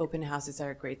 The open houses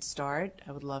are a great start.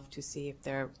 I would love to see if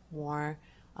there are more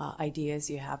ideas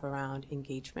you have around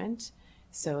engagement,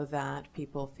 so that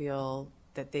people feel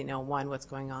that they know, one, what's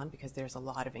going on, because there's a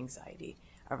lot of anxiety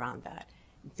around that.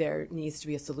 There needs to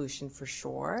be a solution for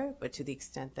sure, but to the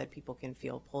extent that people can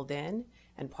feel pulled in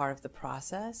and part of the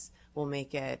process will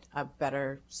make it a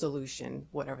better solution,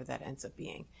 whatever that ends up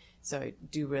being. So I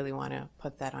do really want to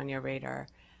put that on your radar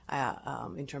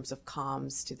in terms of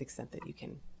comms, to the extent that you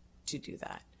can to do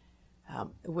that.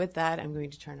 With that, I'm going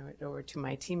to turn it over to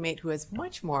my teammate, who has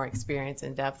much more experience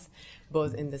and depth,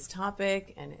 both in this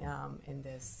topic and in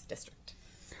this district.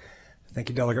 Thank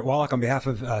you, Delegate Wallach. On behalf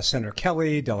of Senator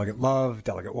Kelly, Delegate Love,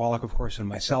 Delegate Wallach, of course, and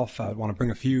myself, I want to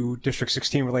bring a few District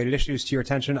 16 related issues to your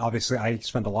attention. Obviously, I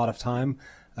spend a lot of time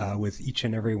with each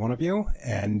and every one of you,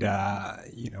 and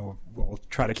we'll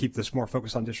try to keep this more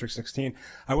focused on District 16.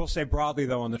 I will say broadly,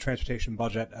 though, on the transportation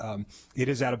budget, it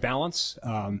is out of balance.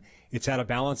 It's out of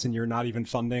balance, and you're not even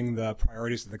funding the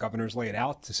priorities that the governor's laid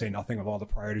out, to say nothing of all the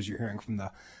priorities you're hearing from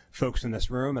the folks in this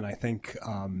room. And I think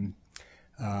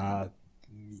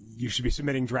you should be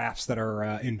submitting drafts that are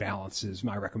in balance, is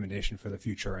my recommendation for the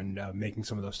future, and making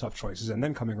some of those tough choices, and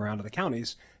then coming around to the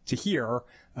counties to hear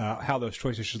how those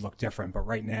choices should look different. But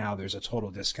right now, there's a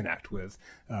total disconnect with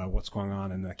what's going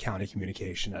on in the county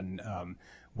communication, and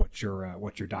what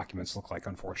your documents look like,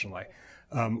 unfortunately.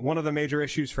 One of the major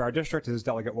issues for our district, as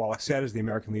Delegate Wallach said, is the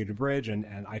American Legion Bridge and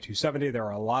I-270. There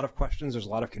are a lot of questions. There's a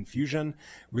lot of confusion.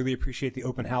 Really appreciate the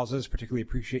open houses, particularly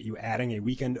appreciate you adding a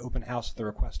weekend open house at the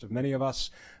request of many of us.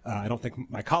 I don't think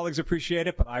my colleagues appreciate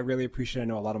it, but I really appreciate it. I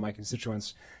know a lot of my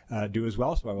constituents do as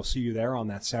well, so I will see you there on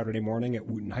that Saturday morning at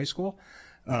Wooten High School.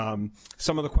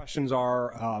 Some of the questions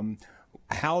are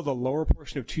how the lower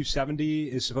portion of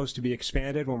 270 is supposed to be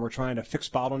expanded when we're trying to fix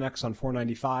bottlenecks on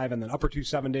 495, and then upper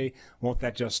 270, won't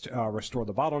that just restore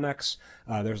the bottlenecks?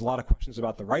 There's a lot of questions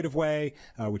about the right-of-way,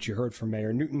 which you heard from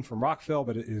Mayor Newton from Rockville,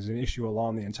 but it is an issue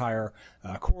along the entire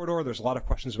corridor. There's a lot of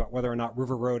questions about whether or not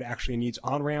River Road actually needs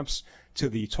on-ramps to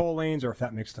the toll lanes, or if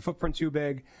that makes the footprint too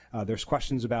big. There's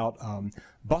questions about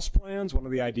bus plans. One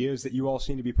of the ideas that you all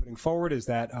seem to be putting forward is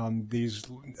that these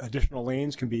additional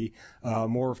lanes can be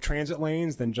more of transit lanes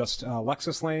than just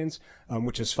Lexus lanes,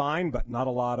 which is fine, but not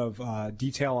a lot of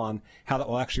detail on how that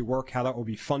will actually work, how that will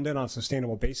be funded on a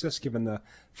sustainable basis, given the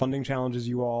funding challenges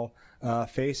you all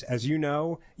face. As you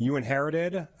know, you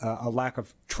inherited a lack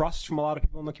of trust from a lot of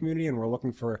people in the community, and we're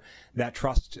looking for that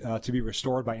trust to be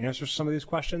restored by answers to some of these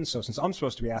questions. So since I'm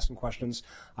supposed to be asking questions,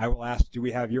 I will ask, do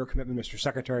we have your commitment, Mr.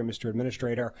 Secretary, Mr.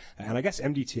 Administrator, and I guess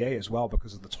MDTA as well,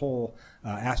 because of the toll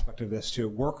aspect of this, to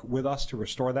work with us to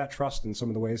restore that trust in some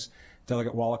of the ways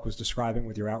Delegate Wallach was describing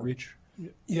with your outreach?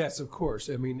 Yes, of course.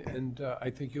 I mean, and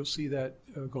I think you'll see that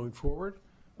going forward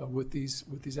with these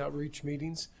outreach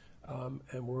meetings,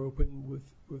 and we're open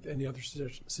with any other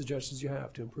suggestions you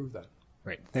have to improve that.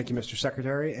 Great. Thank you, Mr.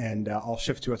 Secretary. And I'll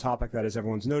shift to a topic that, as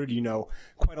everyone's noted, you know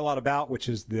quite a lot about, which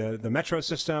is the metro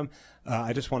system.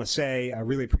 I just want to say I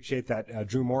really appreciate that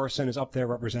Drew Morrison is up there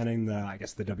representing the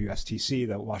WSTC,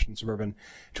 the Washington Suburban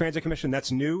Transit Commission.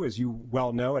 That's new, as you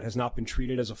well know. It has not been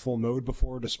treated as a full mode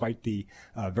before, despite the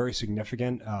very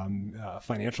significant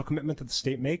financial commitment that the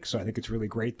state makes. So I think it's really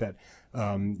great that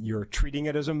you're treating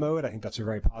it as a mode. I think that's a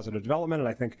very positive development, and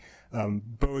I think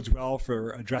bodes well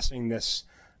for addressing this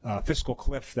fiscal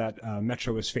cliff that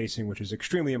Metro is facing, which is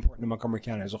extremely important to Montgomery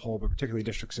County as a whole, but particularly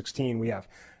District 16. We have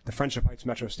the Friendship Heights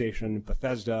Metro Station,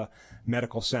 Bethesda,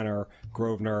 Medical Center,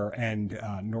 Grosvenor, and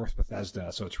North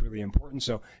Bethesda. So it's really important.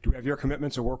 So do we have your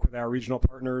commitment to work with our regional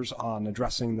partners on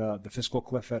addressing the fiscal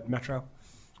cliff at Metro?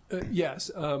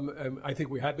 Yes, I think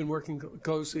we have been working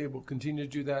closely, and we'll continue to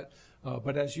do that.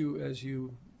 But as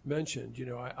you mentioned, you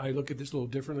know, I look at this a little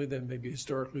differently than maybe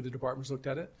historically the departments looked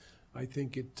at it. I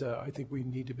think we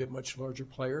need to be a much larger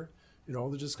player in all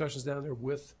the discussions down there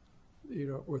with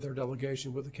our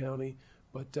delegation, with the county.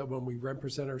 But when we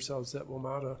represent ourselves at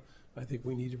WMATA, I think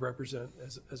we need to represent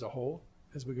as a whole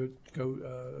as we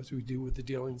go as we do with the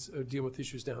deal with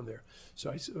issues down there.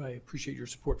 So I appreciate your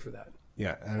support for that.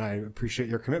 Yeah, and I appreciate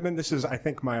your commitment. This is, I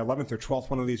think, my 11th or 12th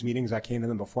one of these meetings. I came to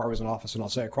them before I was in office, and I'll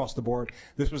say across the board,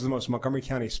 this was the most Montgomery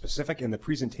County specific in the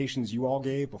presentations you all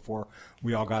gave before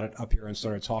we all got it up here and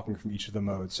started talking from each of the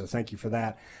modes. So thank you for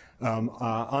that.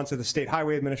 On to the State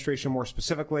Highway Administration more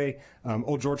specifically.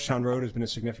 Old Georgetown Road has been a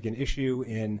significant issue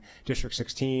in District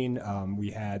 16.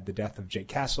 We had the death of Jake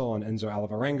Castle and Enzo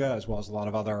Alavarenga, as well as a lot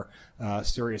of other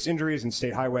serious injuries, and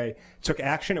State Highway took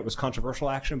action. It was controversial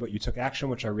action, but you took action,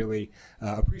 which I really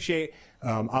appreciate.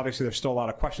 Obviously, there's still a lot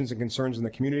of questions and concerns in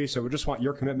the community, so we just want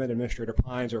your commitment, Administrator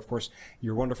Pines, or of course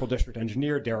your wonderful district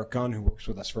engineer, Derek Gunn, who works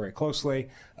with us very closely,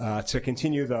 to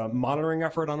continue the monitoring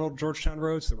effort on Old Georgetown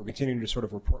Road, so that we're continuing to sort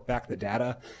of report back the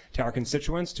data to our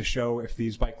constituents to show if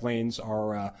these bike lanes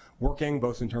are working,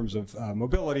 both in terms of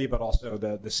mobility, but also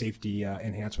the safety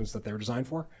enhancements that they're designed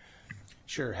for.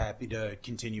 Sure, happy to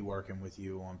continue working with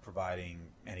you on providing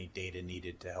any data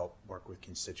needed to help work with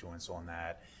constituents on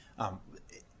that.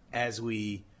 As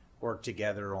we work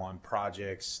together on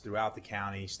projects throughout the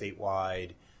county,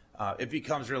 statewide, it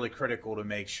becomes really critical to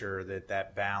make sure that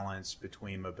that balance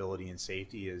between mobility and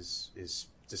safety is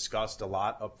discussed a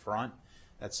lot up front.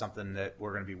 That's something that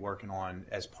we're going to be working on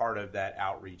as part of that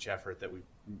outreach effort that we're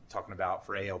talking about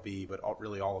for ALB, but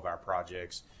really all of our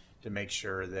projects, to make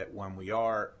sure that when we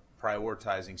are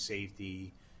prioritizing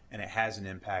safety and it has an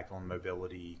impact on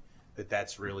mobility,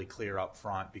 that's really clear up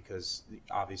front, because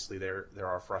obviously there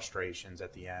are frustrations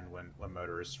at the end when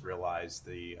motorists realize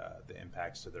the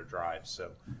impacts to their drives.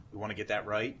 So we want to get that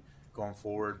right going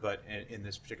forward, but in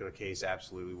this particular case,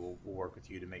 absolutely we'll work with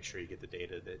you to make sure you get the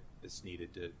data that's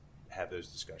needed to have those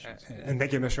discussions. And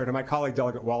thank you, Administrator. My colleague,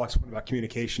 Delegate Wallach, spoke about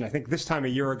communication. I think this time a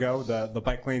year ago, the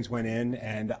bike lanes went in,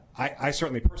 and I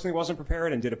certainly personally wasn't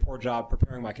prepared and did a poor job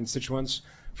preparing my constituents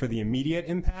for the immediate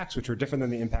impacts, which are different than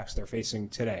the impacts they're facing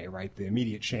today, right? The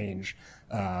immediate change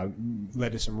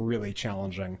led to some really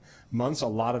challenging months. A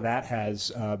lot of that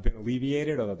has been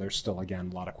alleviated, although there's still, again,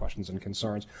 a lot of questions and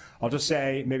concerns. I'll just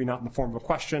say, maybe not in the form of a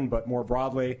question, but more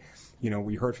broadly, you know,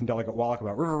 we heard from Delegate Wallach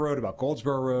about River Road, about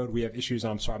Goldsboro Road. We have issues, and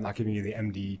I'm sorry I'm not giving you the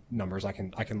MD numbers. I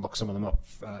can look some of them up.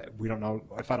 We don't know,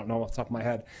 if I don't know off the top of my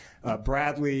head.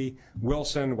 Bradley,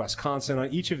 Wilson, Wisconsin, on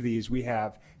each of these we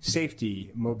have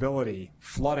safety, mobility,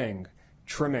 flooding,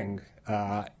 trimming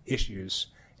issues,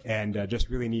 and just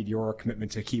really need your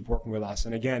commitment to keep working with us.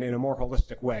 And again, in a more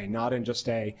holistic way, not in just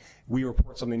a, we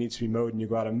report something needs to be mowed and you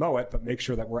go out and mow it, but make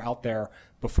sure that we're out there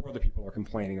before the people are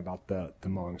complaining about the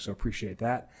mowing. So appreciate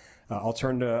that. I'll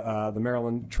turn to the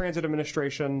Maryland Transit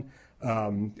Administration.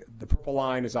 The Purple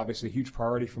Line is obviously a huge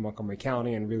priority for Montgomery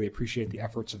County, and really appreciate the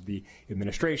efforts of the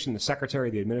administration, the secretary,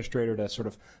 the administrator to sort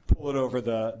of pull it over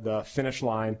the finish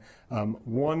line.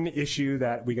 One issue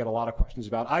that we get a lot of questions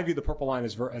about, I view the Purple Line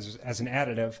as an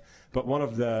additive, but one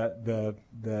of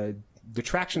the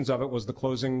detractions of it was the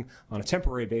closing on a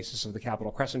temporary basis of the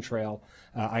Capitol Crescent Trail.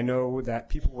 I know that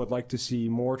people would like to see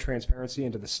more transparency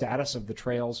into the status of the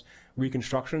trail's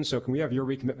reconstruction. So can we have your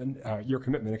commitment,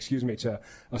 to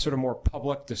a sort of more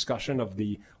public discussion of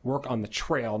the work on the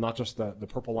trail, not just the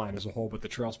Purple Line as a whole, but the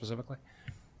trail specifically?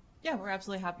 Yeah, we're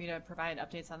absolutely happy to provide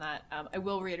updates on that. I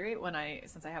will reiterate,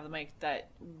 since I have the mic, that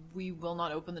we will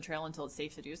not open the trail until it's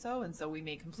safe to do so, and so we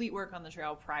may complete work on the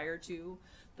trail prior to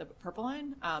the Purple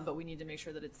Line, but we need to make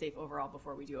sure that it's safe overall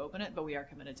before we do open it. But we are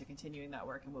committed to continuing that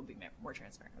work, and we'll be more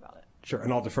transparent about it. Sure,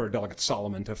 and I'll defer to Delegate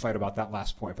Solomon to fight about that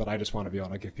last point, but I just want to be able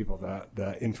to give people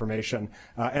the information.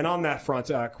 And on that front,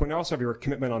 can we also have your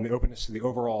commitment on the openness to the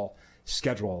overall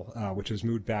schedule, which has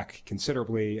moved back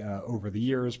considerably over the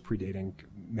years, predating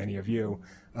many of you.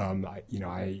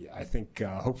 I think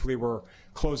hopefully we're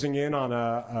closing in on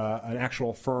an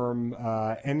actual firm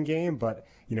end game, but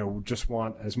just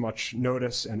want as much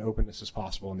notice and openness as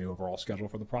possible in the overall schedule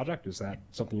for the project. Is that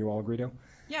something you all agree to?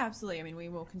 Yeah, absolutely. I mean, we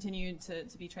will continue to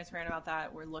be transparent about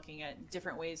that. We're looking at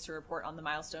different ways to report on the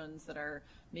milestones that are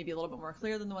maybe a little bit more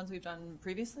clear than the ones we've done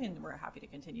previously, and we're happy to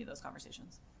continue those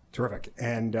conversations. Terrific.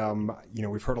 And,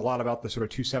 we've heard a lot about the sort of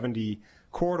 270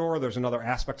 corridor. There's another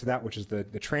aspect to that, which is the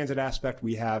transit aspect.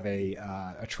 We have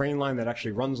a train line that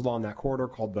actually runs along that corridor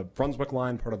called the Brunswick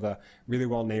Line, part of the really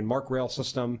well-named MARC rail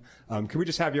system. Can we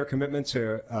just have your commitment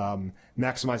to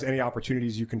maximize any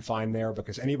opportunities you can find there?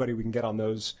 Because anybody we can get on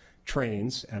those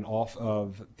trains and off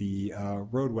of the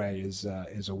roadway is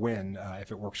a win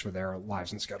if it works for their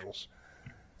lives and schedules.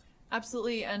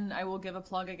 Absolutely, and I will give a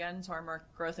plug again to our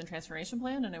MARC Growth and Transformation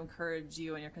Plan, and encourage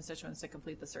you and your constituents to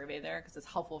complete the survey there, because it's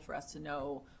helpful for us to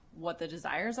know what the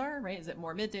desires are, right? Is it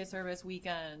more midday service,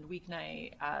 weekend,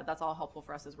 weeknight? That's all helpful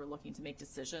for us as we're looking to make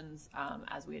decisions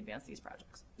as we advance these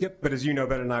projects. Yep, but as you know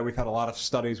better than I, we've had a lot of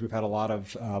studies, we've had a lot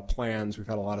of plans, we've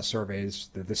had a lot of surveys.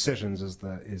 The decisions is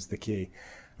the key.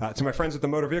 To my friends at the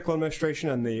Motor Vehicle Administration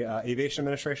and the Aviation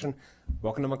Administration,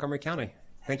 welcome to Montgomery County.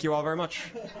 Thank you all very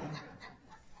much.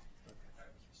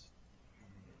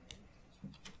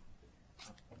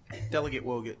 Delegate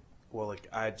Wallach,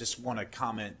 I just want to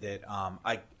comment that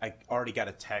I already got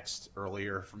a text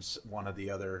earlier from one of the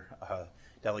other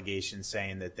delegations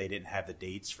saying that they didn't have the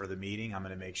dates for the meeting. I'm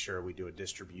going to make sure we do a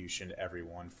distribution to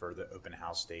everyone for the open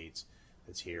house dates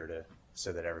that's here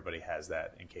so that everybody has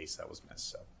that in case that was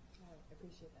missed. So. I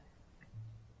appreciate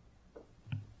that.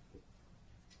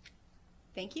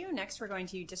 Thank you. Next, we're going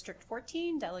to District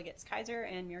 14, Delegates Kaiser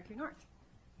and Miracle North.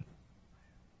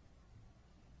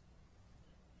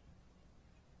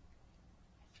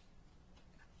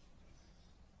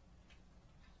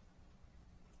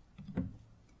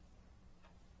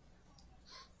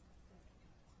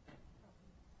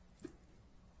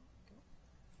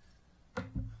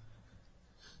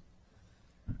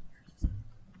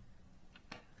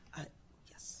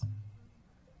 Yes.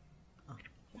 Oh.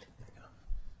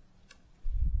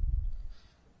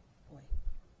 Boy.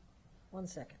 1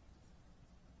 second.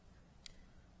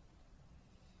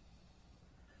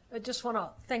 I just want to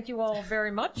thank you all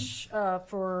very much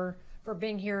for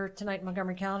being here tonight in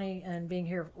Montgomery County and being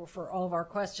here for all of our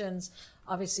questions.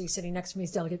 Obviously, sitting next to me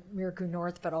is Delegate Miracle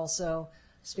North, but also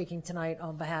speaking tonight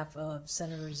on behalf of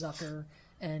Senator Zucker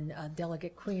and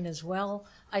Delegate Queen as well.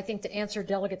 I think to answer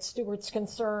Delegate Stewart's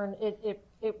concern,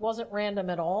 it wasn't random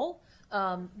at all.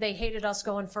 They hated us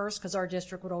going first because our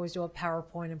district would always do a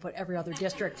PowerPoint and put every other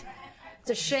district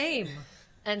to shame.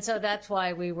 And so that's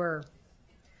why we were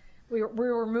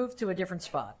moved to a different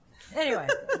spot. Anyway.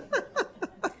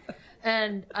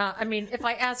 And I mean, if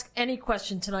I ask any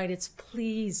question tonight, it's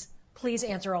please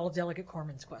answer all of Delegate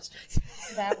Corman's questions.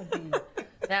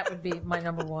 That would be my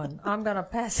number one. I'm going to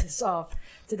pass this off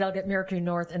to Delegate Mercury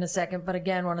North in a second, but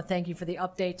again, want to thank you for the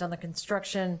updates on the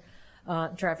construction,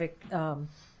 traffic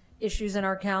issues in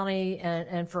our county,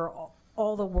 and for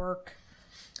all the work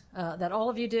that all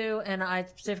of you do. And I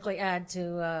specifically add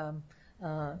to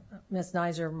Ms.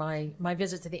 Nizer, my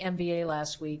visit to the MBA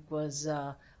last week was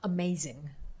amazing.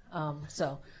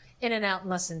 So in and out in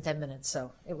less than 10 minutes.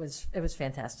 So it was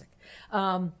fantastic.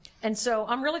 And so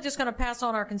I'm really just going to pass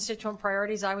on our constituent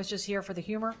priorities. I was just here for the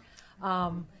humor,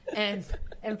 and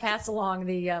pass along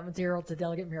the material to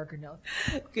Delegate Mercury North.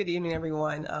 Good evening,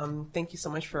 everyone. Thank you so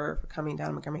much for coming down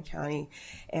to Montgomery County.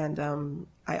 And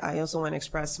I also want to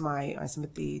express my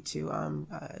sympathy to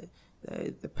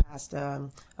the past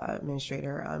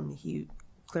administrator. He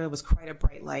clearly was quite a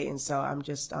bright light, and so I'm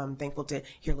just thankful to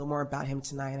hear a little more about him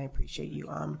tonight, and I appreciate you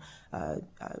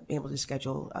being able to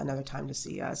schedule another time to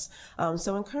see us.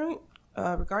 So in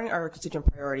regarding our constituent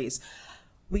priorities,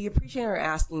 we appreciate our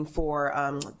asking for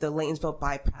the Laytonsville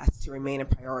bypass to remain a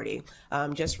priority.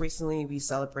 Just recently, we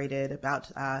celebrated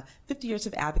about 50 years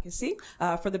of advocacy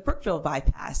for the Brookville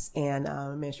bypass, and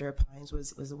Administrator Pines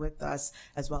was with us,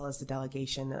 as well as the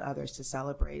delegation and others, to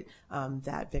celebrate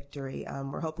that victory.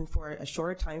 We're hoping for a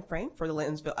shorter time frame for the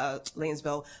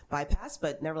Laytonsville bypass,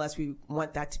 but nevertheless, we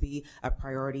want that to be a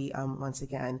priority once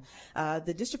again.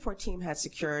 The District 4 team had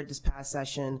secured this past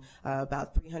session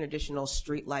about 300 additional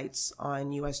street lights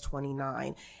on US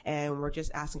 29, and we're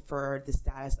just asking for the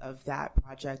status of that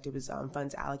project. It was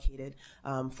funds allocated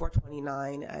for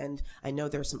 29, and I know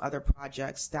there's some other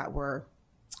projects that were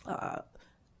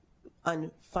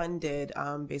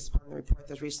unfunded based upon the report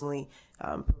that's recently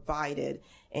provided,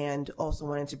 and also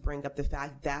wanted to bring up the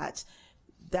fact that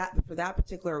for that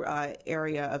particular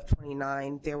area of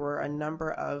 29, there were a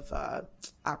number of,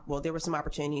 there were some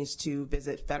opportunities to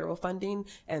visit federal funding,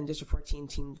 and District 14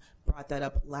 team brought that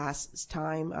up last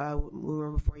time we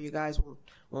were before you guys.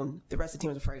 Well, the rest of the team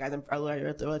was before you guys. I'm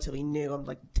relatively new. I'm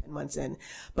like 10 months in.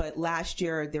 But last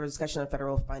year, there was discussion of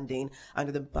federal funding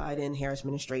under the Biden-Harris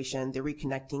administration, the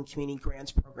Reconnecting Community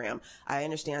Grants Program. I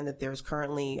understand that there's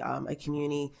currently a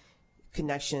community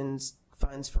connections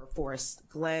funds for Forest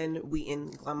Glen, Wheaton,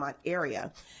 Glenmont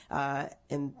area.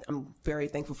 And I'm very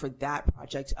thankful for that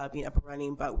project being up and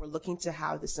running, but we're looking to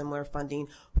have the similar funding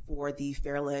for the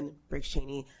Fairland Briggs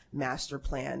Cheney master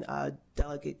plan.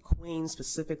 Delegate Queen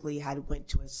specifically had went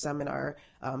to a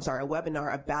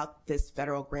webinar about this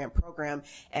federal grant program,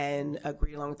 and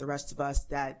agreed along with the rest of us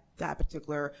that that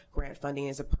particular grant funding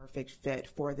is a perfect fit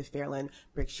for the Fairland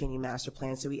Briggs Cheney master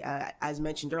plan. So we, as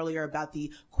mentioned earlier about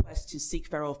the quest to seek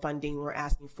federal funding, we're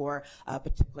asking for a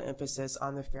particular emphasis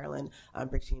on the Fairland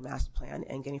Briggs Cheney master plan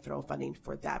and getting federal funding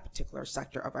for that particular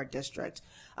sector of our district.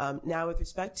 Now, with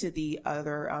respect to the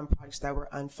other projects that were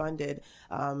unfunded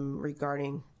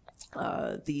regarding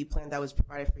the plan that was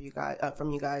provided for you guys,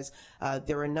 from you guys,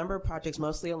 there were a number of projects,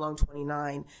 mostly along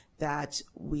 29, that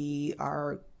we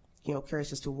are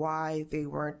curious as to why they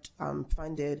weren't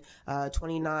funded.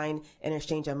 29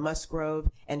 interchange at Musgrove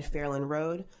and Fairland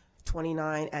Road,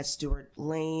 29 at Stewart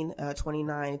Lane,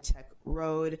 29 Tech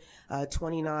Road,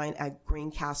 29 at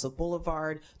Greencastle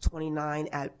Boulevard, 29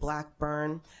 at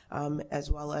Blackburn, as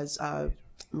well as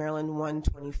Maryland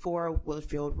 124,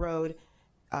 Woodfield Road,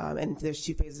 and there's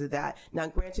two phases of that. Now,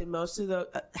 granted, most of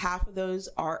the half of those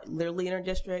are literally in our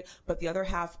district, but the other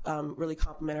half really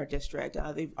complement our district.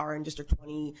 They are in District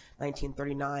 20, 19,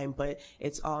 39, but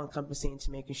it's all encompassing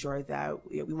to making sure that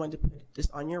we wanted to put this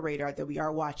on your radar, that we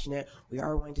are watching it, we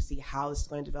are wanting to see how this is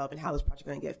going to develop and how this project is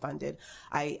going to get funded.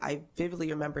 I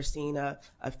vividly remember seeing a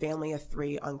family of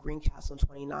 3 on Greencastle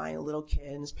 29, a little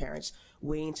kid and his parents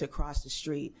waiting to cross the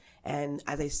street. And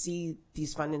as I see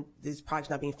these projects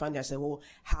not being funded, I said, well,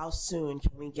 how soon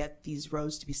can we get these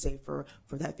roads to be safer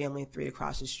for that family of 3 to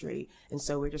cross the street? And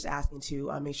so we're just asking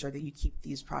to make sure that you keep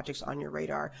these projects on your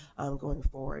radar going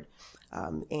forward.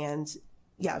 And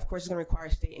yeah, of course, it's going to require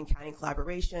state and county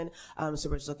collaboration. So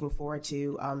we're just looking forward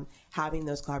to having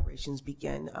those collaborations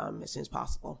begin as soon as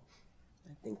possible.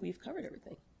 I think we've covered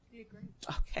everything. Yeah, great.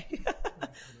 Okay.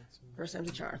 First time's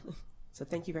a charm. So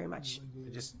thank you very much.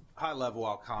 Just high level,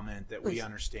 I'll comment that we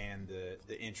understand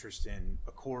the interest in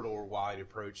a corridor-wide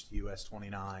approach to US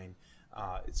 29.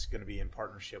 It's going to be in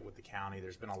partnership with the county.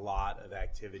 There's been a lot of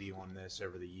activity on this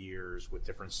over the years with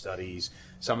different studies.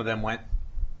 Some of them went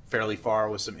fairly far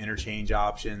with some interchange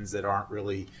options that aren't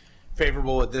really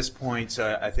favorable at this point.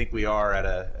 So I think we are at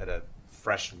a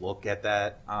fresh look at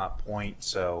that point.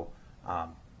 So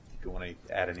if you want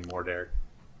to add any more, Derek.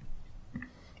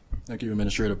 Thank you,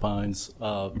 Administrator Pines.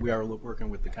 We are working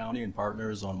with the county and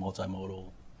partners on multimodal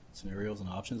scenarios and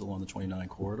options along the 29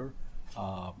 corridor.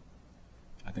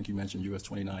 I think you mentioned US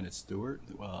 29 at Stewart.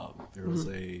 There is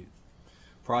a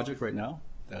project right now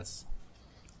that's,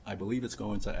 I believe it's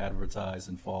going to advertise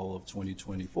in fall of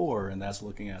 2024, and that's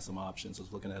looking at some options.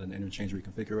 It's looking at an interchange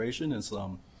reconfiguration and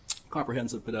some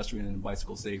comprehensive pedestrian and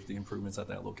bicycle safety improvements at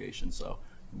that location. So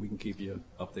we can keep you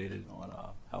updated on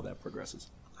how that progresses.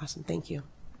 Awesome, thank you.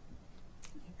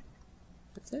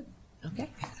 That's it. Okay,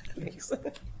 thanks.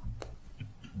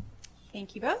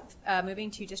 Thank you both.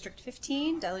 Moving to District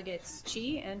 15, Delegates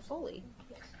Chi and Foley.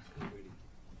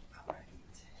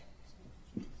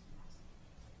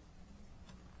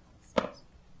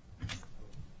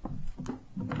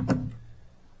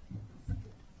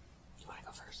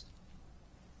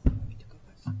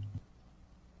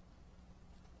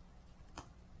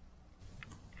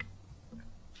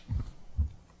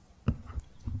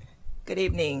 Good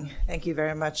evening. Thank you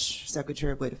very much,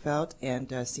 Secretary Whitfield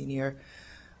and senior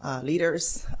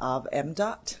leaders of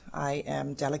MDOT. I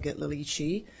am Delegate Lily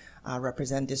Chi,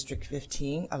 represent District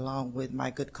 15, along with my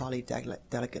good colleague,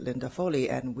 Delegate Linda Foley,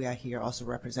 and we are here also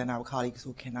represent our colleagues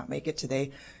who cannot make it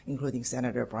today, including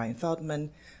Senator Brian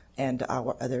Feldman and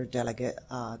our other delegate,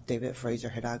 David Fraser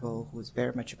Hidalgo, who is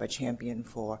very much of a champion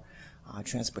for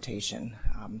transportation.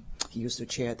 He used to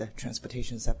chair the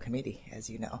Transportation Subcommittee, as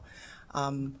you know.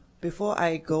 Before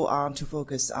I go on to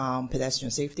focus on pedestrian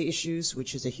safety issues,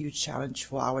 which is a huge challenge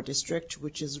for our district,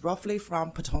 which is roughly from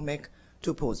Potomac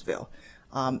to Postville.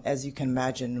 As you can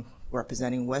imagine,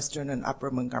 representing Western and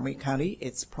Upper Montgomery County,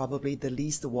 it's probably the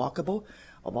least walkable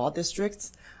of all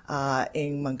districts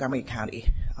in Montgomery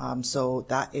County. So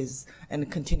that is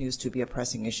and continues to be a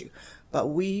pressing issue. But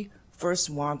we first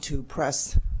want to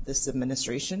press this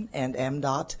administration and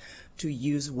MDOT to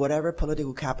use whatever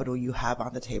political capital you have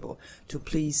on the table to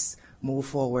please move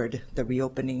forward the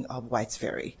reopening of White's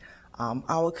Ferry.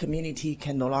 Our community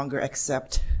can no longer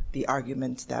accept the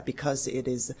argument that because it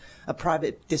is a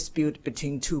private dispute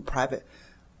between two private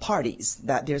parties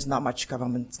that there's not much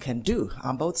government can do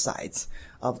on both sides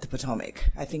of the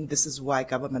Potomac. I think this is why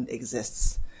government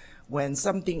exists. When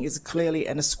something is clearly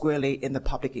and squarely in the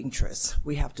public interest,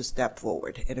 we have to step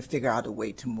forward and figure out a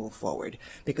way to move forward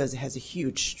because it has a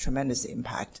huge, tremendous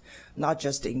impact, not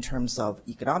just in terms of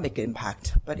economic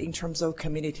impact, but in terms of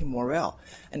community morale.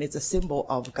 And it's a symbol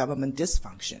of government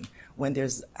dysfunction when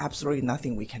there's absolutely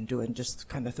nothing we can do and just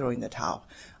kind of throw in the towel.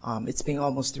 It's been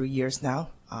almost 3 years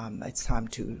now. It's time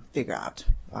to figure out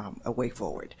a way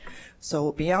forward.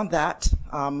 So beyond that,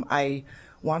 I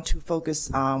want to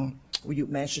focus on you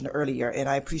mentioned earlier, and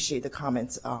I appreciate the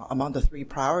comments among the 3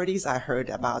 priorities I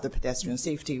heard about the pedestrian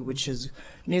safety, which is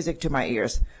music to my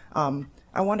ears.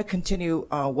 I want to continue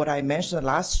what I mentioned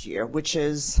last year, which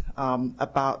is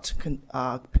about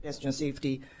pedestrian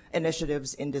safety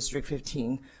initiatives in District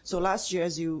 15. So last year,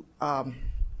 as you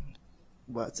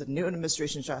well, it's a new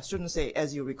administration, so I shouldn't say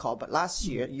as you recall, but last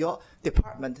year your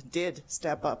department did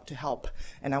step up to help,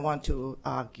 and I want to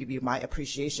give you my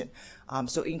appreciation.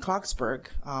 So in Clarksburg,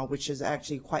 which is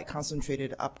actually quite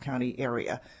concentrated up-county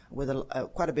area with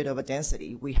quite a bit of a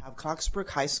density, we have Clarksburg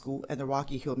High School and the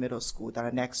Rocky Hill Middle School that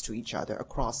are next to each other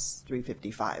across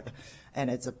 355. And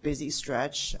it's a busy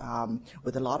stretch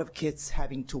with a lot of kids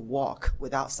having to walk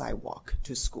without sidewalk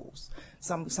to schools.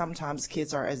 Sometimes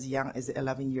kids are as young as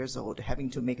 11 years old, having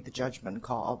to make the judgment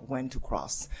call of when to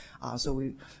cross. So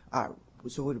we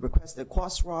request a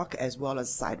crosswalk as well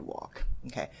as sidewalk.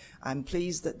 Okay, I'm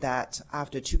pleased that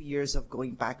after 2 years of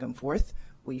going back and forth,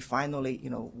 we finally,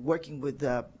 working with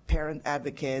the parent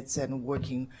advocates and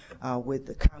working with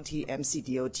the county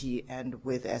MCDOT and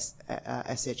with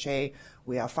SHA,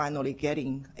 we are finally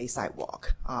getting a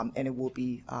sidewalk, and it will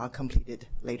be completed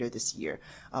later this year.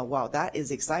 While that is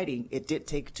exciting, it did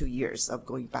take 2 years of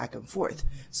going back and forth.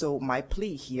 So my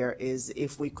plea here is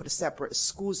if we could separate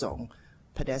school zone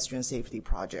pedestrian safety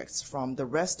projects from the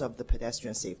rest of the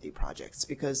pedestrian safety projects,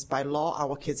 because by law,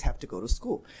 our kids have to go to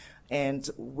school. And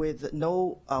with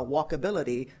no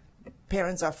walkability,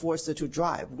 parents are forced to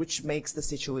drive, which makes the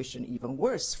situation even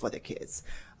worse for the kids.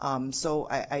 So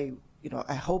I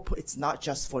hope it's not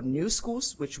just for new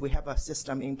schools, which we have a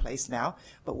system in place now,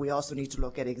 but we also need to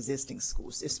look at existing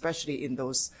schools, especially in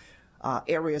those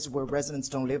areas where residents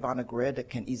don't live on a grid that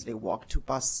can easily walk to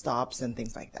bus stops and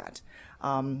things like that.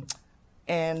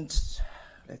 And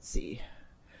let's see.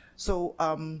 So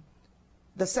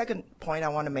the second point I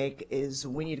want to make is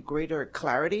we need greater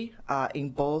clarity in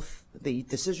both the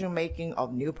decision-making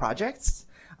of new projects,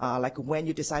 like when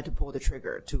you decide to pull the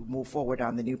trigger to move forward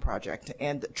on the new project,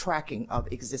 and the tracking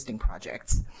of existing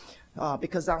projects.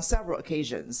 because on several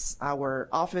occasions, our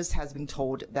office has been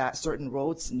told that certain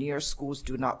roads near schools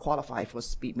do not qualify for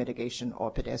speed mitigation or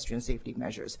pedestrian safety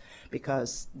measures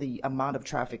because the amount of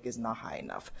traffic is not high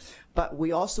enough. But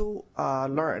we also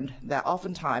learned that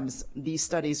oftentimes these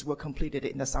studies were completed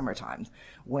in the summertime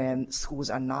when schools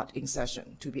are not in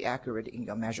session to be accurate in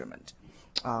your measurement.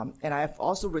 And I have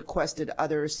also requested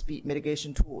other speed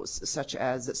mitigation tools, such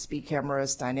as speed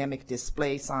cameras, dynamic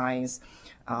display signs,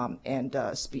 and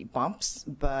speed bumps.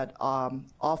 But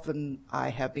often I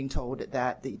have been told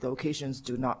that the locations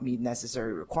do not meet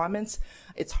necessary requirements.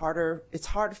 It's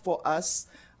hard for us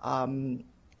to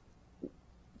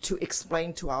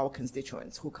explain to our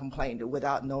constituents who complained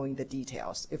without knowing the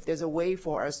details. If there's a way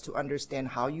for us to understand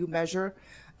how you measure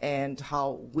and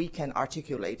how we can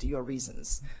articulate your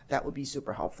reasons, that would be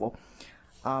super helpful.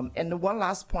 And the one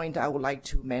last point I would like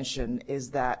to mention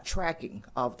is that tracking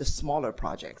of the smaller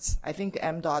projects. I think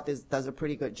MDOT does a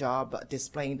pretty good job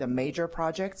displaying the major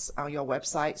projects on your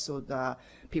website so that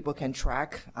people can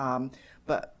track.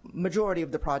 But majority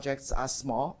of the projects are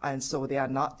small, and so they are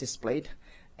not displayed.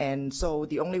 And so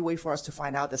the only way for us to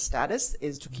find out the status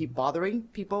is to keep bothering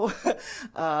people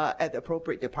at the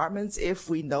appropriate departments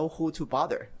if we know who to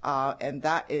bother. And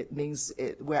that it means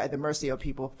we're at the mercy of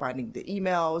people finding the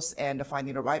emails and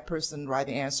finding the right person,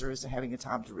 writing answers, and having the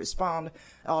time to respond,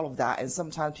 all of that. And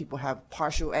sometimes people have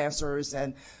partial answers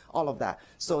and all of that.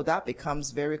 So that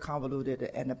becomes very convoluted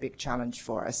and a big challenge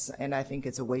for us. And I think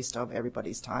it's a waste of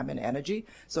everybody's time and energy.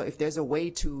 So if there's a way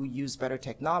to use better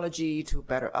technology to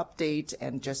better update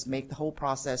and just make the whole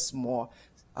process more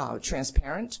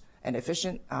transparent and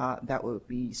efficient, that will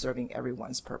be serving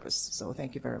everyone's purpose. So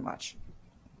thank you very much.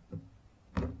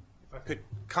 If I could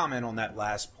comment on that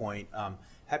last point,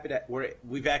 happy that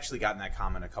we've actually gotten that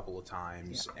comment a couple of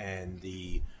times, and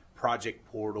the project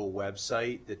portal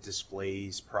website that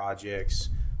displays projects,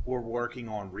 we're working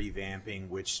on revamping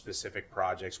which specific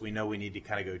projects. We know we need to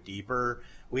kind of go deeper.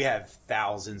 We have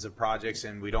thousands of projects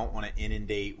and we don't want to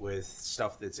inundate with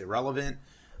stuff that's irrelevant,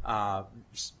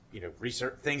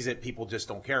 research, things that people just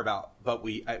don't care about, but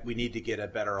we need to get a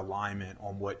better alignment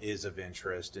on what is of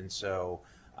interest. And so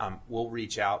we'll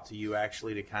reach out to you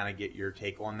actually to kind of get your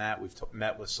take on that. We've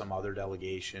met with some other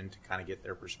delegation to kind of get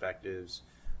their perspectives.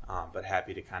 But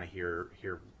happy to kind of hear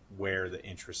where the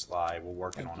interests lie. We're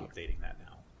working on updating that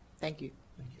now. Thank you.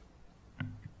 Thank you.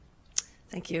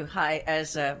 Thank you. Hi,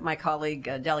 as my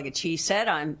colleague Delegate Chi said,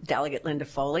 I'm Delegate Linda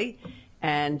Foley,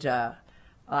 and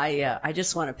I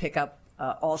just want to pick up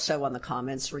also on the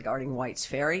comments regarding White's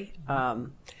Ferry.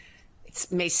 It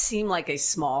may seem like a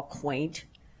small, quaint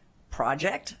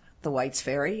project, the White's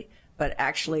Ferry, but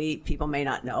actually people may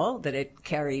not know that it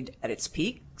carried at its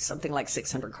peak something like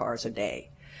 600 cars a day.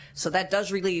 So that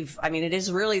does relieve, I mean, it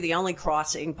is really the only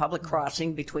crossing, public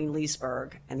crossing between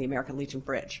Leesburg and the American Legion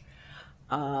Bridge.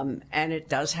 And it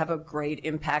does have a great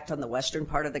impact on the western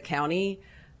part of the county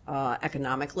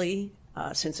economically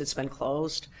since it's been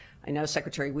closed. I know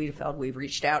Secretary Wiedefeld, we've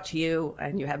reached out to you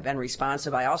and you have been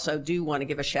responsive. I also do want to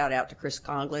give a shout out to Chris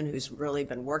Conglin, who's really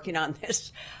been working on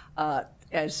this. And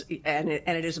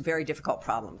it is a very difficult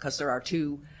problem because there are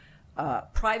two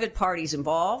private parties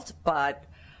involved, but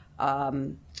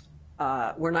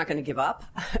we're not going to give up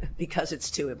because it's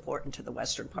too important to the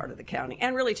western part of the county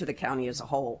and really to the county as a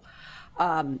whole.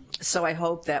 So I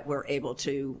hope that we're able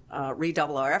to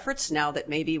redouble our efforts now that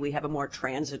maybe we have a more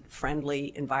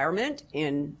transit-friendly environment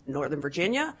in Northern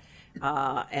Virginia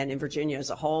and in Virginia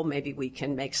as a whole. Maybe we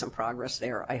can make some progress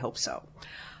there. I hope so.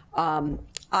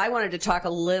 I wanted to talk a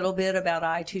little bit about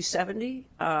I-270.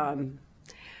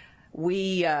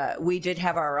 We did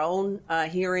have our own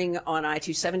hearing on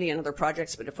I-270 and other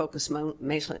projects, but to focus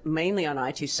mainly on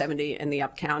I-270 in the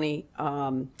Up County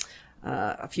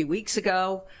a few weeks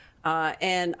ago.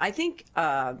 And I think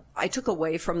I took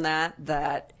away from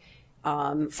that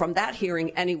from that hearing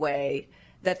anyway,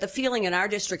 that the feeling in our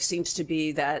district seems to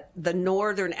be that the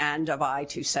northern end of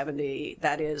I-270,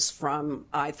 that is from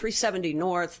I-370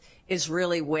 north, is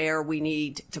really where we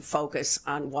need to focus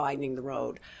on widening the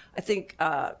road. I think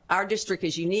our district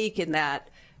is unique in that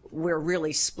we're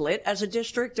really split as a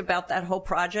district about that whole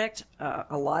project.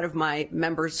 A lot of my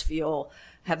members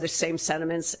have the same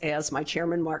sentiments as my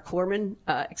chairman, Mark Corman,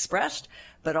 expressed,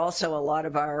 but also a lot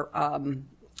of our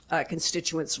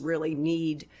constituents really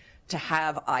need to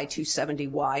have I-270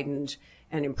 widened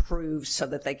and improved so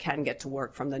that they can get to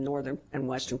work from the northern and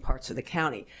western parts of the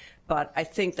county. But I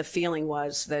think the feeling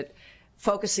was that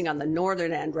focusing on the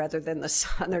northern end rather than the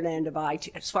southern end of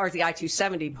as far as the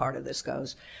I-270 part of this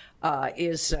goes,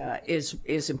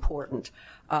 is important.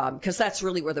 Because that's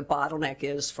really where the bottleneck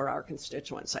is for our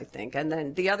constituents, I think. And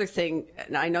then the other thing,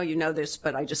 and I know you know this,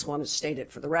 but I just want to state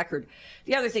it for the record.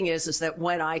 The other thing is that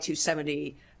when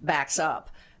I-270 backs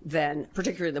up, then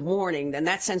particularly in the morning, then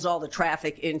that sends all the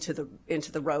traffic into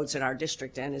the roads in our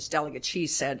district. And as Delegate Xi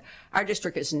said, our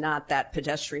district is not that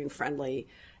pedestrian friendly.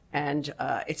 And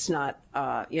it's not,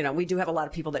 we do have a lot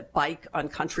of people that bike on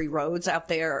country roads out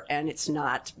there, and it's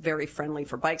not very friendly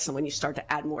for bikes. And when you start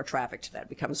to add more traffic to that, it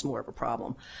becomes more of a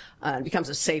problem. It becomes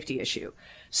a safety issue.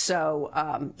 So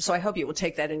I hope you will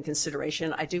take that in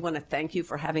consideration. I do want to thank you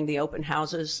for having the open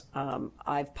houses.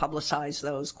 I've publicized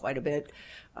those quite a bit.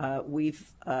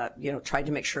 We've, tried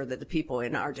to make sure that the people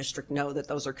in our district know that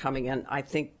those are coming in. I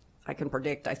think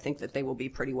that they will be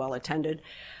pretty well attended.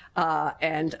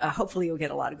 And hopefully you'll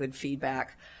get a lot of good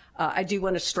feedback. I do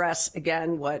want to stress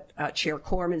again what Chair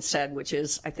Corman said, which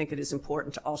is I think it is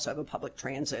important to also have a public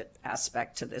transit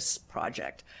aspect to this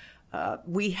project.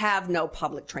 We have no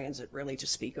public transit really to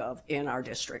speak of in our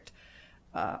district.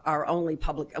 Our only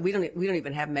public, we don't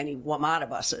even have many WMATA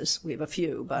buses. We have a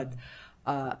few,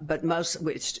 but most,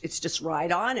 it's just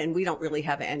ride on, and we don't really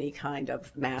have any kind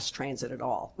of mass transit at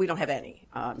all. We don't have any.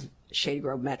 Shady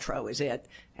Grove Metro is it,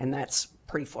 and that's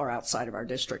pretty far outside of our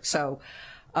district. So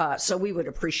we would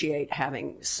appreciate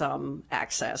having some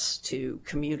access to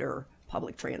commuter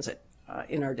public transit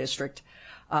in our district.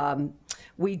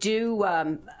 We do,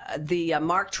 the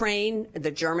MARC train, the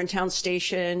Germantown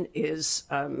station is,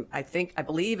 I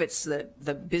believe it's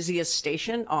the busiest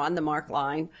station on the MARC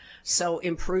line. So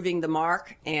improving the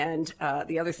MARC and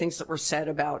the other things that were said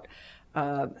about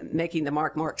making the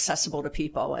MARC more accessible to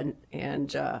people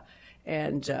and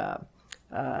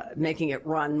making it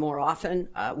run more often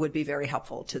would be very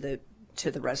helpful to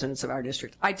the residents of our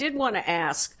district. I did want to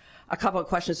ask a couple of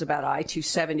questions about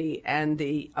I-270 and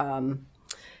the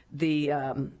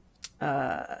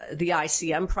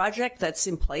ICM project that's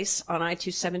in place on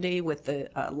I-270 with the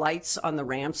lights on the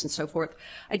ramps and so forth.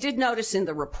 I did notice in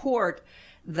the report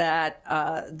that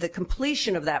the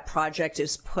completion of that project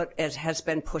has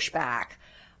been pushed back.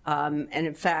 And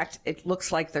in fact, it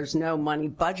looks like there's no money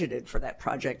budgeted for that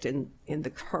project in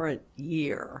the current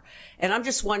year. And I'm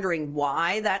just wondering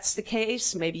why that's the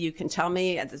case. Maybe you can tell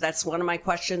me. That's one of my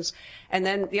questions. And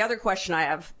then the other question I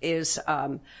have is,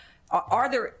 are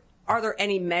there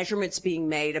any measurements being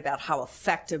made about how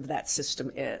effective that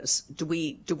system is? Do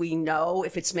we know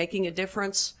if it's making a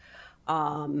difference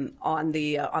on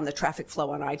the traffic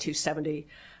flow on I-270?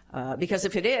 Because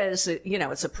if it is,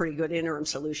 it's a pretty good interim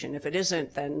solution. If it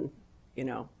isn't, then,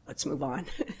 let's move on.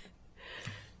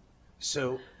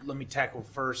 So let me tackle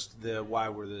first why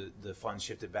were the funds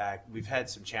shifted back. We've had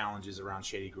some challenges around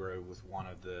Shady Grove with one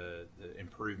of the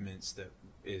improvements that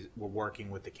we're working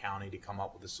with the county to come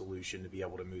up with a solution to be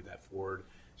able to move that forward.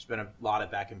 There's been a lot of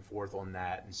back and forth on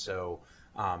that, and so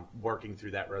working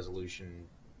through that resolution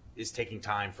is taking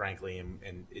time, frankly,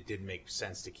 and it didn't make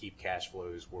sense to keep cash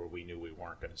flows where we knew we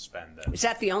weren't going to spend them. Is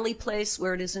that the only place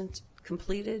where it isn't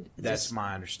completed? That's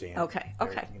my understanding. Okay. So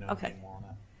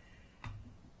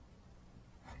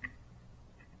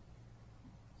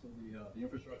the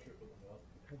infrastructure for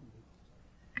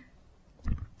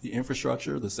the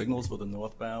infrastructure, the signals for the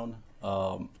northbound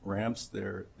ramps,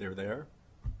 they're there,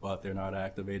 but they're not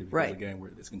activated because, right, again,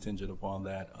 it's contingent upon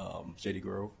that Shady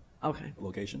Grove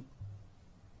location.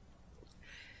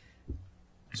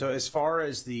 So as far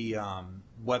as the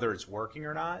whether it's working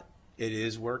or not, it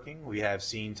is working. We have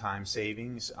seen time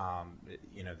savings.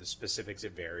 The specifics,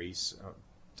 it varies,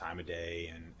 time of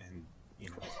day and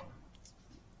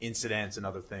incidents and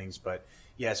other things. But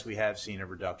yes, we have seen a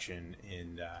reduction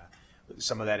in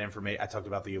some of that information. I talked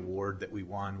about the award that we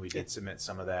won. We did submit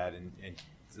some of that and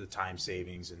the time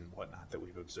savings and whatnot that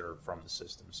we've observed from the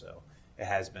system. So it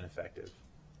has been effective.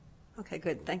 Okay,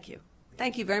 good. Thank you.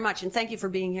 Thank you very much, and thank you for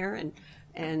being here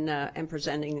and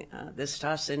presenting this to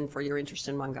us and for your interest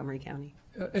in Montgomery County.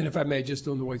 And if I may, just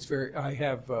on the way, I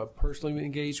have personally been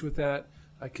engaged with that.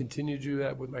 I continue to do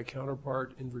that with my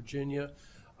counterpart in Virginia.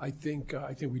 I think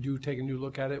we do take a new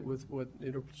look at it with what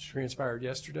transpired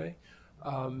yesterday.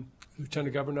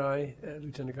 Lieutenant Governor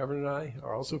and I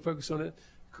are also focused on it.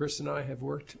 Chris and I have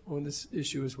worked on this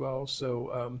issue as well,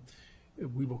 so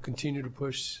we will continue to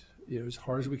push as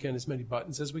hard as we can, as many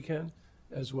buttons as we can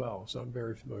as well. So I'm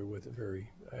very familiar with it.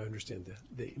 I understand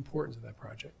the importance of that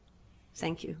project.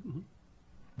 Thank you. Mm-hmm.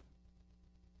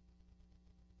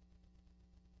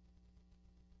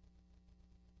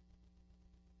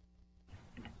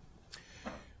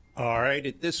 All right,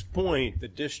 at this point, the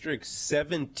District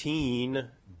 17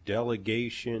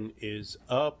 delegation is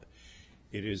up.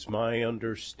 It is my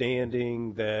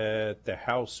understanding that the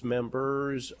House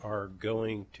members are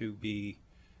going to be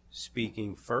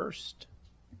speaking first.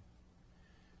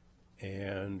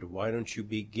 And why don't you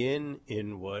begin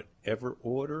in whatever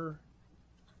order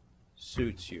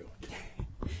suits you.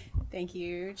 Thank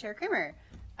you, Chair Kramer.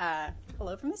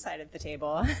 Hello from this side of the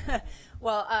table.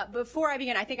 Well, before I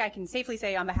begin, I think I can safely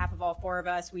say on behalf of all four of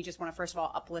us, we just want to first of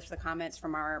all uplift the comments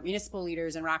from our municipal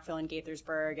leaders in Rockville and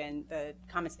Gaithersburg and the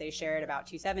comments they shared about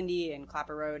 270 and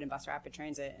Clapper Road and Bus Rapid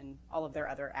Transit and all of their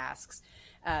other asks.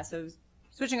 So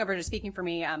switching over to speaking for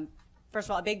me, first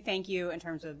of all, a big thank you in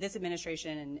terms of this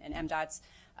administration and MDOT's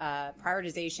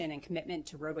prioritization and commitment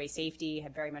to roadway safety.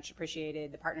 Have very much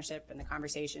appreciated the partnership and the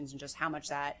conversations and just how much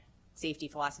that safety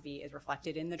philosophy is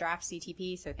reflected in the draft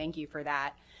CTP, so thank you for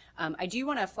that. I do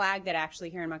want to flag that actually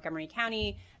here in Montgomery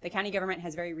County, the county government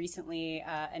has very recently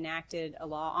enacted a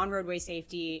law on roadway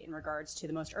safety in regards to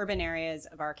the most urban areas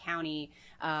of our county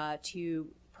to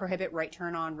prohibit right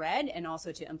turn on red and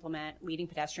also to implement leading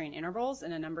pedestrian intervals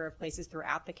in a number of places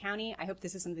throughout the county. I hope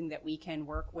this is something that we can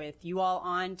work with you all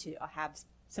on to have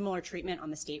similar treatment on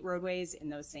the state roadways in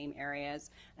those same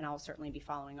areas, and I'll certainly be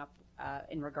following up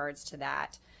in regards to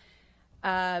that.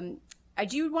 I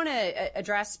do want to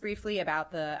address briefly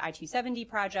about the I-270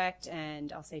 project,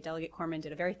 and I'll say Delegate Corman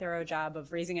did a very thorough job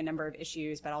of raising a number of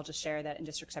issues, but I'll just share that in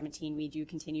District 17 we do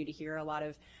continue to hear a lot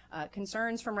of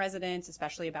concerns from residents,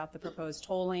 especially about the proposed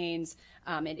toll lanes.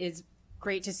 It is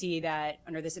great to see that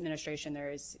under this administration there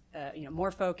is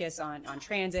more focus on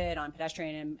transit, on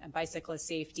pedestrian and bicyclist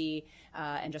safety,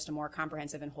 and just a more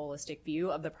comprehensive and holistic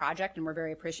view of the project, and we're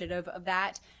very appreciative of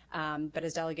that. But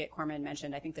as Delegate Corman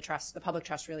mentioned, I think the public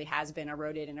trust really has been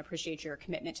eroded, and appreciate your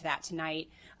commitment to that tonight.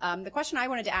 The question I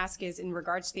wanted to ask is in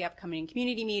regards to the upcoming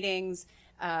community meetings,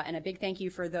 and a big thank you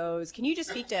for those. Can you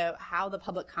just speak to how the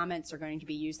public comments are going to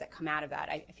be used that come out of that?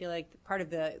 I feel like part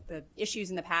of the issues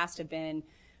in the past have been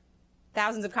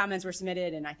thousands of comments were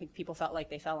submitted, and I think people felt like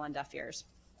they fell on deaf ears.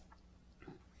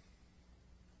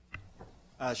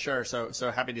 Sure.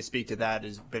 So happy to speak to that.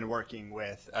 Has been working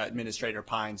with Administrator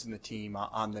Pines and the team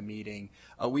on the meeting.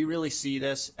 We really see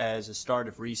this as a start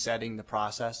of resetting the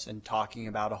process and talking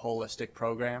about a holistic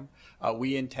program.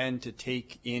 We intend to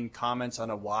take in comments on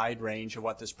a wide range of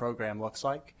what this program looks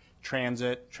like.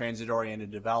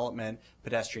 Transit-oriented development,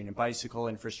 pedestrian and bicycle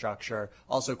infrastructure,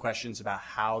 also questions about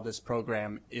how this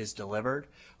program is delivered.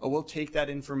 We'll take that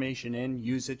information in,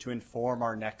 use it to inform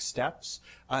our next steps,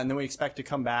 and then we expect to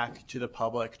come back to the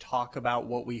public, talk about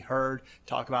what we heard,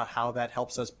 talk about how that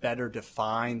helps us better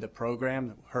define the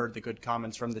program. Heard the good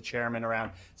comments from the chairman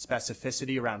around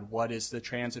specificity around what is the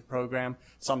transit program,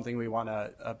 something we want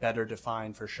to better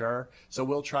define for sure. So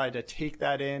we'll try to take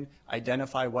that in,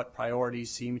 identify what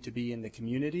priorities seem to be in the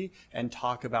community, and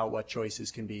talk about what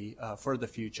choices can be for the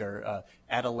future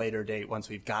at a later date once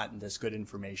we've gotten this good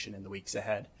information in the weeks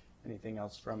ahead. Anything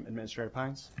else from Administrator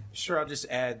Pines? Sure, I'll just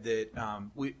add that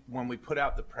when we put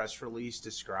out the press release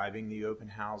describing the open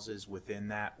houses, within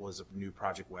that was a new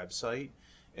project website.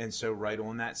 And so right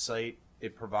on that site,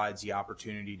 it provides the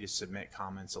opportunity to submit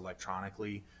comments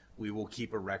electronically. We will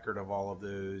keep a record of all of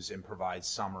those and provide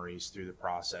summaries through the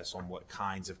process on what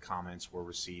kinds of comments we're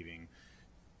receiving.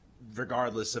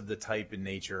 Regardless of the type and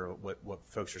nature of what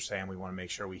folks are saying, we want to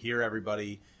make sure we hear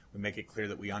everybody. We make it clear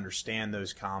that we understand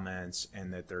those comments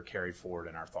and that they're carried forward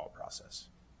in our thought process.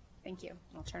 Thank you.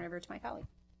 I'll turn it over to my colleague.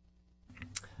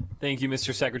 Thank you,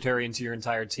 Mr. Secretary, and to your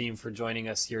entire team for joining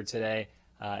us here today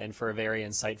and for a very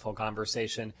insightful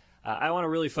conversation. I want to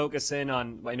really focus in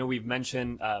on, I know we've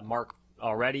mentioned Mark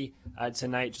already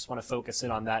tonight, just want to focus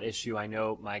in on that issue. I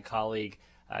know my colleague,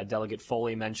 Delegate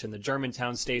Foley, mentioned the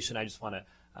Germantown station. I just want to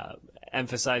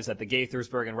emphasize that the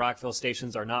Gaithersburg and Rockville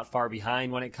stations are not far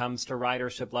behind when it comes to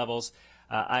ridership levels.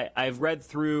 I've read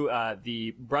through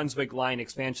the Brunswick line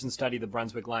expansion study, the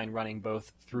Brunswick line running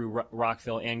both through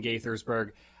Rockville and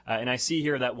Gaithersburg, and I see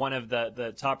here that one of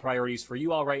the top priorities for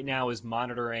you all right now is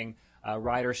monitoring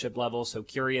ridership levels. So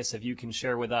curious if you can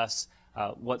share with us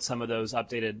what some of those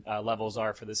updated levels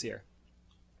are for this year.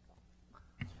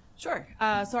 Sure.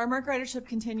 So our MARC ridership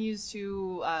continues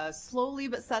to slowly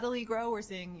but steadily grow. We're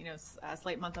seeing, a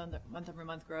slight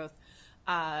month-over-month growth.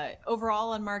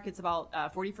 Overall on MARC, it's about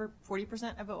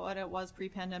 40% of what it was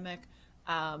pre-pandemic.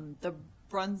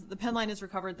 The Penn line has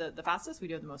recovered the fastest. We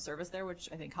do have the most service there, which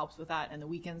I think helps with that. And the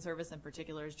weekend service in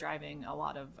particular is driving a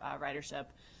lot of ridership.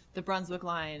 The Brunswick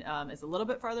line is a little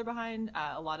bit farther behind.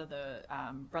 A lot of the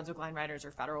Brunswick line riders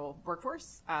are federal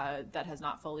workforce that has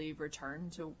not fully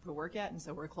returned to work yet, and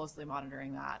so we're closely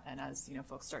monitoring that. And as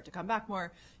folks start to come back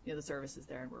more, the service is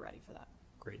there, and we're ready for that.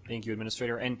 Great, thank you,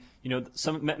 Administrator. And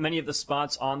many of the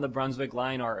spots on the Brunswick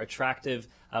line are attractive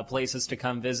places to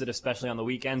come visit, especially on the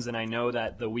weekends. And I know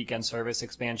that the weekend service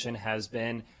expansion has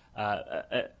been,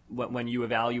 when you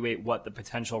evaluate what the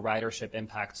potential ridership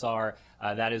impacts are,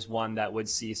 that is one that would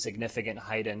see significant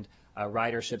heightened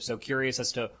ridership. So curious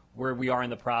as to where we are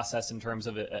in the process in terms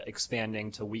of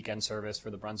expanding to weekend service for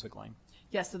the Brunswick line.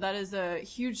 Yes, so that is a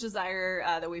huge desire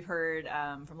that we've heard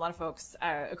from a lot of folks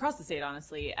across the state,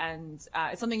 honestly, and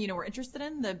it's something we're interested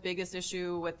in. The biggest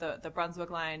issue with the Brunswick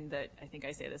line, that I think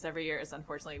I say this every year, is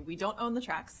unfortunately we don't own the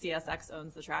tracks. CSX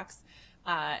owns the tracks,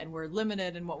 and we're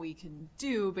limited in what we can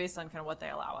do based on kind of what they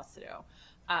allow us to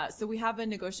do. So we have been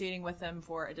negotiating with them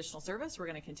for additional service. We're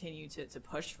going to continue to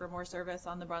push for more service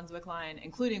on the Brunswick line,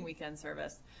 including weekend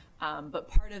service. But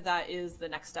part of that is the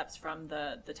next steps from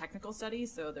the technical study.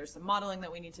 So there's some modeling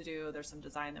that we need to do. There's some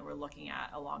design that we're looking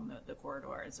at along the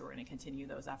corridor. And so we're going to continue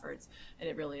those efforts. And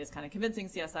it really is kind of convincing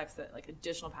CSX that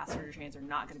additional passenger trains are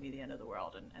not going to be the end of the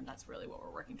world. And that's really what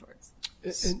we're working towards.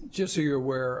 And just so you're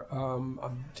aware,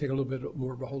 I'm taking a little bit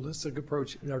more of a holistic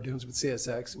approach in our dealings with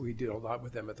CSX. We did a lot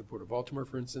with them at the Port of Baltimore,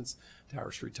 for instance,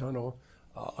 Tower Street Tunnel,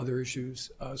 other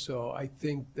issues. So I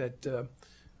think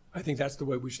that's the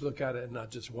way we should look at it, and not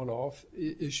just one-off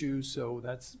issues. So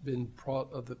that's been part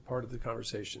of the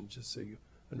conversation, just so you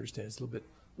understand. It's a little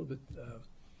bit.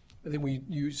 I think we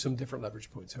use some different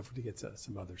leverage points, hopefully to get to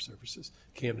some other services.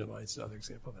 Camden Line's another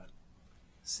example of that.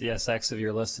 CSX, if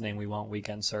you're listening, we want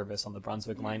weekend service on the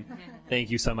Brunswick line.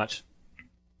 Thank you so much.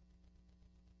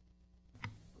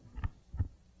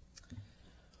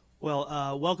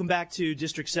 Well, welcome back to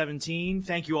District 17.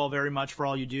 Thank you all very much for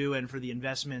all you do and for the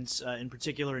investments, in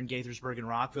particular in Gaithersburg and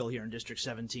Rockville here in District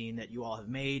 17, that you all have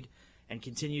made and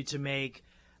continue to make.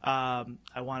 I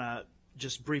want to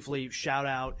just briefly shout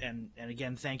out and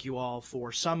again thank you all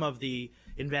for some of the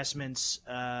investments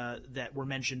that were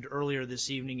mentioned earlier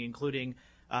this evening, including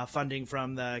funding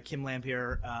from the Kim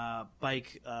Lampier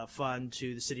Bike Fund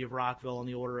to the City of Rockville on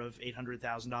the order of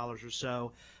 $800,000 or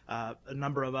so. A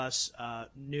number of us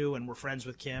knew and were friends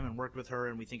with Kim and worked with her,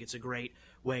 and we think it's a great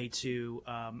way to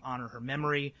honor her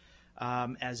memory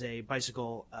as a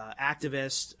bicycle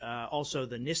activist. Also,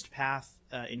 the NIST path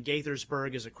in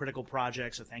Gaithersburg is a critical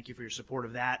project, so thank you for your support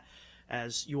of that.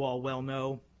 As you all well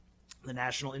know, the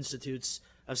National Institutes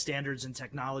of Standards and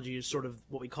Technology is sort of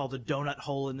what we call the donut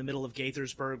hole in the middle of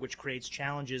Gaithersburg, which creates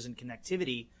challenges in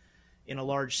connectivity in a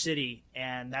large city,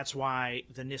 and that's why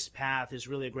the NIST path is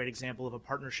really a great example of a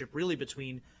partnership really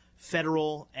between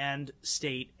federal and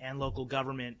state and local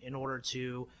government in order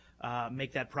to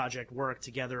make that project work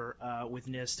together with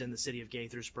NIST and the city of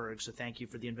Gaithersburg. So thank you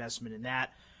for the investment in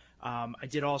that. I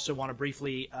did also want to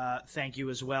briefly thank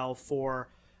you as well for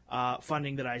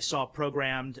funding that I saw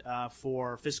programmed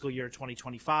for fiscal year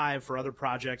 2025 for other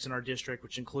projects in our district,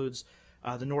 which includes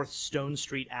the North Stone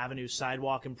Street Avenue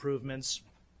sidewalk improvements.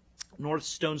 North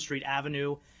Stone Street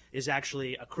Avenue is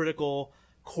actually a critical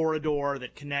corridor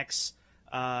that connects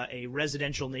a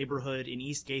residential neighborhood in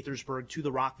East Gaithersburg to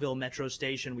the Rockville Metro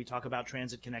Station. We talk about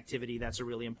transit connectivity. That's a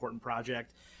really important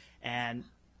project. And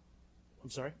I'm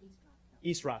sorry?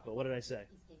 East Rockville. What did I say?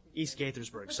 East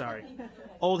Gaithersburg. Sorry.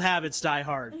 Old habits die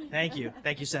hard. Thank you.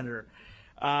 Thank you, Senator.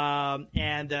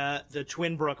 And the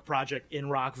Twin Brook project in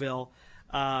Rockville,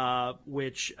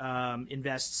 which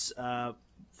invests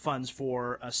funds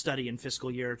for a study in fiscal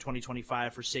year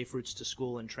 2025 for safe routes to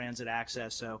school and transit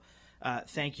access. So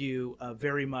thank you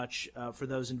very much for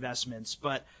those investments.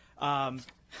 But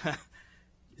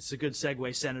it's a good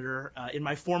segue, Senator. In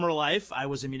my former life, I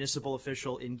was a municipal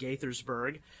official in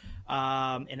Gaithersburg.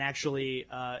 And actually,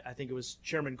 I think it was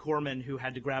Chairman Corman who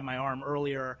had to grab my arm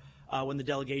earlier when the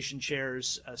delegation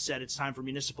chairs said it's time for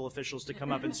municipal officials to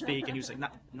come up and speak. And he was like,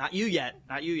 not you yet,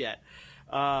 not you yet.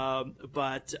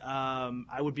 But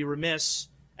I would be remiss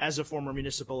as a former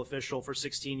municipal official for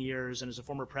 16 years and as a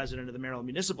former president of the Maryland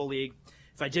Municipal League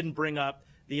if I didn't bring up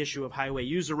the issue of highway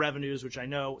user revenues, which I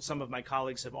know some of my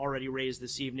colleagues have already raised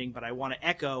this evening, but I want to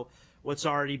echo what's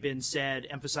already been said,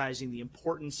 emphasizing the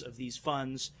importance of these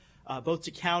funds, both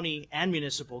to county and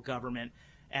municipal government.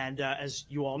 And as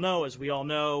you all know, as we all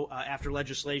know, after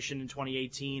legislation in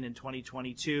 2018 and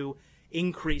 2022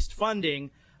 increased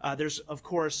funding, there's, of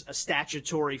course, a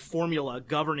statutory formula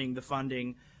governing the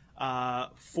funding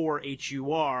for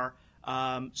HUR.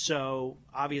 So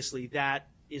obviously that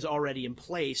is already in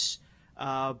place.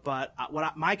 But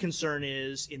my concern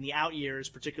is in the out years,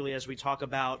 particularly as we talk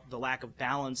about the lack of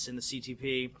balance in the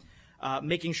CTP,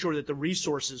 making sure that the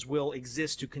resources will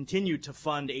exist to continue to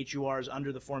fund HURs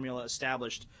under the formula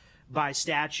established by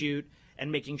statute,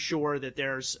 and making sure that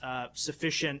there's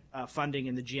sufficient funding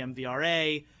in the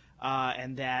GMVRA,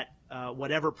 and that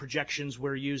whatever projections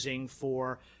we're using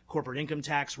for corporate income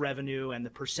tax revenue and the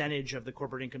percentage of the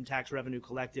corporate income tax revenue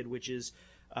collected, which is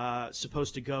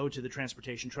supposed to go to the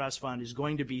Transportation Trust Fund, is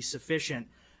going to be sufficient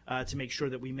to make sure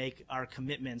that we make our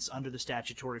commitments under the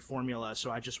statutory formula.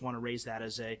 So I just want to raise that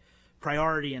as a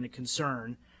priority and a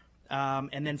concern.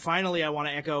 And then finally, I want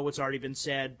to echo what's already been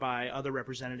said by other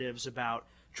representatives about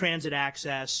transit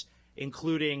access,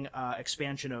 including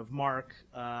expansion of MARC,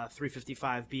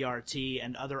 355 BRT,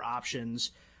 and other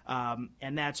options.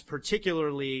 And that's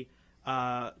particularly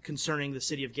concerning the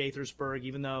city of Gaithersburg,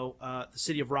 even though the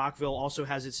city of Rockville also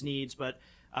has its needs. But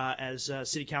as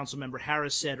City Council Member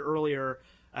Harris said earlier,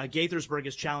 Gaithersburg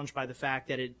is challenged by the fact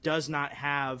that it does not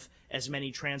have as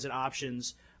many transit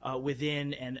options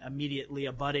within and immediately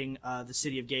abutting the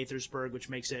city of Gaithersburg, which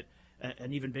makes it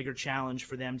an even bigger challenge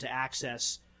for them to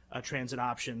access transit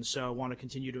options. So I want to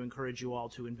continue to encourage you all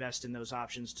to invest in those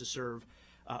options to serve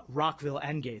Rockville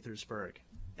and Gaithersburg.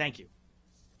 Thank you.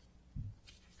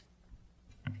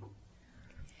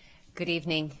 Good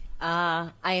evening.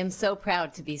 I am so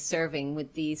proud to be serving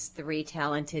with these three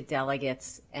talented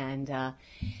delegates, and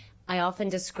I often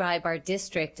describe our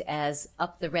district as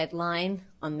up the red line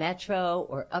on Metro,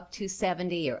 or up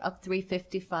 270, or up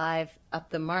 355, up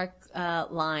the MARC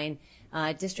line.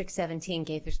 District 17,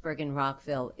 Gaithersburg and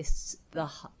Rockville, is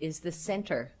the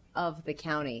center of the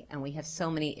county, and we have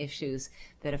so many issues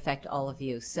that affect all of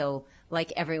you. So,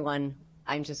 like everyone,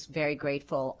 I'm just very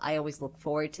grateful. I always look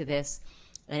forward to this,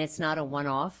 and it's not a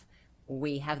one-off.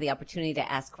 We have the opportunity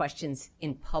to ask questions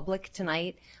in public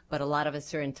tonight, but a lot of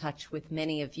us are in touch with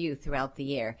many of you throughout the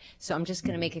year. So I'm just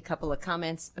going to make a couple of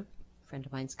comments. Oh, a friend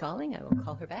of mine's calling. I will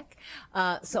call her back.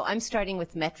 So I'm starting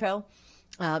with Metro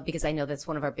because I know that's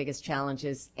one of our biggest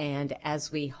challenges. And as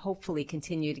we hopefully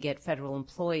continue to get federal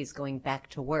employees going back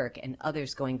to work and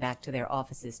others going back to their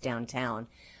offices downtown,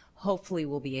 hopefully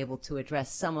we'll be able to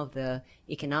address some of the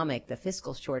the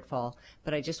fiscal shortfall.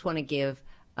 But I just want to give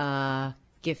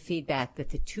feedback that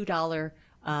the $2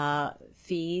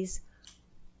 fees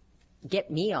get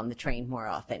me on the train more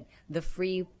often. The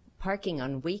free parking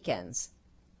on weekends,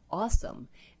 awesome.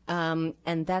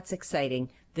 And that's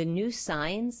exciting. The new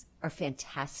signs are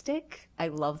fantastic. I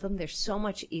love them. They're so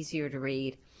much easier to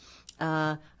read.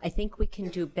 I think we can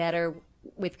do better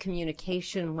with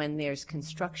communication when there's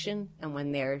construction and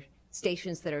when there are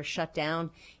stations that are shut down.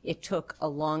 It took a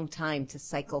long time to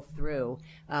cycle through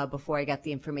before I got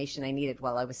the information I needed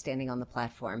while I was standing on the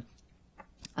platform.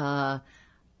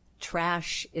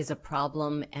 Trash is a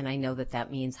problem, and I know that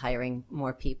that means hiring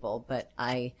more people, but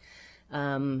I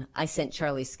sent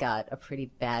Charlie Scott a pretty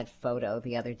bad photo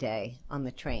the other day on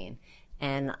the train.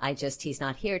 And he's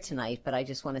not here tonight, but I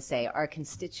just want to say our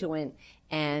constituent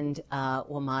and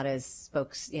WMATA's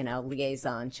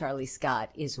liaison, Charlie Scott,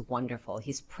 is wonderful.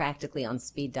 He's practically on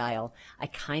speed dial. I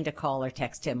kind of call or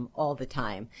text him all the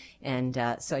time. And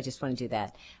so I just want to do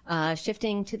that.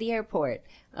 Shifting to the airport,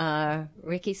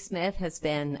 Ricky Smith has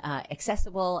been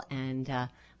accessible, and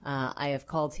I have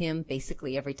called him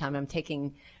basically every time I'm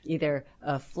taking either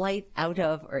a flight out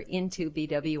of or into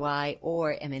BWI,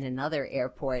 or am in another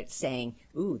airport saying,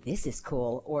 ooh, this is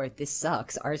cool, or this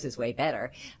sucks, ours is way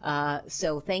better.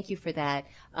 So thank you for that.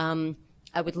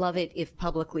 I would love it if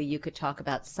publicly you could talk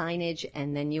about signage,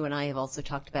 and then you and I have also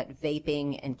talked about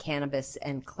vaping and cannabis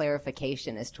and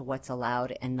clarification as to what's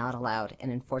allowed and not allowed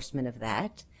and enforcement of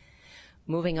that.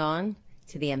 Moving on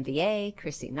to the MVA,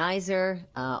 Chrissy Neiser,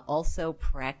 also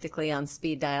practically on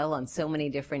speed dial on so many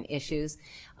different issues.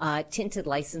 Tinted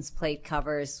license plate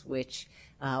covers, which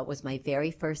was my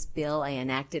very first bill I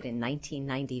enacted in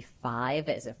 1995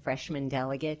 as a freshman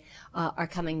delegate, are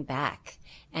coming back.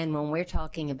 And when we're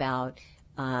talking about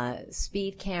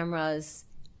speed cameras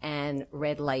and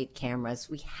red light cameras,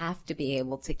 we have to be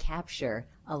able to capture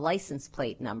a license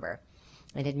plate number.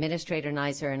 And Administrator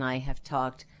Neiser and I have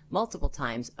talked multiple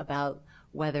times about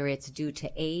whether it's due to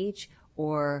age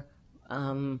or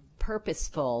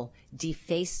purposeful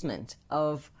defacement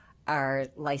of our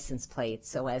license plates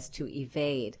so as to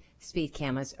evade speed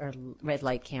cameras or red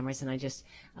light cameras. And I just,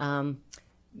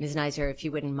 Ms. Neiser, if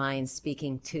you wouldn't mind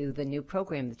speaking to the new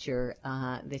program that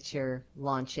you're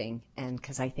launching, and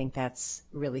because I think that's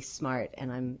really smart, and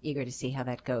I'm eager to see how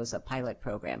that goes, a pilot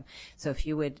program. So if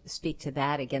you would speak to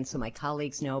that again, so my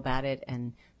colleagues know about it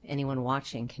and anyone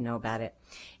watching can know about it.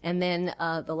 And then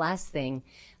the last thing,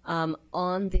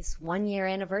 on this 1-year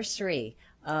anniversary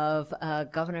of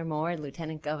Governor Moore and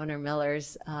Lieutenant Governor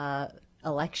Miller's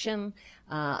election,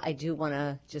 I do want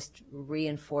to just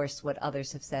reinforce what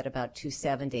others have said about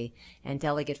 270. And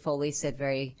Delegate Foley said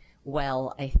very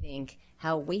well, I think,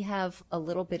 how we have a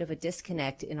little bit of a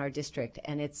disconnect in our district,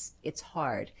 and it's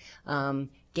hard.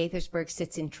 Gaithersburg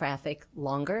sits in traffic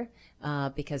longer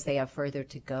because they have further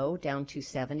to go down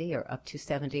 270 or up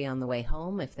 270 on the way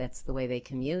home, if that's the way they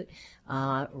commute.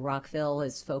 Rockville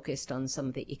is focused on some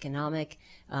of the economic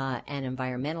and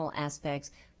environmental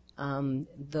aspects.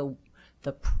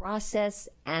 The process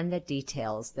and the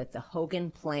details that the Hogan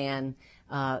Plan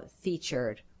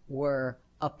featured were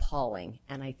appalling.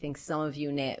 And I think some of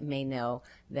you may know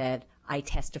that I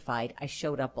testified. I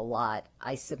showed up a lot.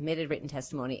 I submitted written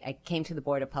testimony. I came to the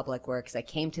Board of Public Works. I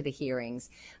came to the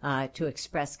hearings to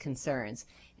express concerns.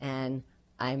 And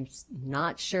I'm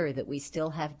not sure that we still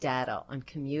have data on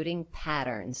commuting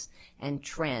patterns and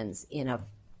trends in a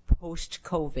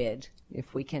post-COVID,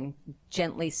 if we can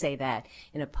gently say that,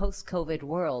 in a post-COVID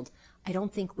world. I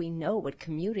don't think we know what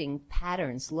commuting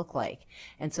patterns look like.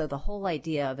 And so the whole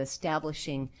idea of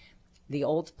establishing the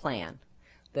old plan,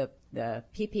 the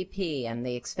PPP and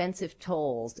the expensive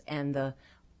tolls and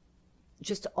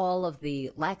just all of the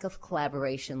lack of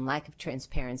collaboration, lack of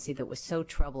transparency that was so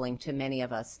troubling to many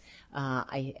of us,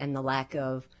 and the lack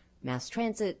of mass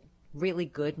transit, really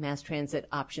good mass transit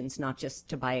options, not just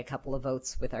to buy a couple of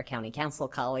votes with our county council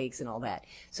colleagues and all that.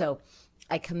 So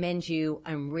I commend you.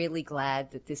 I'm really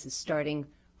glad that this is starting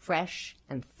fresh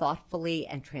and thoughtfully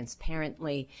and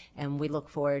transparently, and we look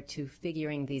forward to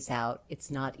figuring these out. It's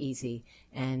not easy,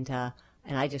 and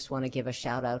I just want to give a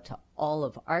shout out to all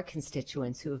of our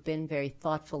constituents who have been very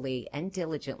thoughtfully and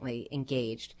diligently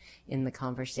engaged in the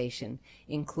conversation,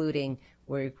 including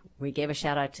we gave a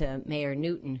shout out to Mayor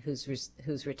Newton,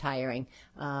 who's retiring.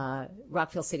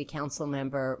 Rockville City Council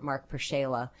member Mark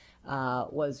Pershela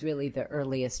was really the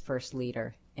earliest first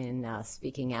leader in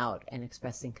speaking out and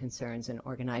expressing concerns and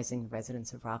organizing the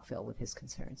residents of Rockville with his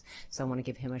concerns. So I want to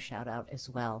give him a shout out as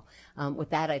well. With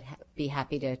that, I'd be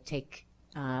happy to take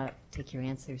your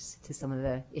answers to some of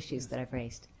the issues that I've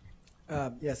raised.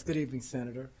 Yes, good evening,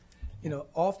 Senator. You know,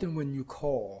 often when you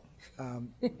call,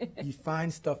 you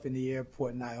find stuff in the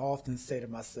airport, and I often say to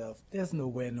myself, there's no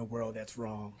way in the world that's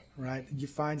wrong, right? You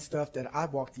find stuff that I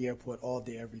walk the airport all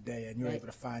day, every day, and you're able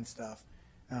to find stuff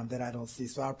that I don't see.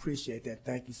 So I appreciate that.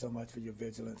 Thank you so much for your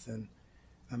vigilance and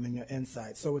your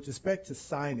insight. So with respect to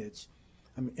signage,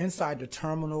 inside the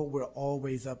terminal, we're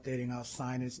always updating our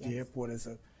signage. Yes. The airport is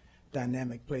a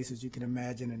dynamic place, as you can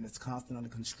imagine, and it's constant under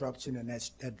construction, and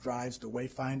that drives the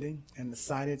wayfinding and the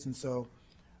signage. And so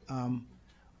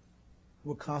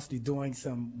we're constantly doing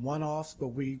some one-offs, but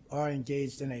we are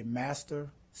engaged in a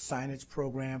master signage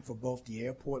program for both the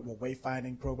airport, a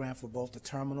wayfinding program for both the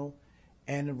terminal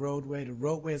and the roadway. The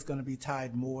roadway is going to be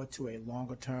tied more to a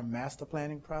longer-term master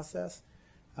planning process.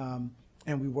 And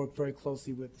we work very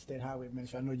closely with the State Highway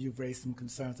Administration. I know you've raised some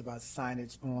concerns about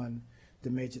signage on the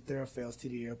major thoroughfares to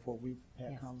the airport. We've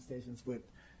had conversations with,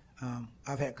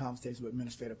 I've had conversations with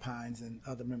Administrator Pines and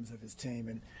other members of his team,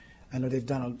 and I know they've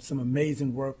done some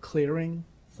amazing work clearing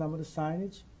some of the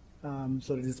signage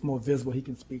so that it's more visible. He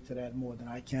can speak to that more than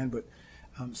I can, but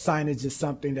signage is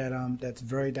something that that's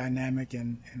very dynamic,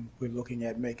 and we're looking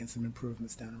at making some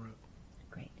improvements down the road.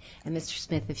 Great. And Mr.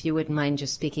 Smith, if you wouldn't mind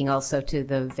just speaking also to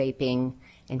the vaping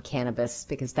and cannabis,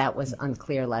 because that was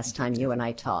unclear last time you and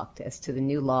I talked, as to the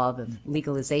new law of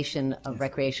legalization of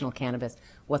recreational cannabis,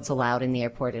 what's allowed in the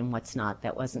airport and what's not.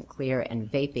 That wasn't clear.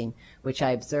 And vaping, which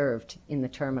I observed in the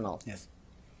terminal. Yes.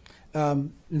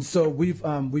 And so we've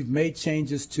made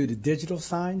changes to the digital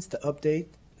signs to update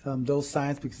those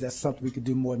signs, because that's something we could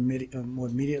do more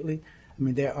immediately. I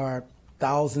mean, there are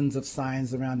thousands of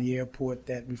signs around the airport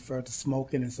that refer to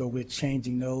smoking, and so we're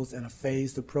changing those in a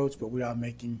phased approach, but we are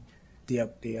making the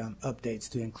updates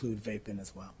to include vaping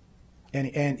as well, and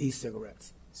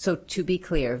e-cigarettes. So to be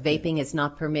clear, vaping is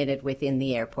not permitted within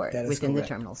the airport, within the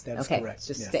terminals. That is okay, correct.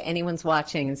 Just yes. that anyone's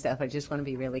watching and stuff. I just want to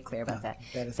be really clear about that.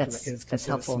 That is that's correct. That's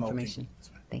helpful smoking. information.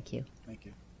 Right. Thank you. Thank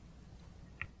you.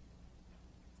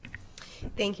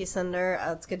 Thank you, Senator.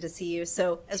 It's good to see you.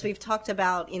 So as we've talked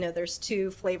about, there's two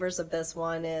flavors of this.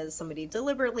 One is somebody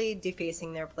deliberately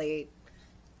defacing their plate,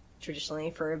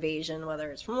 traditionally for evasion,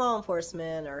 whether it's from law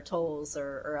enforcement or tolls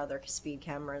or other speed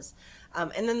cameras.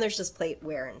 And then there's just plate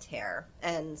wear and tear.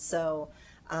 And so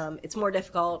it's more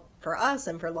difficult for us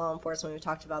and for law enforcement. We've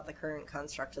talked about the current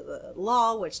construct of the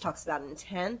law, which talks about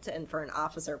intent. And for an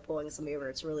officer pulling somebody over,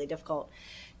 it's really difficult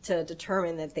to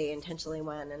determine that they intentionally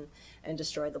went and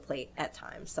destroyed the plate at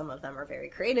times. Some of them are very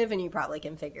creative, and you probably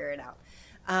can figure it out.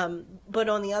 But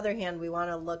on the other hand, we want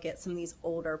to look at some of these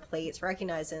older plates,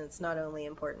 recognizing it's not only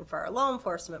important for our law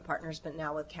enforcement partners, but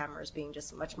now with cameras being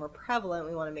just much more prevalent,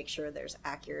 we want to make sure there's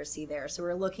accuracy there. So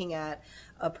we're looking at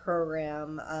a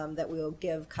program that will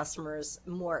give customers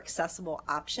more accessible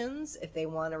options if they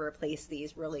want to replace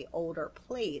these really older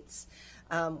plates,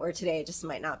 where today it just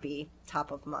might not be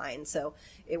top of mind. So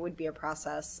it would be a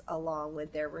process along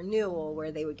with their renewal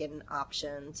where they would get an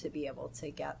option to be able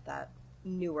to get that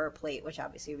newer plate, which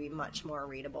obviously would be much more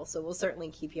readable. So we'll certainly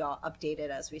keep you all updated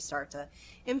as we start to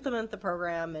implement the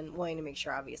program, and wanting to make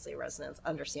sure obviously residents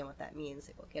understand what that means.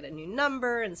 They will get a new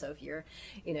number, and so if you're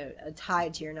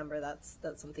tied to your number, that's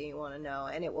something you want to know,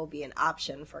 and it will be an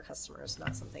option for customers,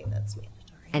 not something that's mandatory.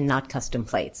 And not custom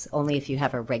plates, only if you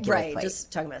have a regular right, plate.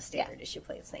 Just talking about standard issue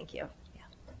plates. Thank you.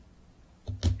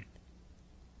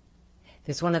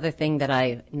 There's one other thing that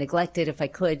I neglected. If I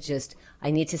could,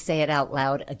 I need to say it out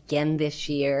loud again this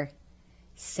year.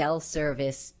 Cell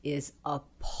service is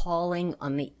appalling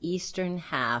on the eastern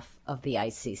half of the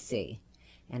ICC.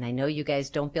 And I know you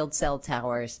guys don't build cell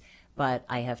towers, but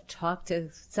I have talked to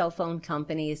cell phone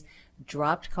companies.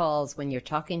 Dropped calls when you're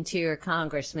talking to your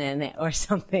congressman or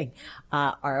something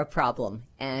are a problem.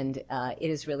 And it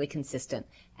is really consistent.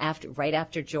 Right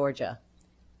after Georgia,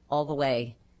 all the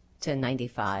way to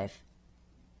 95.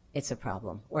 It's a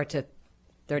problem. Or to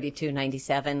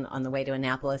 3297 on the way to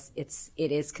Annapolis. It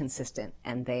is consistent,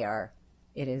 and it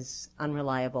is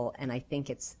unreliable, and I think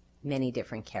it's many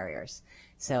different carriers.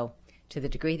 So to the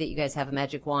degree that you guys have a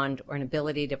magic wand or an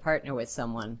ability to partner with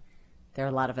someone, there are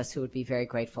a lot of us who would be very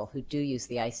grateful who do use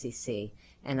the ICC.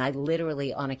 And I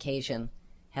literally, on occasion,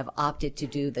 have opted to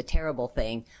do the terrible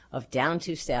thing of down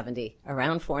 270,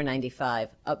 around 495,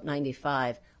 up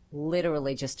 95,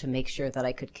 literally just to make sure that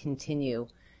I could continue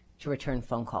to return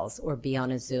phone calls or be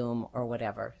on a Zoom or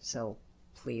whatever. So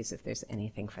please, if there's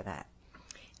anything for that.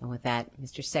 And with that,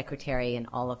 Mr. Secretary and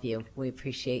all of you, we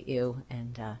appreciate you,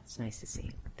 and it's nice to see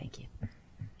you. Thank you.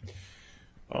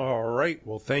 All right.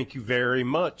 Well, thank you very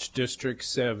much, District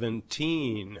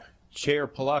 17. Chair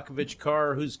Polakovich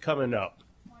Carr, who's coming up?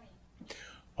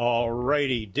 All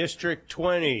righty. District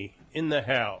 20 in the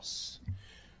House.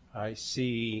 I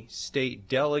see State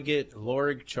Delegate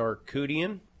Lorig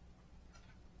Charkoudian.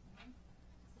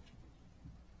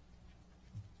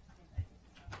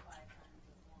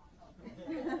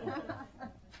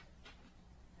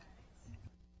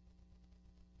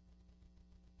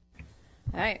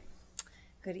 All right.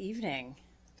 Good evening.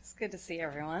 It's good to see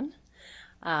everyone.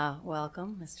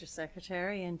 Welcome, Mr.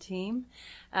 Secretary and team.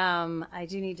 I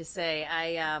do need to say,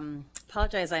 I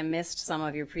apologize I missed some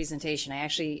of your presentation. I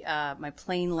actually, my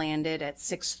plane landed at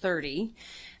 6:30.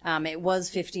 It was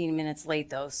 15 minutes late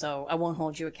though, so I won't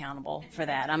hold you accountable for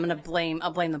that. I'll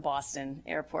blame the Boston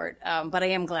airport. But I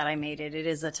am glad I made it. It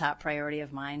is a top priority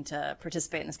of mine to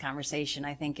participate in this conversation.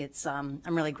 I think it's, I'm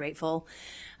really grateful.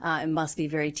 It must be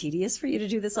very tedious for you to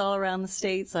do this all around the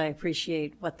state, so I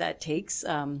appreciate what that takes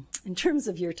in terms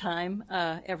of your time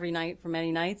every night for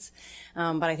many nights.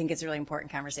 But I think it's a really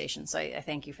important conversation, so I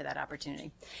thank you for that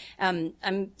opportunity.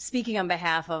 I'm speaking on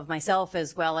behalf of myself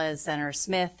as well as Senator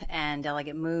Smith and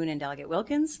Delegate Moon and Delegate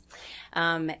Wilkins.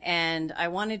 And I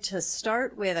wanted to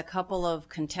start with a couple of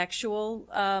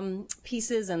contextual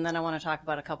pieces, and then I want to talk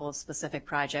about a couple of specific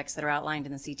projects that are outlined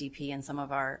in the CTP and some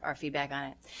of our feedback on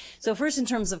it. So first, in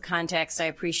terms of context, I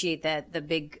appreciate that the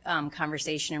big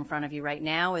conversation in front of you right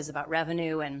now is about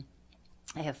revenue, and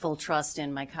I have full trust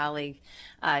in my colleague,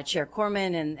 Chair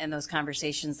Corman, and those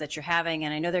conversations that you're having.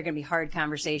 And I know they're going to be hard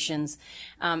conversations.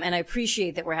 And I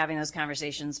appreciate that we're having those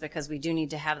conversations because we do need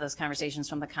to have those conversations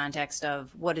from the context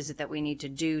of what is it that we need to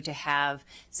do to have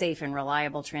safe and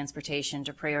reliable transportation,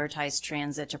 to prioritize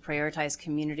transit, to prioritize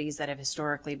communities that have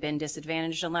historically been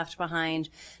disadvantaged and left behind,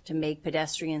 to make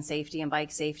pedestrian safety and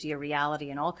bike safety a reality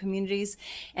in all communities.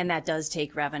 And that does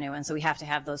take revenue. And so we have to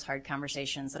have those hard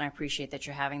conversations, and I appreciate that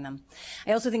you're having them.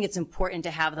 I also think it's important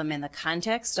to have them in the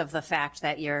context of the fact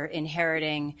that you're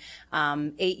inheriting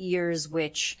 8 years,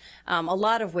 which a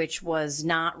lot of which was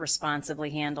not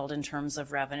responsibly handled in terms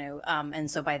of revenue. And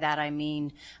so by that I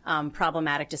mean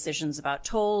problematic decisions about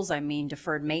tolls, I mean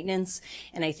deferred maintenance.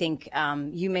 And I think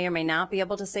you may or may not be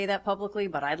able to say that publicly,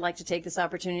 but I'd like to take this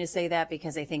opportunity to say that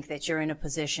because I think that you're in a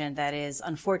position that is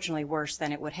unfortunately worse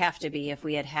than it would have to be if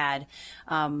we had had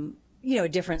a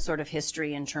different sort of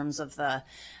history in terms of the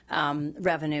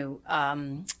revenue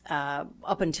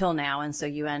up until now. And so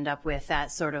you end up with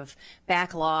that sort of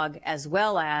backlog as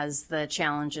well as the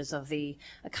challenges of the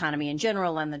economy in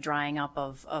general and the drying up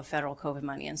of federal COVID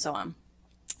money and so on.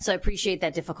 So I appreciate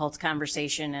that difficult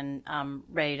conversation, and I'm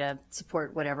ready to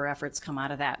support whatever efforts come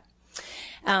out of that.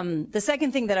 The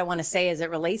second thing that I want to say as it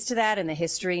relates to that and the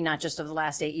history, not just of the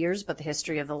last 8 years, but the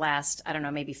history of the last, I don't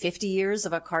know, maybe 50 years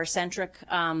of a car-centric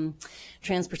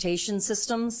transportation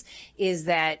systems, is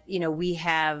that, you know, we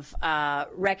have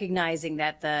recognizing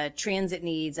that the transit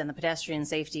needs and the pedestrian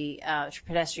safety,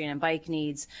 pedestrian and bike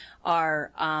needs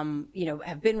are, you know,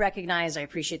 have been recognized. I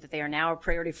appreciate that they are now a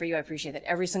priority for you. I appreciate that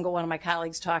every single one of my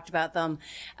colleagues talked about them.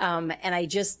 And I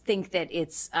just think that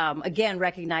it's, again,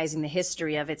 recognizing the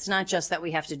history of it's not just that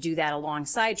we have to do that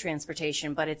alongside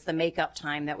transportation, but it's the makeup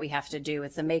time that we have to do.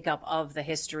 It's the makeup of the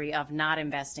history of not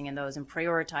investing in those and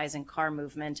prioritizing car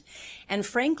movement. And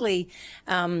frankly,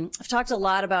 I've talked a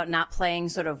lot about not playing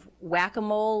sort of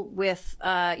whack-a-mole with,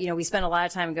 you know, we spend a lot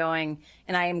of time going,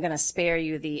 and I am going to spare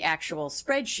you the actual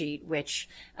spreadsheet, which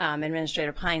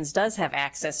Administrator Pines does have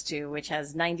access to, which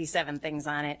has 97 things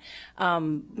on it.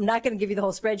 I'm not going to give you the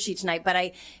whole spreadsheet tonight,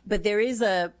 but there is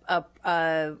a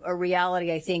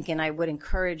reality, I think, and I would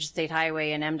encourage State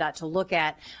Highway and MDOT to look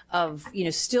at of, you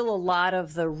know, still a lot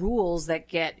of the rules that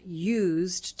get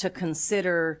used to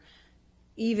consider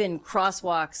even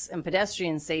crosswalks and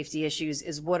pedestrian safety issues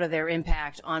is what are their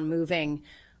impact on moving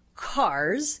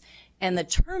cars. And the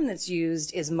term that's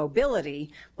used is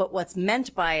mobility, but what's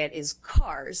meant by it is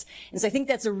cars. And so I think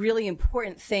that's a really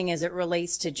important thing as it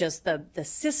relates to just the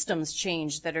systems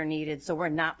change that are needed, so we're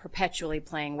not perpetually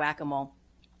playing whack-a-mole.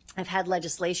 I've had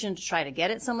legislation to try to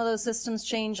get at some of those systems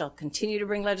change. I'll continue to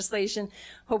bring legislation,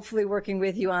 hopefully working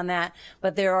with you on that.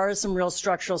 But there are some real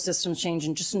structural systems change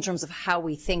in just in terms of how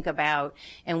we think about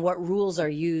and what rules are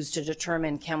used to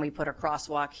determine can we put a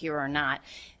crosswalk here or not.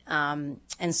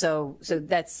 And so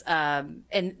that's,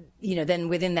 and, you know, then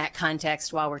within that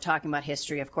context, while we're talking about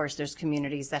history, of course, there's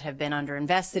communities that have been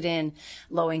underinvested in.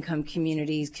 Low-income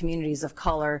communities, communities of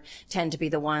color tend to be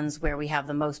the ones where we have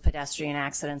the most pedestrian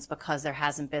accidents because there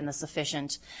hasn't been the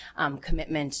sufficient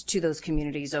commitment to those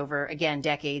communities over, again,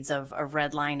 decades of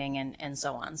redlining and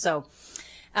so on. So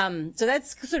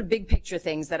that's sort of big picture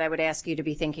things that I would ask you to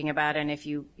be thinking about, and if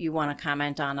you want to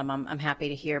comment on them, I'm happy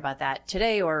to hear about that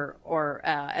today or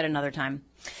at another time.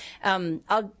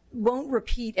 Won't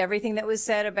repeat everything that was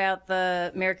said about the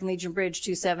American Legion Bridge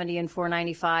 270 and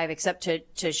 495, except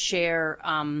to share,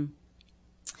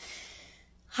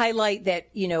 highlight that,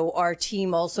 you know, our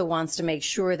team also wants to make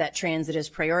sure that transit is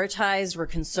prioritized. We're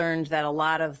concerned that a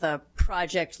lot of the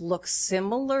project looks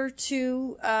similar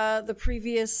to the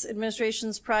previous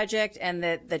administration's project, and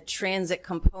that the transit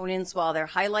components, while they're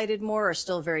highlighted more, are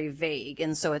still very vague.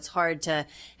 And so it's hard to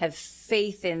have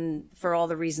faith in, for all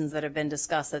the reasons that have been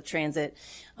discussed, that transit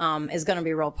is going to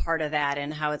be a real part of that,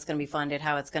 and how it's going to be funded,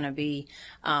 how it's going to be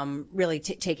really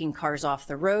taking cars off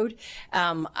the road.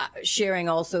 Sharing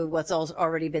also what's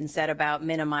already been said about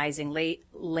minimizing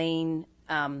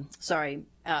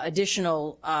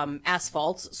additional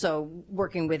asphalts. So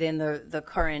working within the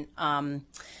current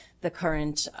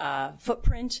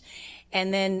footprint,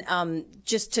 and then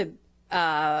just to.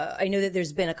 I know that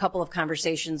there's been a couple of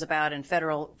conversations about and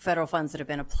federal funds that have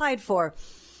been applied for.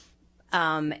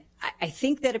 I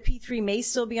think that a P3 may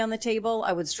still be on the table.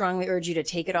 I would strongly urge you to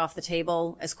take it off the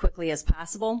table as quickly as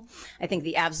possible. I think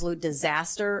the absolute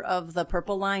disaster of the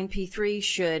Purple Line P3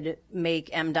 should make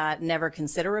MDOT never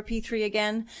consider a P3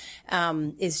 again.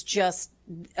 Is just,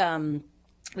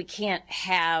 we can't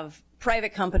have,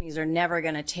 private companies are never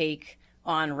going to take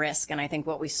on risk. And I think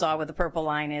what we saw with the Purple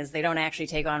Line is they don't actually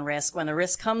take on risk. When the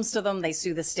risk comes to them, they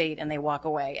sue the state and they walk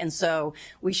away. And so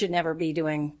we should never be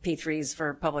doing P3s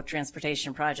for public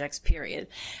transportation projects, period.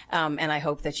 And I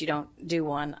hope that you don't do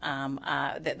one,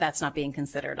 that's not being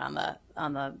considered on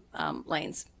the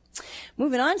lanes.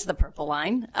 Moving on to the Purple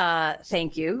Line,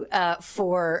 thank you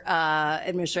for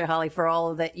Administrator Hawley for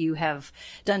all that you have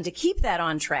done to keep that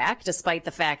on track, despite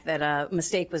the fact that a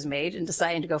mistake was made in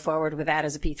deciding to go forward with that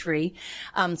as a P3.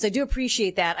 So I do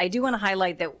appreciate that. I do want to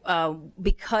highlight that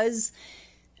because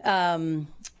I am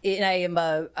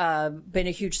been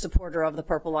a huge supporter of the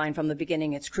Purple Line from the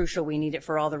beginning. It's crucial. We need it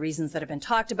for all the reasons that have been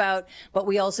talked about, but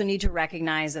we also need to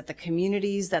recognize that the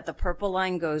communities that the Purple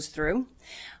Line goes through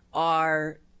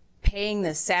are paying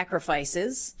the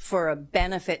sacrifices for a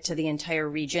benefit to the entire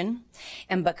region.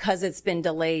 And because it's been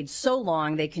delayed so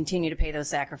long, they continue to pay those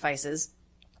sacrifices.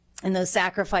 And those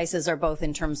sacrifices are both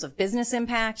in terms of business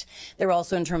impact. They're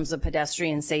also in terms of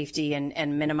pedestrian safety and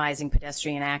minimizing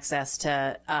pedestrian access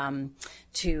to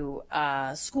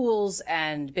schools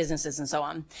and businesses and so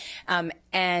on.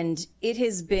 And it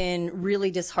has been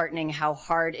really disheartening how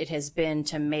hard it has been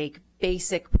to make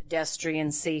basic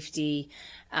pedestrian safety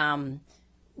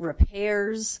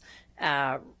repairs,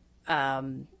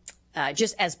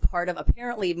 just as part of,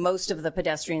 apparently most of the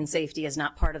pedestrian safety is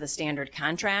not part of the standard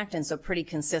contract. And so pretty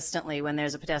consistently when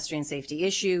there's a pedestrian safety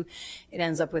issue, it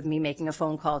ends up with me making a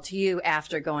phone call to you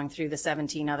after going through the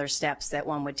 17 other steps that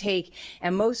one would take.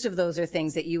 And most of those are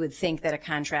things that you would think that a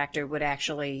contractor would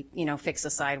actually, fix a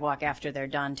sidewalk after they're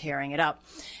done tearing it up.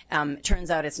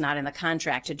 Turns out it's not in the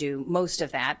contract to do most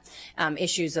of that.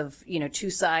 Issues of, two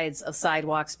sides of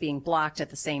sidewalks being blocked at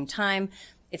the same time.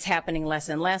 It's happening less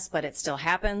and less, but it still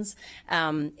happens.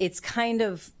 I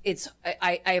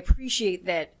appreciate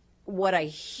that what I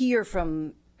hear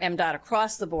from MDOT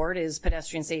across the board is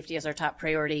pedestrian safety is our top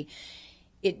priority.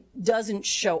 It doesn't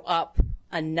show up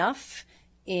enough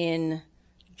in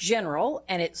general,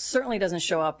 and it certainly doesn't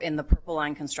show up in the Purple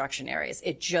Line construction areas.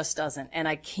 It just doesn't.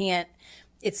 And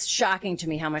it's shocking to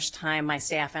me how much time my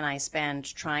staff and I spend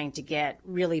trying to get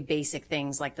really basic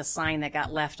things like the sign that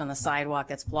got left on the sidewalk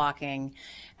that's blocking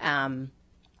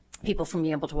people from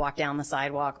being able to walk down the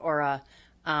sidewalk, or a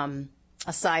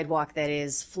sidewalk that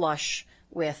is flush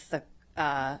with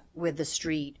the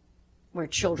street where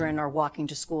children are walking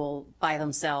to school by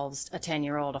themselves, a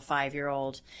 10-year-old, a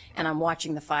 5-year-old, and I'm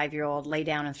watching the 5-year-old lay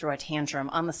down and throw a tantrum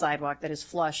on the sidewalk that is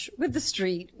flush with the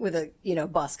street with a,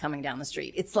 bus coming down the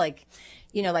street. It's like,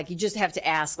 you just have to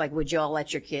ask, would you all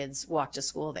let your kids walk to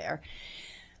school there?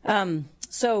 I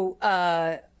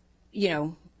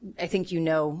think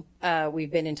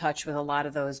we've been in touch with a lot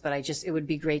of those, but it would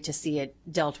be great to see it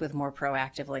dealt with more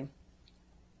proactively.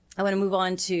 I want to move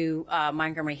on to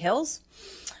Montgomery Hills.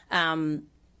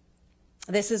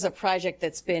 This is a project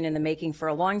that's been in the making for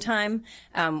a long time.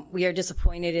 We are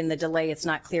disappointed in the delay. It's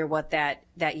not clear what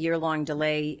that year-long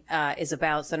delay is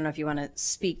about, so I don't know if you want to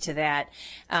speak to that.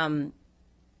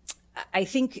 I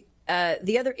think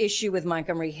the other issue with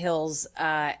Montgomery Hills,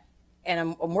 and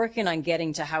I'm working on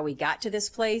getting to how we got to this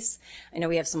place. I know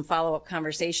we have some follow-up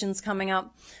conversations coming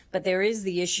up, but there is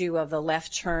the issue of the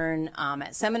left turn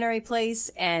at Seminary Place,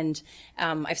 and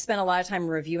I've spent a lot of time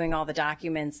reviewing all the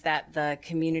documents that the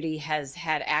community has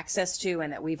had access to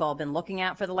and that we've all been looking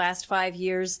at for the last 5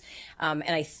 years. And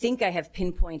I think I have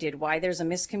pinpointed why there's a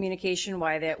miscommunication,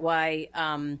 why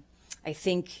I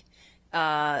think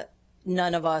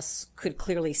none of us could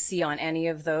clearly see on any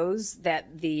of those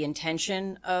that the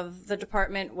intention of the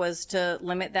department was to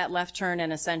limit that left turn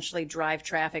and essentially drive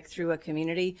traffic through a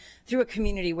community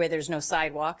where there's no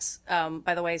sidewalks,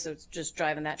 by the way, so it's just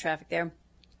driving that traffic there.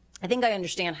 I think I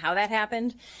understand how that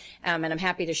happened, and I'm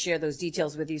happy to share those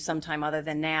details with you sometime other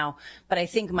than now. But I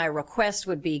think my request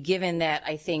would be, given that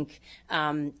I think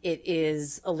it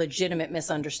is a legitimate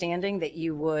misunderstanding, that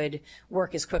you would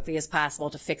work as quickly as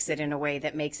possible to fix it in a way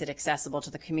that makes it accessible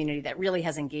to the community that really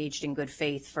has engaged in good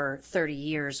faith for 30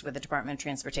 years with the Department of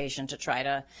Transportation to try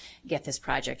to get this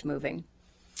project moving.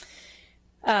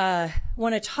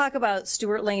 Want to talk about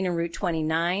Stewart Lane and Route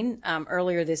 29.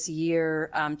 Earlier this year,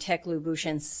 Teklu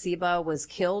Bushen Siba was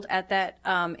killed at that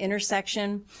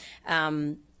intersection.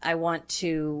 I want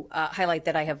to highlight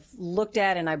that I have looked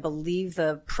at, and I believe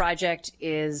the project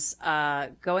is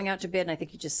going out to bid, and I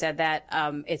think you just said that.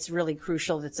 It's really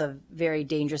crucial. It's a very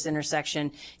dangerous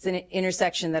intersection. It's an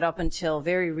intersection that up until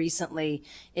very recently,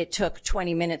 it took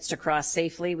 20 minutes to cross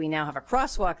safely. We now have a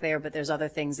crosswalk there, but there's other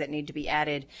things that need to be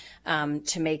added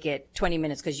to make it 20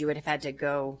 minutes, because you would have had to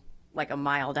go like a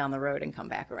mile down the road and come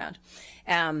back around.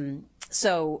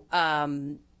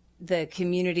 The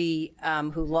community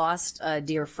who lost a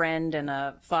dear friend and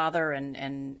a father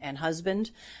and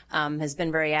husband has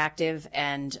been very active,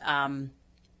 and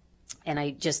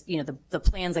I just, the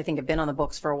plans I think have been on the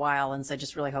books for a while, and so I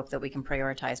just really hope that we can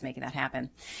prioritize making that happen.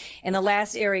 And the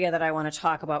last area that I want to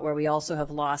talk about where we also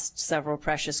have lost several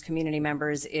precious community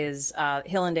members is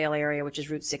Hillendale area, which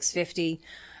is Route 650.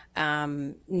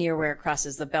 Near where it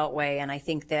crosses the Beltway, and I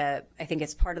think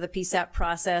it's part of the PSAP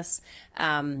process.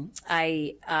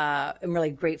 I am really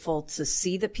grateful to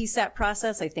see the PSAP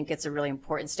process. I think it's a really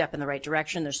important step in the right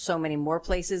direction. There's so many more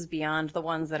places beyond the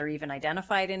ones that are even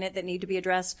identified in it that need to be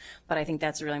addressed, but I think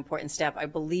that's a really important step. I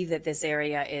believe that this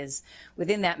area is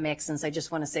within that mix, and so I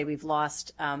just want to say we've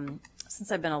lost since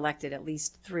I've been elected, at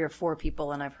least 3 or 4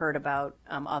 people, and I've heard about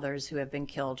others who have been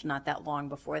killed not that long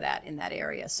before that in that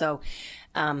area. So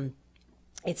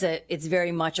it's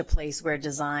very much a place where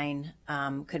design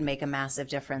could make a massive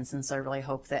difference, and so I really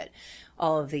hope that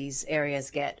all of these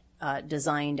areas get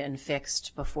designed and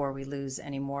fixed before we lose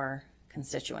any more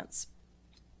constituents.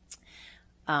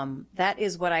 That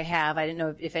is what I have. I didn't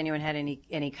know if anyone had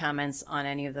any comments on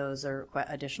any of those or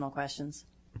additional questions.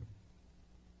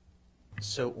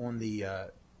 So on the I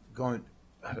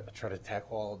try to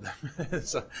tackle all of them.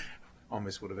 So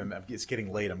almost would have been. It's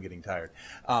getting late. I'm getting tired.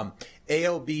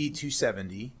 ALB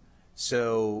 270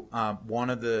 So one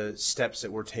of the steps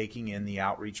that we're taking in the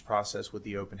outreach process with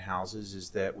the open houses is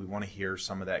that we want to hear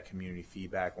some of that community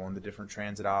feedback on the different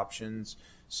transit options.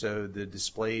 So the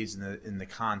displays and the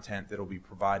content that will be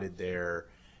provided there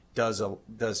does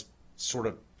sort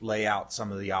of lay out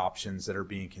some of the options that are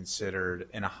being considered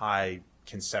in a high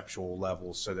conceptual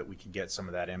level, so that we can get some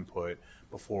of that input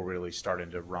before really starting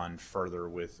to run further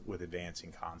with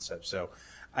advancing concepts. So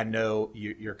I know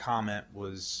your comment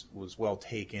was well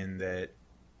taken, that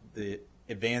the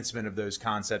advancement of those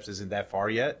concepts isn't that far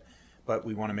yet, but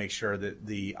we want to make sure that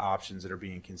the options that are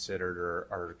being considered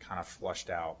are kind of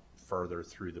flushed out further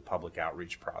through the public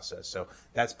outreach process. So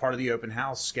that's part of the open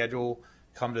house schedule.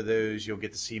 Come to those, you'll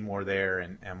get to see more there,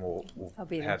 and we'll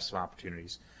have some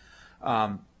opportunities.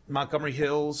 Montgomery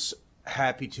Hills,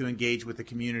 happy to engage with the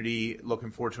community.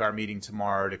 Looking forward to our meeting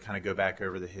tomorrow to kind of go back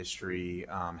over the history.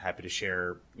 Happy to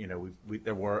share. You know,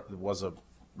 there was a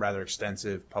rather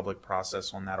extensive public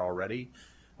process on that already.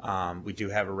 We do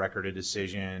have a record of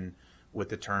decision with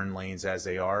the turn lanes as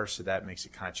they are, so that makes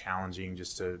it kind of challenging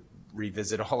just to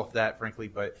revisit all of that, frankly.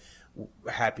 But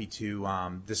happy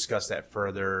to discuss that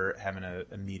further, having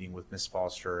a meeting with Ms.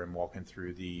 Foster and walking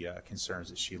through the concerns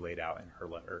that she laid out in her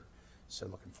letter. So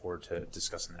looking forward to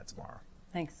discussing that tomorrow.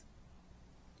 Thanks.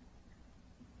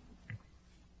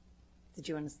 Did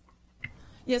you want to?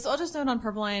 Yeah, so I'll just note on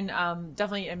Purple Line,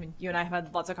 definitely, I mean, you and I have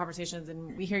had lots of conversations,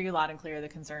 and we hear you loud and clear, the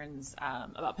concerns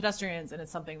about pedestrians, and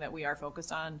it's something that we are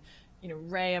focused on. You know,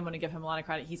 Ray, I'm going to give him a lot of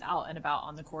credit. He's out and about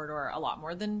on the corridor a lot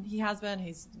more than he has been.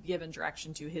 He's given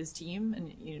direction to his team,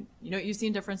 and you've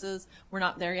seen differences. We're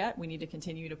not there yet. We need to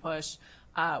continue to push.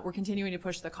 We're continuing to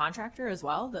push the contractor as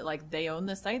well, that like they own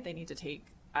this site. They need to take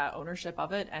ownership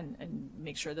of it and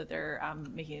make sure that they're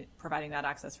providing that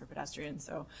access for pedestrians.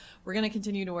 So we're going to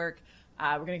continue to work.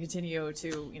 We're going to continue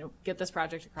to get this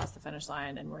project across the finish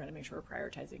line, and we're going to make sure we're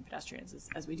prioritizing pedestrians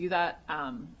as we do that.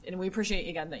 And we appreciate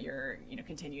again that you're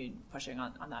continued pushing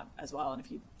on that as well. And if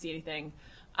you see anything,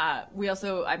 we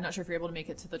also, I'm not sure if you're able to make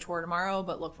it to the tour tomorrow,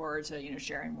 but look forward to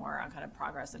sharing more on kind of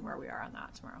progress and where we are on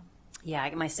that tomorrow. Yeah,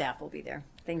 my staff will be there.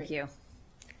 Thank you.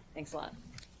 Thanks a lot.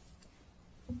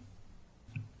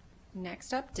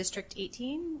 Next up, District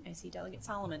 18. I see Delegate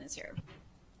Solomon is here.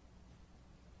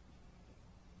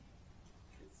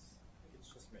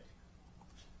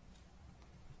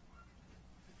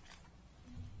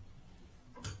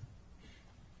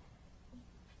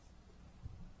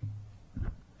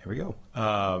 Here we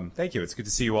go. Thank you. It's good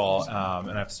to see you all. And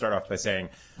I have to start off by saying,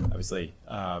 obviously,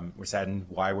 we're saddened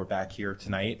why we're back here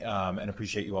tonight, and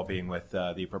appreciate you all being with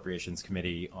the Appropriations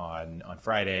Committee on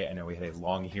Friday. I know we had a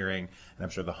long hearing, and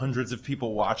I'm sure the hundreds of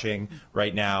people watching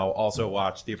right now also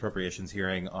watched the Appropriations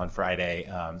hearing on Friday.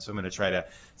 So I'm going to try to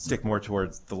stick more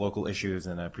towards the local issues,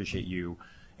 and I appreciate you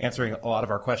answering a lot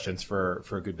of our questions for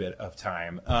a good bit of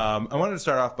time. I wanted to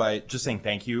start off by just saying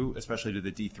thank you, especially to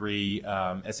the D3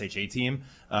 SHA team.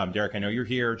 Derek, I know you're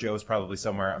here. Joe's probably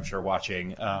somewhere, I'm sure,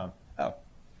 watching. Oh,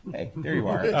 hey, there you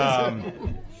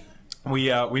are.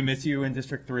 We miss you in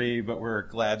District 3, but we're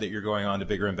glad that you're going on to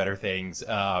bigger and better things.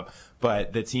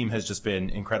 But the team has just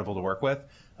been incredible to work with.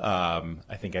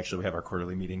 I think actually we have our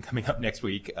quarterly meeting coming up next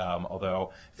week,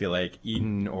 although I feel like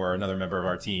Eden or another member of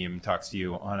our team talks to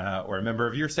you or a member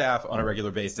of your staff on a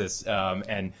regular basis.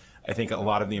 And I think a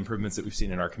lot of the improvements that we've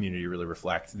seen in our community really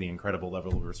reflect the incredible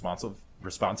level of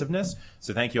responsiveness.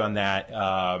 So thank you on that.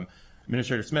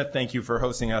 Administrator Smith, thank you for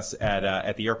hosting us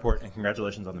at the airport, and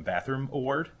congratulations on the bathroom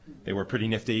award. They were pretty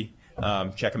nifty.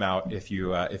 Check them out if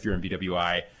you're in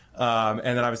BWI.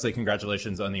 And then obviously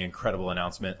congratulations on the incredible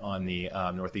announcement on the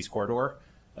Northeast Corridor.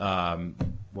 $7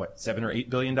 or $8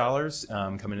 billion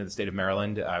coming to the state of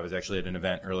Maryland. I was actually at an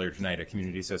event earlier tonight, a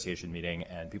community association meeting,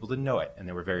 and people didn't know it, and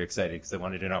they were very excited because they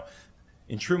wanted to know.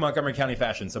 In true Montgomery County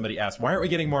fashion, somebody asked, why aren't we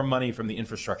getting more money from the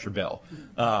infrastructure bill?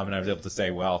 And I was able to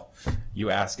say, well, you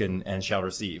ask and shall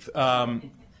receive.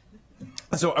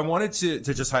 So I wanted to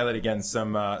just highlight again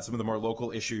some of the more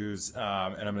local issues, and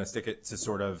I'm going to stick it to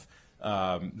sort of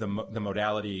the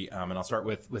modality, and I'll start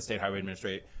with State Highway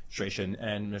Administration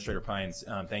and Administrator Pines.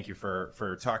 Thank you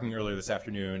for talking earlier this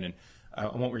afternoon, and I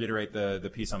won't reiterate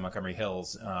the piece on Montgomery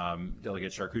Hills.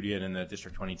 Delegate Charkoudian and the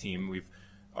District 20 team,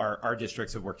 our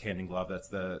districts have worked hand in glove. That's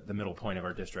the middle point of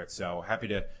our district. So happy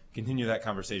to continue that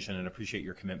conversation and appreciate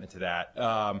your commitment to that.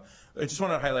 I just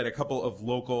want to highlight a couple of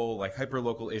local, like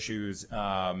hyper-local issues.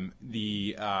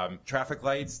 The traffic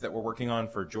lights that we're working on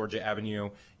for Georgia Avenue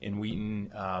in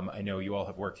Wheaton. I know you all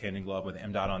have worked hand in glove with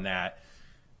MDOT on that.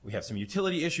 We have some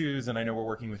utility issues, and I know we're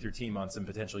working with your team on some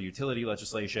potential utility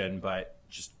legislation, but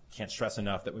just can't stress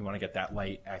enough that we want to get that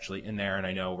light actually in there, and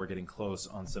I know we're getting close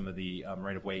on some of the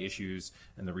right-of-way issues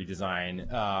and the redesign.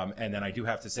 And then I do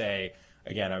have to say,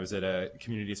 again, I was at a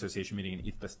community association meeting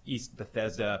in East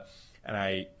Bethesda, and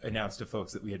I announced to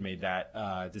folks that we had made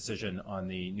that decision on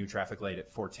the new traffic light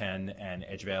at 410 and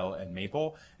Edgevale and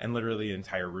Maple, and literally the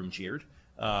entire room cheered.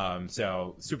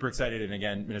 So super excited. And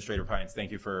again, Administrator Pines,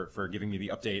 thank you for giving me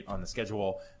the update on the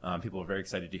schedule. People are very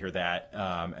excited to hear that.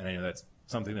 And I know that's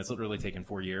something that's literally taken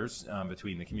 4 years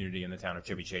between the community and the town of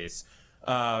Chevy Chase.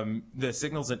 The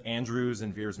signals at Andrews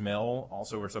and Veers Mill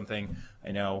also were something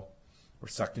I know we're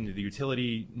sucked into the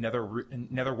utility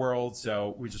netherworld.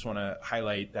 So we just want to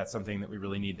highlight that's something that we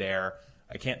really need there.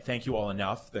 I can't thank you all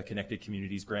enough, the Connected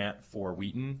Communities grant for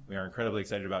Wheaton. We are incredibly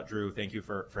excited about Drew. Thank you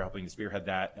for helping to spearhead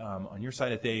that on your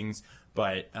side of things.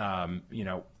 But, you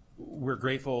know, we're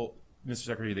grateful, Mr.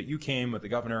 Secretary, that you came with the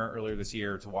governor earlier this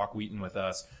year to walk Wheaton with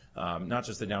us, not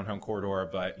just the downtown corridor,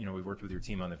 but, you know, we've worked with your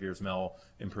team on the Veers Mill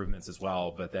improvements as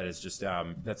well. But that is just,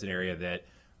 that's an area that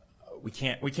we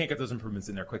can't get those improvements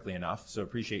in there quickly enough. So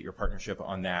appreciate your partnership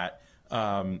on that.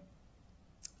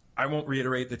 I won't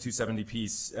reiterate the 270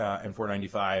 piece and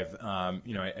 495.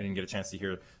 You know, I didn't get a chance to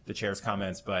hear the chair's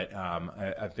comments, but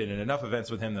I've been in enough events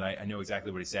with him that I know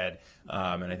exactly what he said.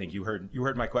 And I think you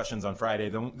heard my questions on Friday.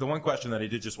 The one question that I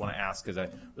did just want to ask, because I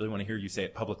really want to hear you say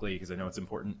it publicly, because I know it's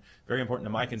important, very important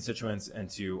to my constituents and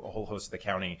to a whole host of the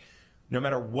county. No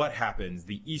matter what happens,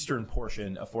 the eastern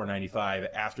portion of 495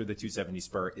 after the 270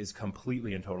 spur is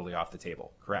completely and totally off the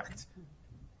table, correct?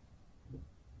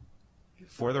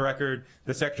 For the record,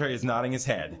 the Secretary is nodding his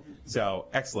head. So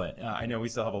excellent. I know we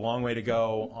still have a long way to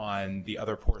go on the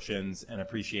other portions, and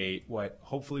appreciate what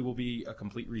hopefully will be a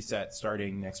complete reset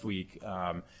starting next week.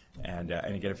 And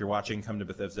again, if you're watching, come to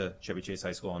Bethesda Chevy Chase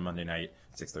High School on Monday night,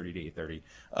 6:30 to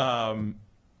 8:30.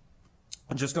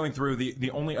 Just going through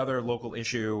the only other local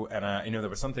issue, and I know there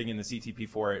was something in the CTP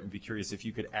for it, and be curious if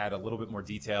you could add a little bit more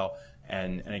detail.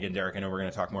 And again, Derek, I know we're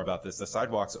going to talk more about this. The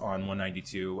sidewalks on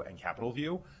 192 and Capitol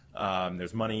View.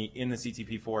 There's money in the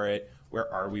CTP for it.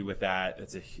 Where are we with that?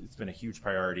 It's been a huge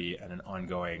priority and an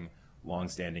ongoing,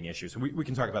 long-standing issue. So we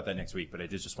can talk about that next week, but I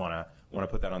did just want to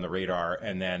put that on the radar.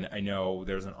 And then I know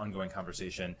there's an ongoing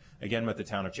conversation, again, with the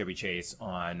town of Chevy Chase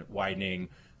on widening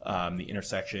the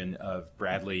intersection of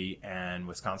Bradley and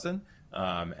Wisconsin.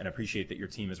 And appreciate that your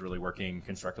team is really working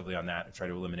constructively on that to try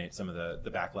to eliminate some of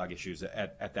the backlog issues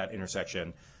at that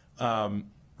intersection.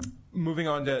 Moving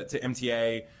on to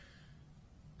MTA,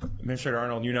 Administrator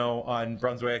Arnold, you know, on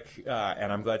Brunswick,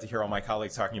 and I'm glad to hear all my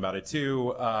colleagues talking about it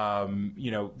too.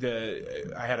 You know,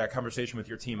 I had a conversation with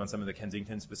your team on some of the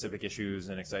Kensington-specific issues,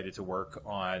 and excited to work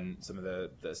on some of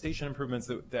the station improvements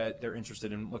that they're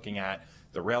interested in looking at,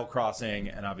 the rail crossing,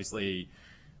 and obviously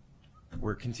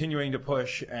we're continuing to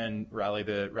push and rally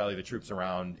the troops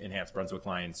around enhanced Brunswick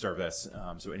line service.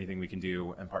 So anything we can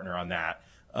do and partner on that.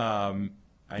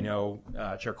 I know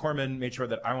Chair Corman made sure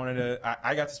that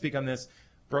I got to speak on this.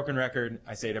 Broken record,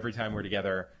 I say it every time we're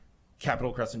together,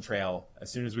 Capitol Crescent Trail, as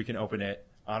soon as we can open it,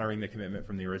 honoring the commitment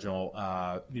from the original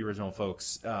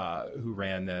folks who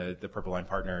ran the Purple Line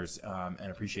Partners,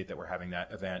 and appreciate that we're having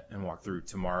that event and walk through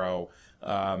tomorrow.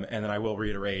 And then I will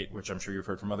reiterate, which I'm sure you've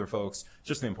heard from other folks,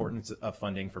 just the importance of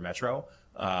funding for Metro.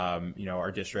 You know,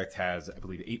 our district has, I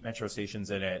believe, 8 Metro stations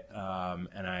in it.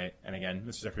 And again,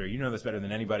 Mr. Secretary, you know this better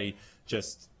than anybody,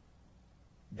 just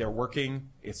they're working.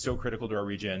 It's so critical to our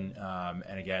region.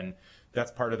 And again,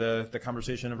 that's part of the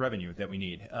conversation of revenue that we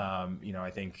need. You know,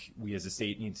 I think we as a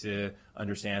state need to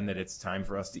understand that it's time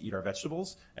for us to eat our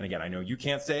vegetables. And again, I know you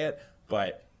can't say it,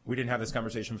 but we didn't have this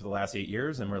conversation for the last 8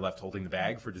 years, and we're left holding the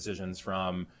bag for decisions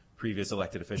from previous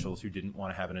elected officials who didn't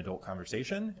want to have an adult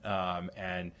conversation.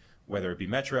 And whether it be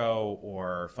Metro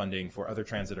or funding for other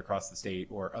transit across the state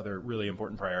or other really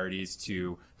important priorities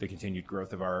to the continued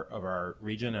growth of our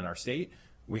region and our state,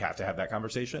 we have to have that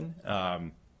conversation.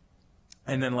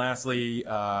 And then lastly,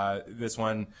 this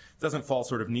one doesn't fall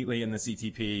sort of neatly in the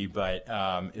CTP, but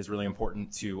is really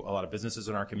important to a lot of businesses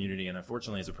in our community, and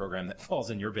unfortunately is a program that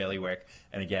falls in your bailiwick.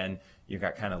 And again, you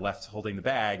got kind of left holding the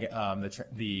bag.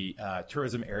 The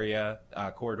Tourism Area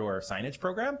Corridor Signage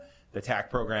Program, the TAC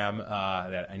program,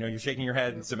 that I know you're shaking your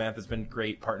head. Samantha's been a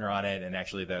great partner on it, and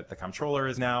actually the comptroller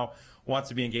is now wants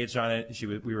to be engaged on it.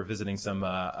 We were visiting some,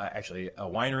 actually a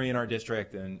winery in our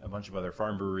district and a bunch of other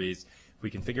farm breweries. If we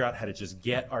can figure out how to just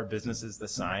get our businesses the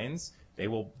signs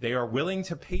They are willing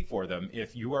to pay for them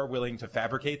if you are willing to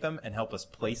fabricate them and help us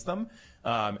place them.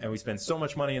 And we spend so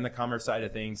much money in the commerce side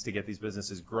of things to get these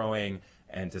businesses growing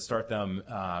and to start them.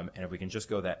 And if we can just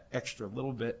go that extra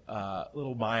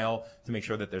little mile to make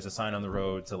sure that there's a sign on the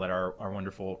road to let our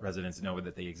wonderful residents know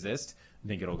that they exist, I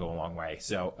think it'll go a long way.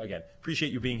 So again,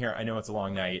 appreciate you being here. I know it's a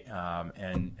long night,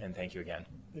 and thank you again.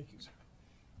 Thank you, sir.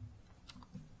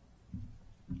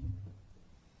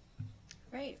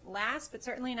 Great. Last but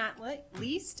certainly not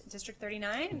least, District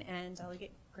 39, and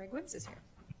Delegate Greg Woods is here.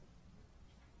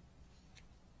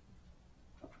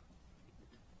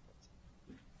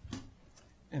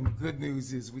 And the good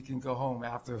news is we can go home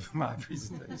after my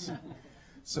presentation.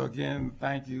 So again,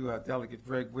 thank you, Delegate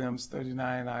Greg Wims,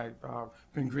 39. I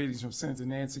bring greetings from Senator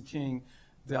Nancy King,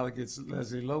 Delegates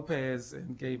Leslie Lopez,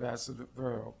 and Gabe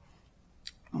Assadero.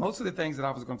 Most of the things that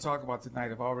I was going to talk about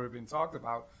tonight have already been talked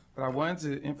about, but I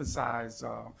wanted to emphasize,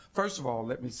 first of all,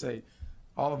 let me say,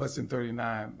 all of us in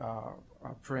 39 are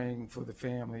praying for the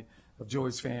family of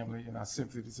Joy's family, and our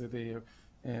sympathies are there.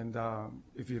 And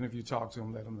if any of you talk to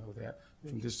them, let them know that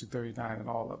from District 39 and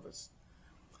all of us.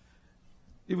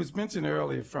 It was mentioned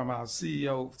earlier from our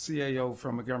CAO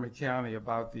from Montgomery County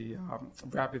about the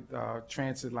rapid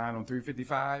transit line on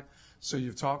 355. So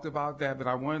you've talked about that, but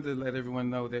I wanted to let everyone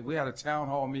know that we had a town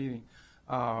hall meeting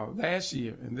last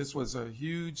year, and this was a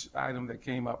huge item that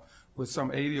came up with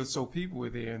some 80 or so people were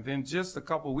there. And then just a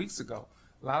couple of weeks ago,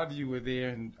 a lot of you were there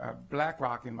in Black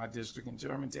Rock in my district in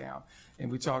Germantown,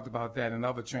 and we talked about that and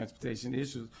other transportation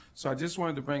issues. So I just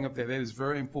wanted to bring up that it is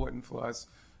very important for us,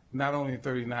 not only in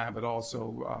 39, but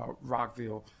also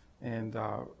Rockville and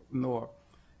North.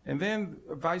 And then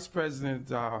Vice President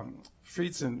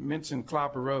Friedson mentioned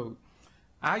Clopper Road.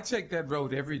 I take that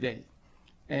road every day,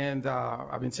 and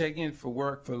I've been taking it for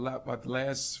work for about the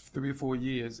last 3 or 4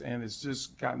 years, and it's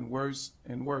just gotten worse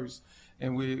and worse.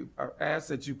 And we ask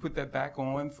that you put that back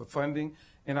on for funding.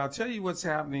 And I'll tell you what's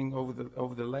happening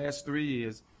over the last 3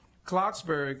 years.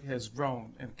 Clarksburg has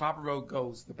grown, and Clopper Road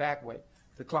goes the back way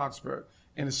to Clarksburg,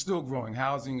 and it's still growing.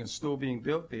 Housing is still being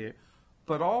built there.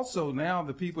 But also now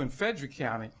the people in Frederick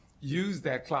County use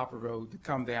that Clopper Road to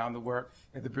come down to work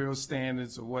at the Bureau of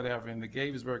Standards or whatever in the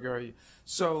Gaithersburg area.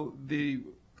 So the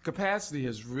capacity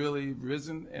has really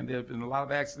risen, and there have been a lot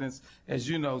of accidents, as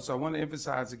you know. So I want to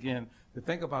emphasize again to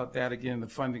think about that again, the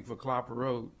funding for Clopper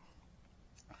Road.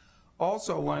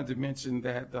 Also, I wanted to mention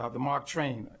that the MARC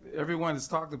train, everyone has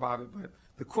talked about it, but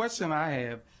the question I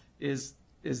have is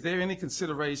there any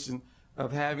consideration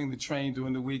of having the train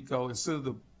during the week go instead of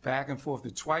the back and forth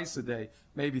to twice a day,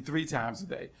 maybe 3 times a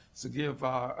day, so give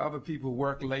other people who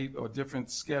work late or different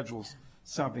schedules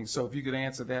something. So if you could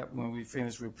answer that when we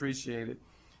finish, we appreciate it.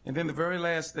 And then the very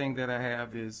last thing that I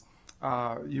have is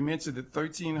you mentioned that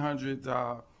 1,300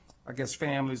 I guess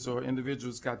families or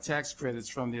individuals got tax credits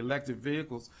from the electric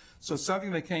vehicles. So something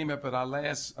that came up at our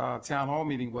last town hall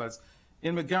meeting was,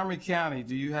 in Montgomery County,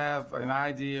 do you have an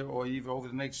idea, or even over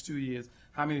the next 2 years,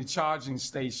 how many charging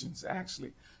stations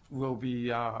actually will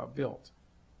be built?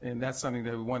 And that's something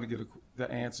that we want to get the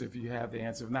answer, if you have the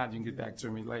answer. If not, you can get back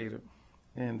to me later.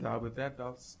 And with that,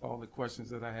 that's all the questions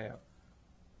that I have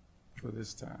for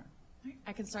this time.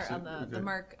 I can start on the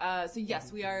MARC. So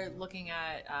yes, we are looking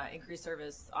at increased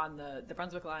service on the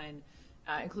Brunswick line,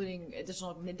 including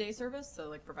additional midday service. So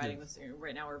like providing this,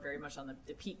 right now we're very much on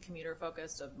the peak commuter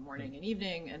focus of morning and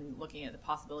evening, and looking at the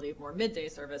possibility of more midday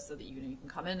service so that you can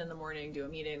come in the morning, do a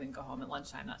meeting, and go home at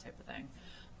lunchtime, that type of thing.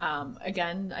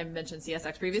 Again, I mentioned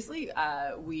CSX previously.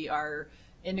 We are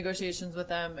in negotiations with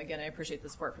them. Again, I appreciate the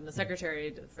support from the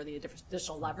Secretary for the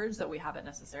additional leverage that we haven't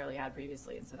necessarily had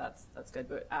previously, and so that's good.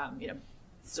 But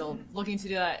still looking to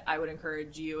do that. I would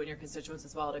encourage you and your constituents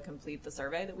as well to complete the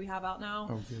survey that we have out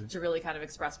now to really kind of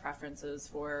express preferences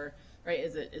for, right,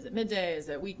 is it midday, is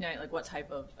it weeknight, like what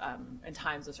type of and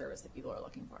times of service that people are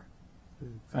looking for.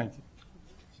 Thank you.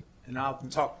 And I'll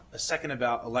talk a second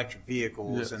about electric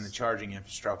vehicles and the charging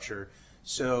infrastructure.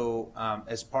 So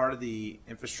as part of the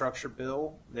infrastructure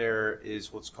bill, there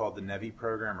is what's called the NEVI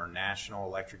program, or National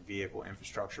Electric Vehicle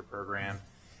Infrastructure Program.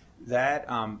 That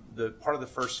the part of the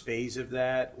first phase of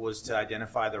that was to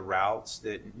identify the routes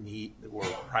that were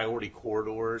priority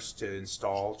corridors to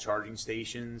install charging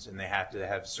stations, and they have to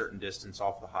have a certain distance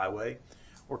off the highway.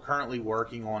 We're currently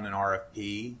working on an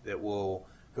RFP that will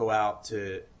go out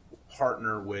to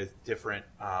partner with different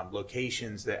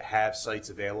locations that have sites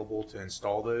available to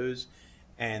install those,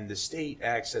 and the state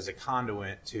acts as a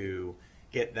conduit to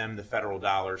get them the federal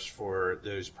dollars for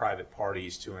those private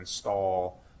parties to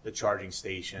install the charging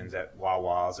stations at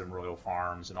Wawa's and Royal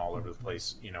Farms and all over the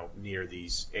place, near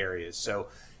these areas. So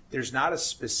there's not a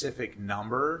specific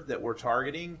number that we're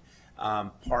targeting,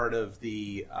 Part of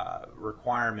the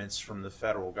requirements from the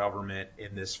federal government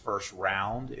in this first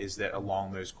round is that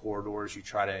along those corridors, you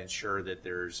try to ensure that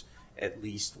there's at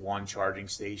least one charging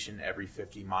station every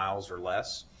 50 miles or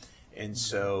less. And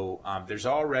so there's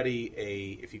already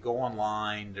if you go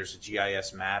online, there's a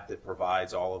GIS map that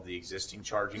provides all of the existing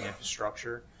charging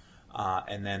infrastructure.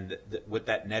 And then with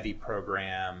that NEVI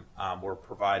program, we're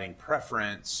providing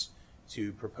preference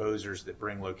to proposers that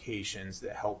bring locations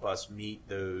that help us meet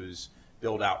those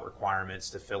build-out requirements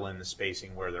to fill in the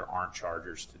spacing where there aren't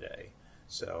chargers today.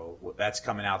 So that's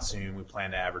coming out soon. We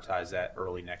plan to advertise that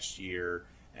early next year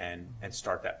and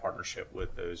start that partnership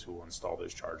with those who will install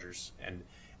those chargers. And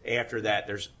after that,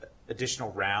 there's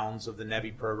additional rounds of the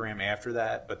NEVI program after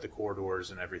that, but the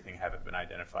corridors and everything haven't been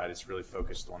identified. It's really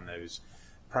focused on those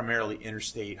primarily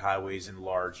interstate highways and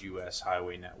large U.S.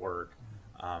 highway network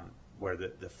where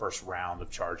the first round of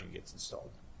charging gets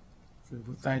installed.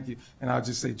 Well, thank you. And I'll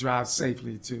just say drive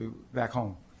safely to back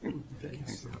home.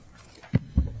 Thanks.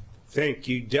 Thank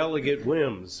you, Delegate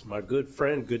Wims, my good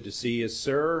friend. Good to see you,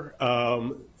 sir.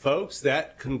 Folks,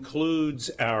 that concludes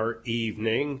our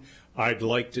evening. I'd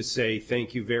like to say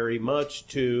thank you very much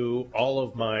to all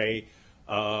of my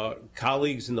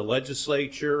colleagues in the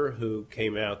legislature who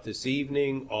came out this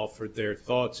evening, offered their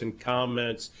thoughts and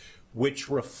comments, which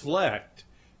reflect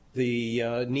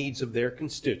the needs of their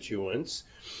constituents.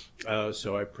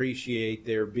 So I appreciate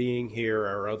their being here,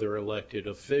 our other elected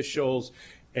officials.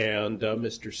 And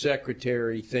Mr.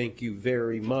 Secretary, thank you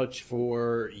very much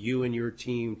for you and your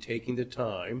team taking the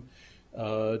time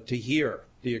to hear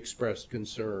the expressed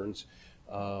concerns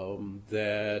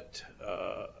that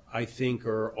I think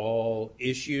are all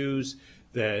issues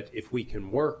that if we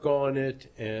can work on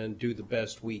it and do the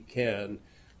best we can,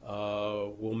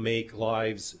 will make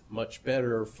lives much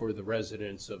better for the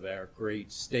residents of our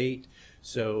great state.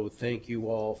 So thank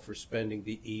you all for spending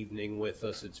the evening with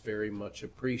us. It's very much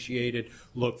appreciated.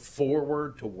 Look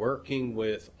forward to working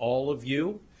with all of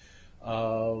you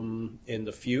in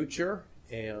the future.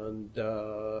 And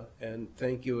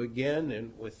thank you again.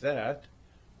 And with that,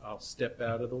 I'll step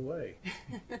out of the way.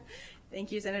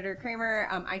 Thank you, Senator Kramer.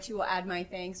 I too will add my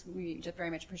thanks. We just very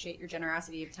much appreciate your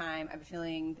generosity of time. I have a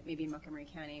feeling that maybe in Montgomery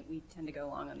County, we tend to go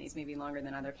long on these, maybe longer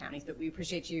than other counties, but we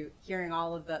appreciate you hearing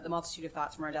all of the multitude of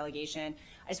thoughts from our delegation.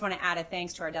 I just want to add a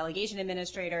thanks to our delegation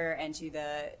administrator and to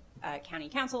the county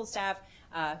council staff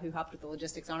who helped with the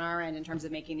logistics on our end in terms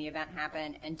of making the event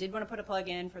happen, and did want to put a plug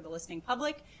in for the listening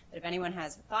public that if anyone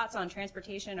has thoughts on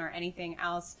transportation or anything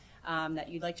else that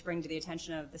you'd like to bring to the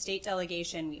attention of the state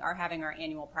delegation, we are having our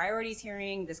annual priorities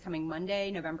hearing this coming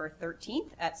Monday, November 13th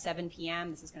at 7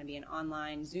 p.m. This is going to be an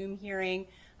online Zoom hearing,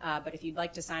 but if you'd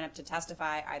like to sign up to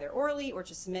testify either orally or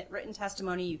to submit written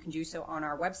testimony, you can do so on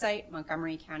our website,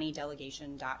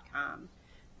 montgomerycountydelegation.com.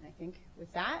 And I think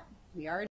with that, we are